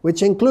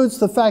 which includes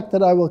the fact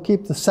that I will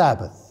keep the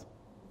Sabbath.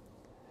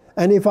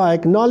 And if I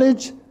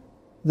acknowledge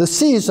the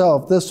Caesar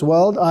of this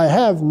world, I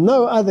have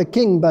no other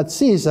king but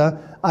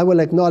Caesar, I will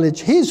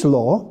acknowledge his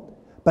law,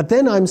 but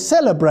then I'm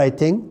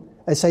celebrating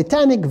a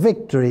satanic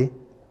victory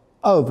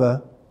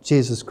over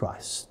Jesus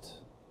Christ.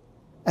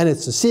 And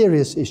it's a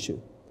serious issue.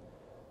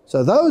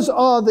 So those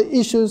are the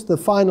issues, the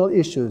final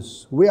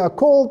issues. We are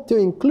called to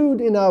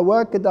include in our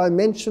work a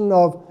dimension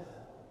of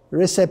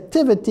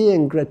receptivity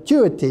and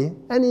gratuity,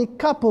 and he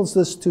couples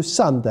this to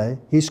Sunday.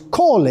 He's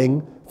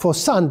calling for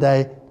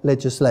Sunday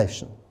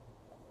legislation.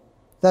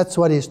 That's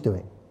what he's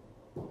doing.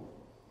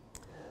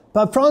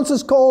 Pope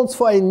Francis calls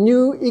for a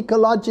new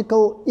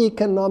ecological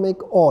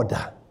economic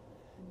order.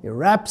 He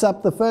wraps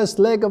up the first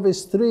leg of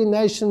his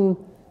three-nation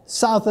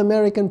South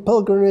American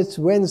pilgrimage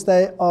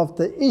Wednesday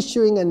after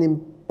issuing an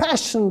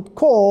impassioned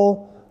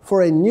call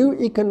for a new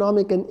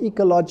economic and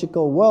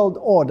ecological world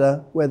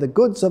order where the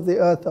goods of the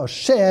earth are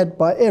shared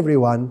by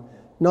everyone,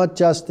 not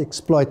just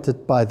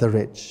exploited by the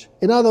rich.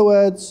 In other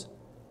words,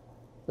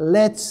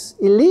 let's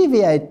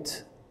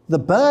alleviate the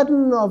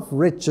burden of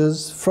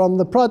riches from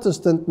the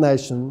Protestant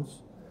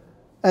nations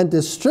and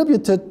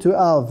distribute it to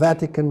our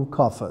Vatican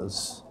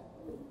coffers.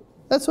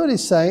 That's what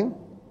he's saying.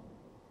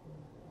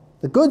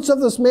 The goods of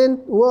this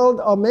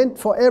world are meant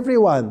for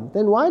everyone.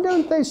 Then why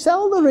don't they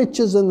sell the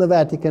riches in the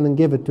Vatican and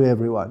give it to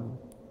everyone?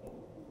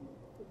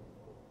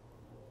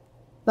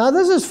 Now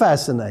this is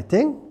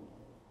fascinating.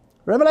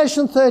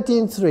 Revelation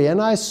 13:3, and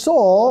I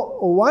saw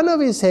one of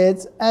his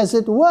heads as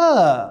it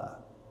were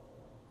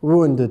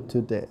wounded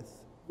to death.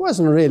 He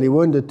wasn't really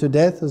wounded to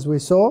death as we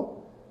saw.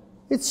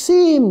 It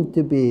seemed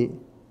to be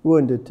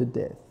wounded to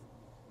death.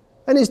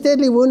 And his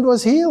deadly wound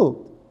was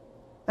healed.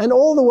 And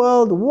all the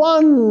world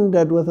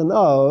wondered with an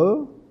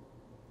O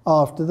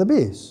after the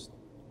beast.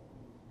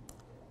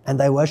 And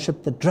they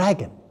worshipped the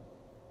dragon,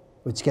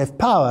 which gave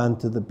power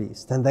unto the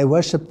beast. And they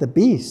worshipped the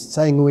beast,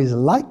 saying, who is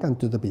like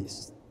unto the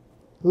beast,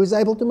 who is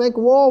able to make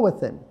war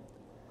with them.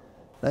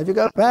 Now if you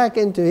go back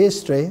into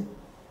history,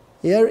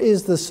 here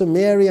is the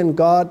Sumerian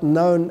god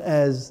known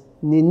as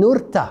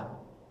Ninurta.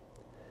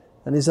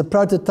 And he's a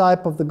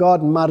prototype of the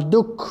god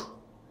Marduk.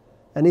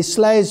 And he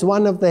slays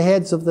one of the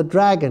heads of the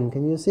dragon.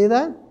 Can you see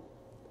that?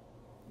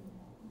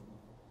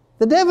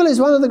 The devil is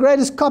one of the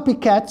greatest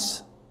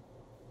copycats.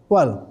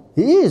 Well,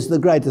 he is the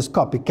greatest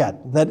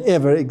copycat that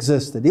ever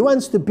existed. He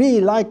wants to be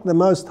like the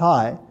Most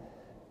High,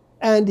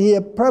 and he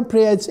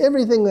appropriates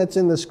everything that's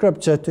in the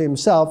Scripture to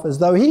himself as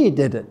though he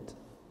did it.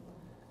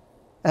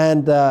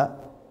 And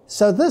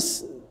so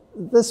this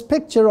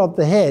picture of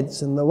the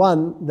heads and the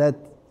one that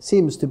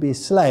seems to be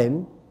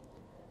slain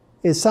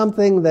is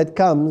something that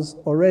comes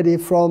already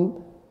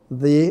from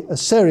the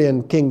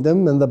Assyrian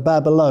kingdom and the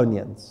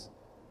Babylonians.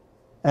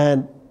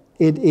 And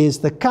it is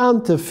the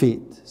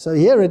counterfeit. So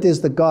here it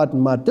is the god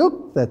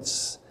Marduk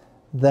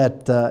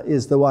that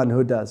is the one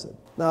who does it.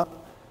 Now,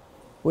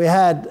 we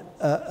had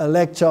a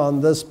lecture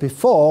on this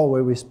before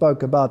where we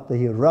spoke about the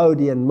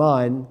Herodian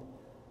mind.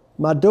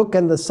 Marduk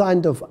and the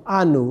sign of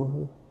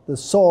Anu, the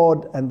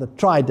sword and the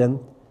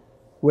trident,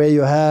 where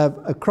you have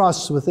a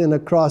cross within a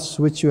cross,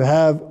 which you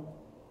have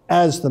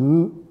as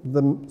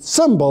the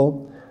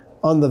symbol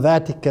on the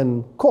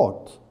Vatican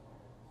court.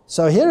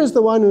 So here is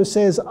the one who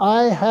says,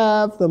 I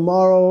have the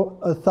moral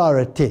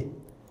authority.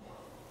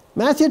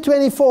 Matthew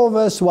 24,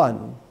 verse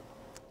 1.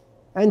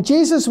 And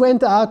Jesus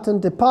went out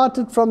and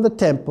departed from the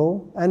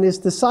temple, and his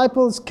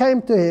disciples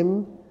came to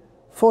him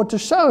for to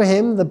show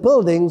him the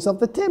buildings of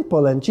the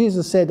temple. And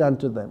Jesus said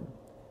unto them,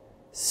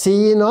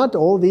 See ye not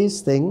all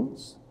these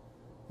things?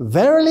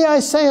 Verily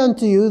I say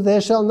unto you,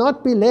 there shall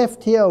not be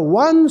left here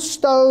one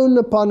stone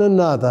upon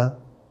another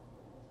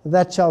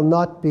that shall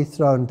not be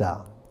thrown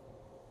down.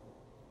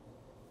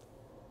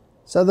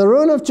 So the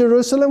ruin of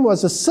Jerusalem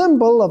was a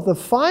symbol of the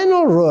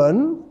final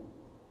ruin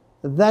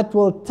that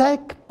will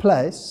take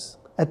place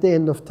at the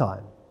end of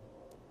time.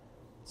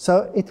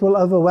 So it will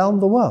overwhelm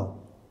the world.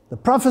 The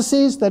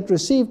prophecies that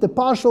received a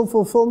partial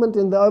fulfillment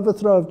in the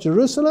overthrow of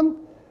Jerusalem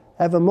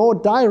have a more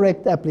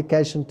direct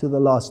application to the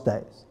last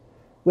days.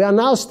 We are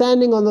now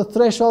standing on the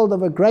threshold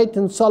of a great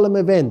and solemn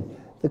event.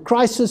 The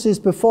crisis is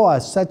before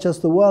us, such as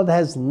the world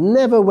has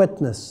never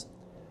witnessed.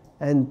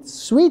 And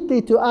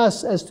sweetly to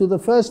us, as to the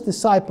first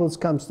disciples,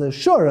 comes the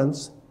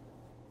assurance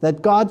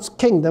that God's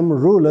kingdom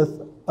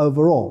ruleth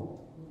over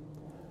all.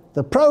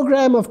 The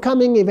program of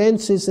coming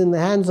events is in the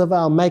hands of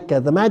our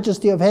Maker. The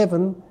majesty of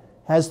heaven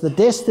has the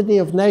destiny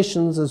of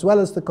nations as well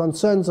as the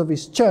concerns of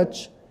his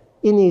church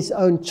in his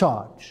own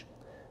charge.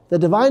 The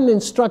divine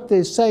instructor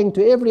is saying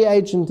to every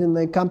agent in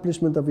the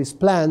accomplishment of his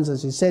plans,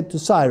 as he said to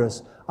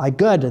Cyrus, I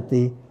girded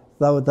thee,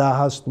 though thou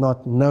hast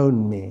not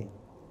known me.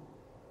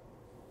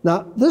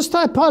 Now, this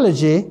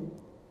typology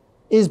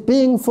is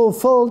being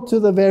fulfilled to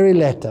the very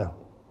letter.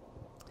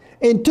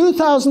 In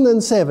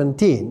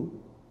 2017,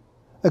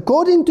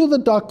 according to the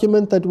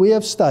document that we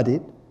have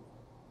studied,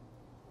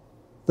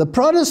 the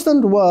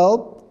Protestant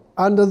world,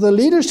 under the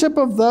leadership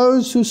of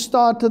those who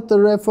started the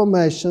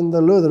Reformation,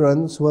 the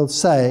Lutherans, will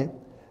say,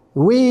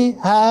 we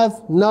have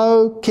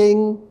no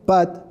king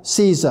but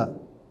Caesar.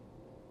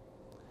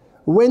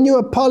 When you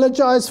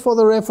apologize for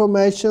the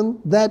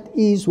Reformation, that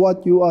is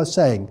what you are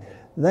saying.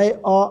 They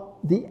are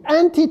the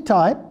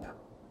antitype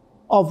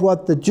of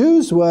what the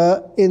Jews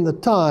were in the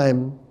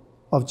time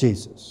of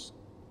Jesus.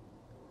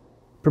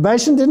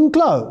 Probation didn't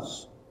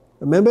close.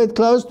 Remember, it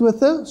closed with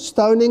the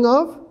stoning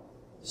of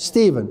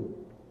Stephen.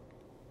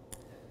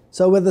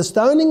 So with the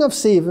stoning of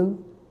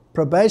Stephen,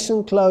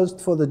 probation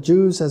closed for the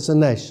Jews as a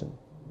nation.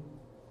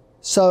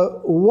 So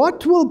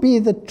what will be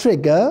the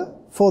trigger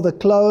for the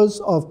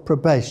close of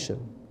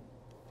probation?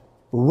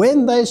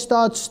 When they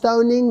start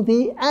stoning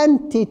the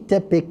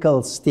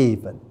antitypical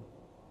Stephen,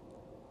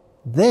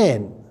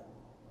 then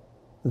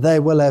they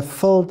will have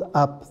filled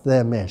up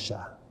their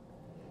measure.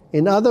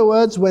 In other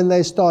words, when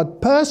they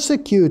start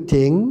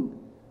persecuting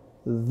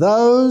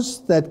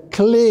those that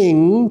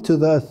cling to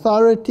the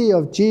authority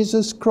of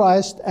Jesus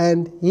Christ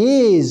and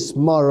his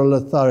moral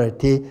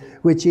authority,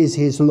 which is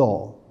his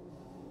law,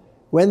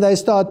 when they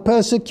start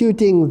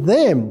persecuting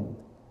them,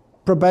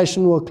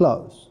 probation will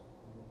close.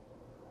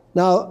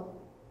 Now,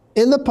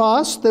 in the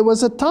past, there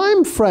was a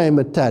time frame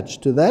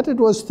attached to that. It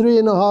was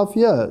 3.5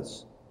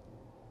 years.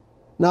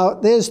 Now,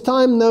 there's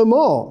time no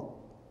more.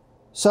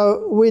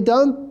 So we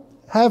don't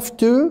have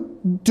to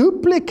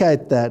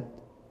duplicate that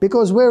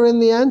because we're in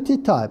the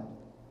antitype.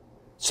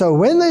 So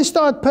when they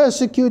start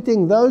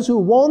persecuting those who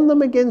warn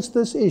them against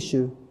this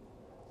issue,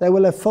 they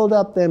will have filled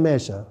up their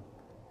measure.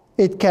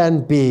 It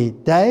can be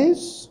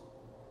days,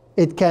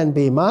 it can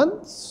be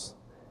months,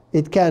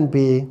 it can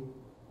be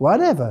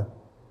whatever.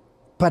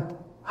 But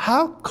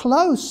how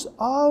close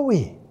are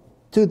we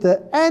to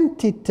the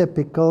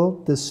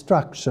antitypical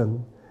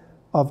destruction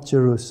of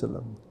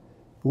Jerusalem?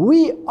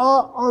 We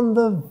are on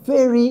the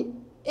very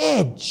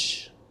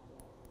edge.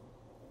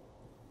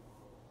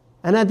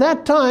 And at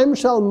that time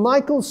shall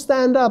Michael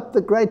stand up,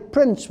 the great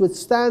prince, which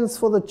stands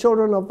for the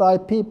children of thy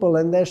people,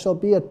 and there shall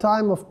be a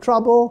time of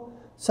trouble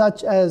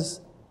such as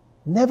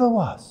never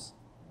was.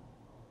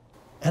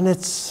 And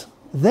it's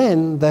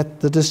then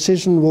that the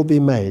decision will be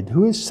made.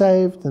 Who is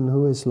saved and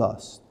who is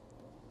lost?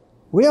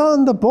 We are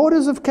on the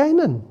borders of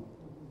Canaan.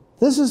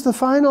 This is the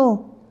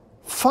final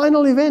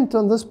event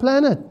on this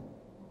planet.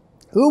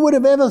 Who would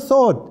have ever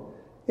thought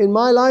in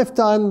my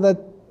lifetime that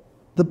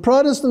the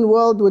Protestant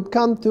world would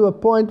come to a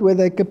point where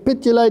they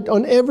capitulate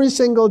on every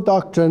single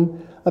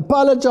doctrine,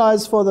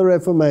 apologize for the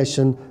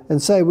Reformation, and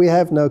say we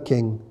have no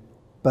king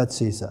but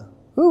Caesar?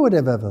 Who would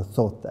have ever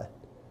thought that?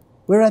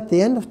 We're at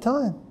the end of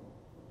time.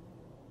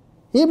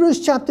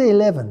 Hebrews chapter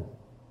 11.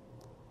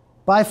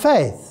 By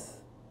faith,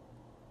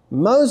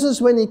 Moses,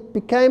 when he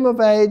became of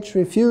age,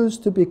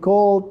 refused to be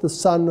called the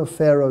son of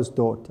Pharaoh's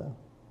daughter,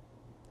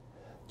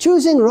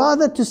 choosing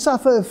rather to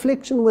suffer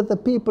affliction with the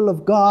people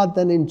of God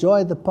than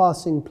enjoy the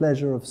passing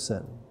pleasure of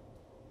sin.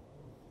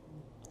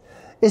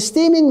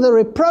 Esteeming the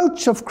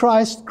reproach of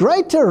Christ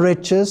greater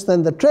riches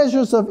than the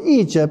treasures of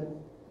Egypt,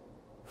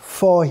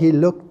 for he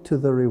looked to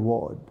the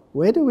reward.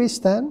 Where do we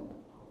stand?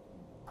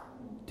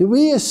 Do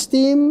we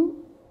esteem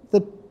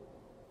the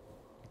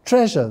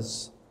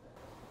treasures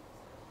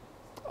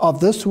of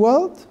this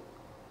world,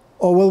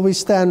 or will we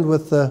stand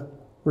with the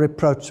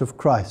reproach of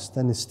Christ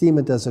and esteem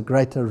it as a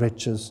greater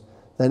riches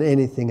than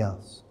anything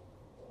else?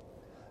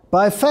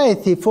 By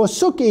faith he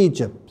forsook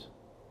Egypt,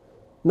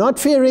 not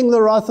fearing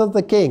the wrath of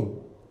the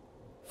king,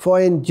 for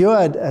he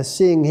endured as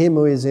seeing him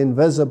who is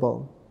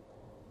invisible.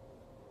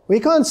 We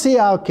can't see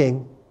our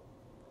king,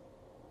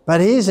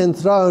 but he's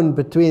enthroned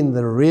between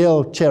the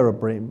real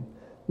cherubim,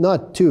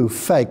 not two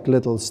fake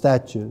little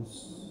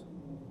statues.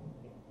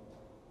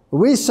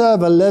 We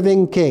serve a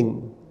living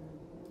king,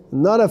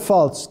 not a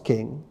false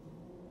king.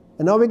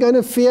 And are we going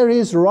to fear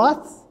his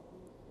wrath,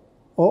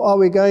 or are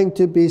we going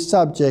to be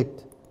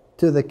subject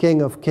to the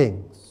King of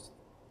Kings?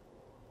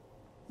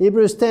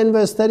 Hebrews 10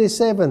 verse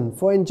 37,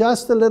 for in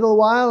just a little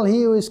while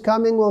he who is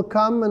coming will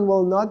come and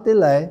will not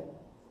delay.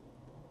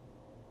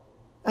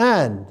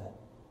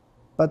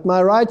 But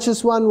my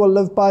righteous one will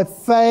live by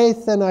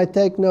faith, and I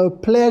take no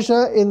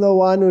pleasure in the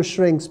one who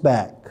shrinks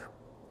back.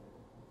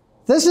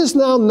 This is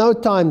now no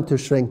time to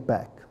shrink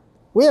back.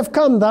 We have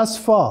come thus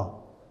far.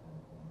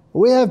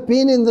 We have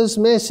been in this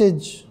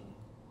message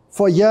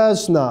for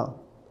years now.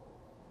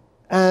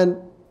 And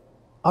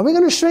are we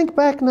going to shrink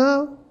back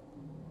now?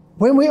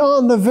 When we are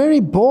on the very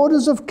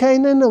borders of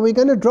Canaan, are we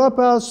going to drop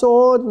our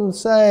sword and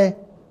say,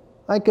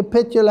 I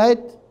capitulate?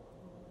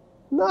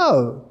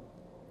 No.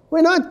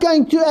 We're not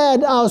going to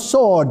add our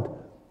sword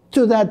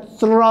to that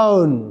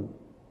throne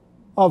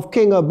of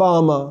King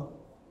Obama.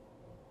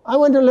 I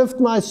want to lift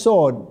my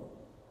sword.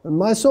 And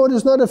my sword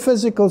is not a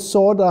physical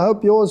sword. I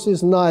hope yours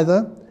is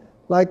neither.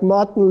 Like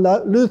Martin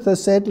Luther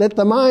said, let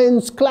the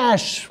minds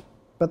clash,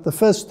 but the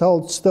fist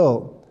hold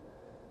still.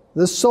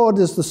 This sword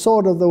is the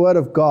sword of the Word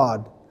of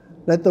God.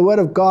 Let the Word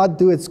of God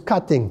do its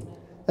cutting,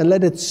 and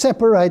let it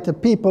separate a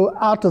people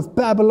out of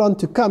Babylon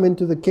to come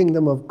into the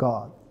kingdom of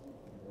God.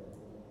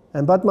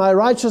 But my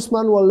righteous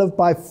one will live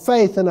by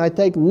faith, and I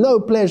take no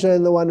pleasure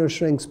in the one who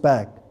shrinks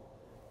back.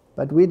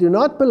 But we do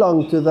not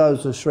belong to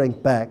those who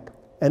shrink back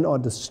and are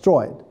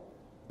destroyed,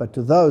 but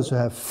to those who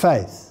have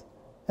faith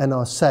and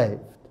are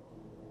saved.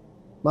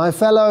 My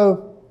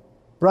fellow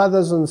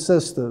brothers and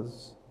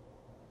sisters,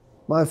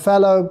 my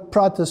fellow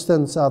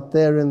Protestants out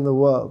there in the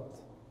world,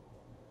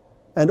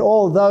 and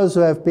all those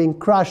who have been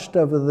crushed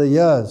over the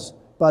years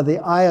by the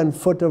iron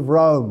foot of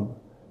Rome,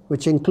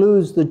 which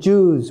includes the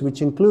Jews,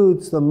 which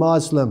includes the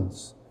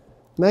Muslims.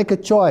 Make a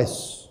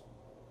choice.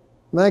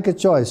 Make a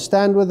choice.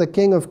 Stand with the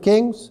King of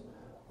Kings,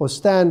 or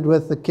stand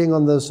with the King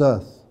on this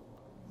earth.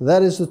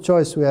 That is the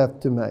choice we have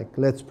to make.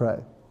 Let's pray.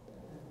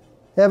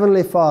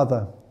 Heavenly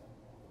Father,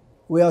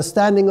 we are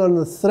standing on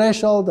the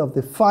threshold of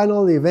the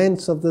final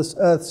events of this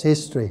earth's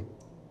history.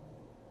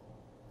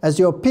 As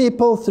your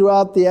people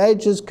throughout the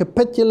ages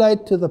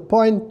capitulate to the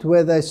point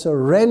where they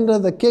surrender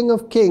the King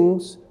of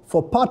Kings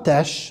for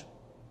potash,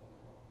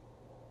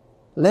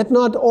 let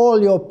not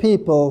all your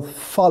people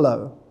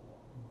follow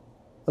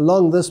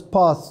along this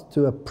path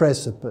to a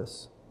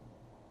precipice,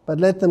 but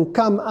let them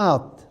come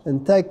out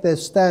and take their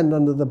stand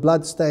under the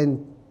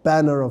bloodstained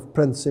banner of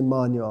Prince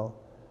Emmanuel.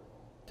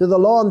 To the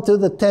law and to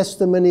the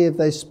testimony, if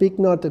they speak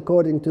not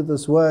according to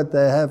this word,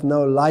 they have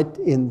no light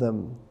in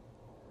them.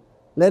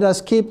 Let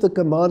us keep the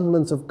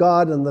commandments of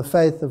God and the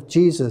faith of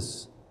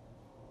Jesus.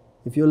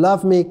 If you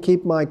love me,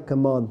 keep my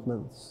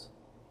commandments.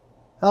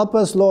 Help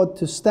us, Lord,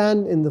 to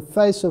stand in the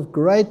face of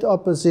great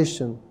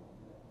opposition,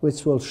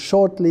 which will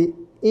shortly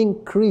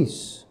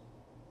increase,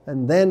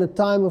 and then a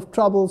time of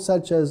trouble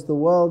such as the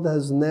world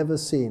has never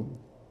seen.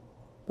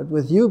 But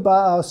with you by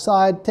our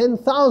side,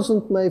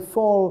 10,000 may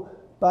fall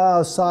by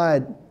our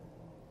side,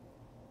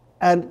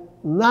 and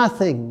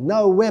nothing,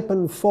 no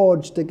weapon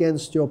forged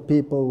against your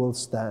people will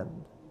stand.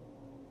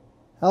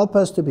 Help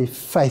us to be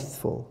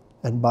faithful,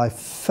 and by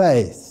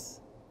faith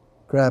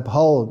grab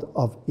hold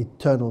of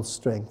eternal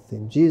strength.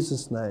 In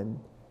Jesus' name,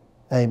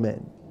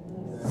 amen.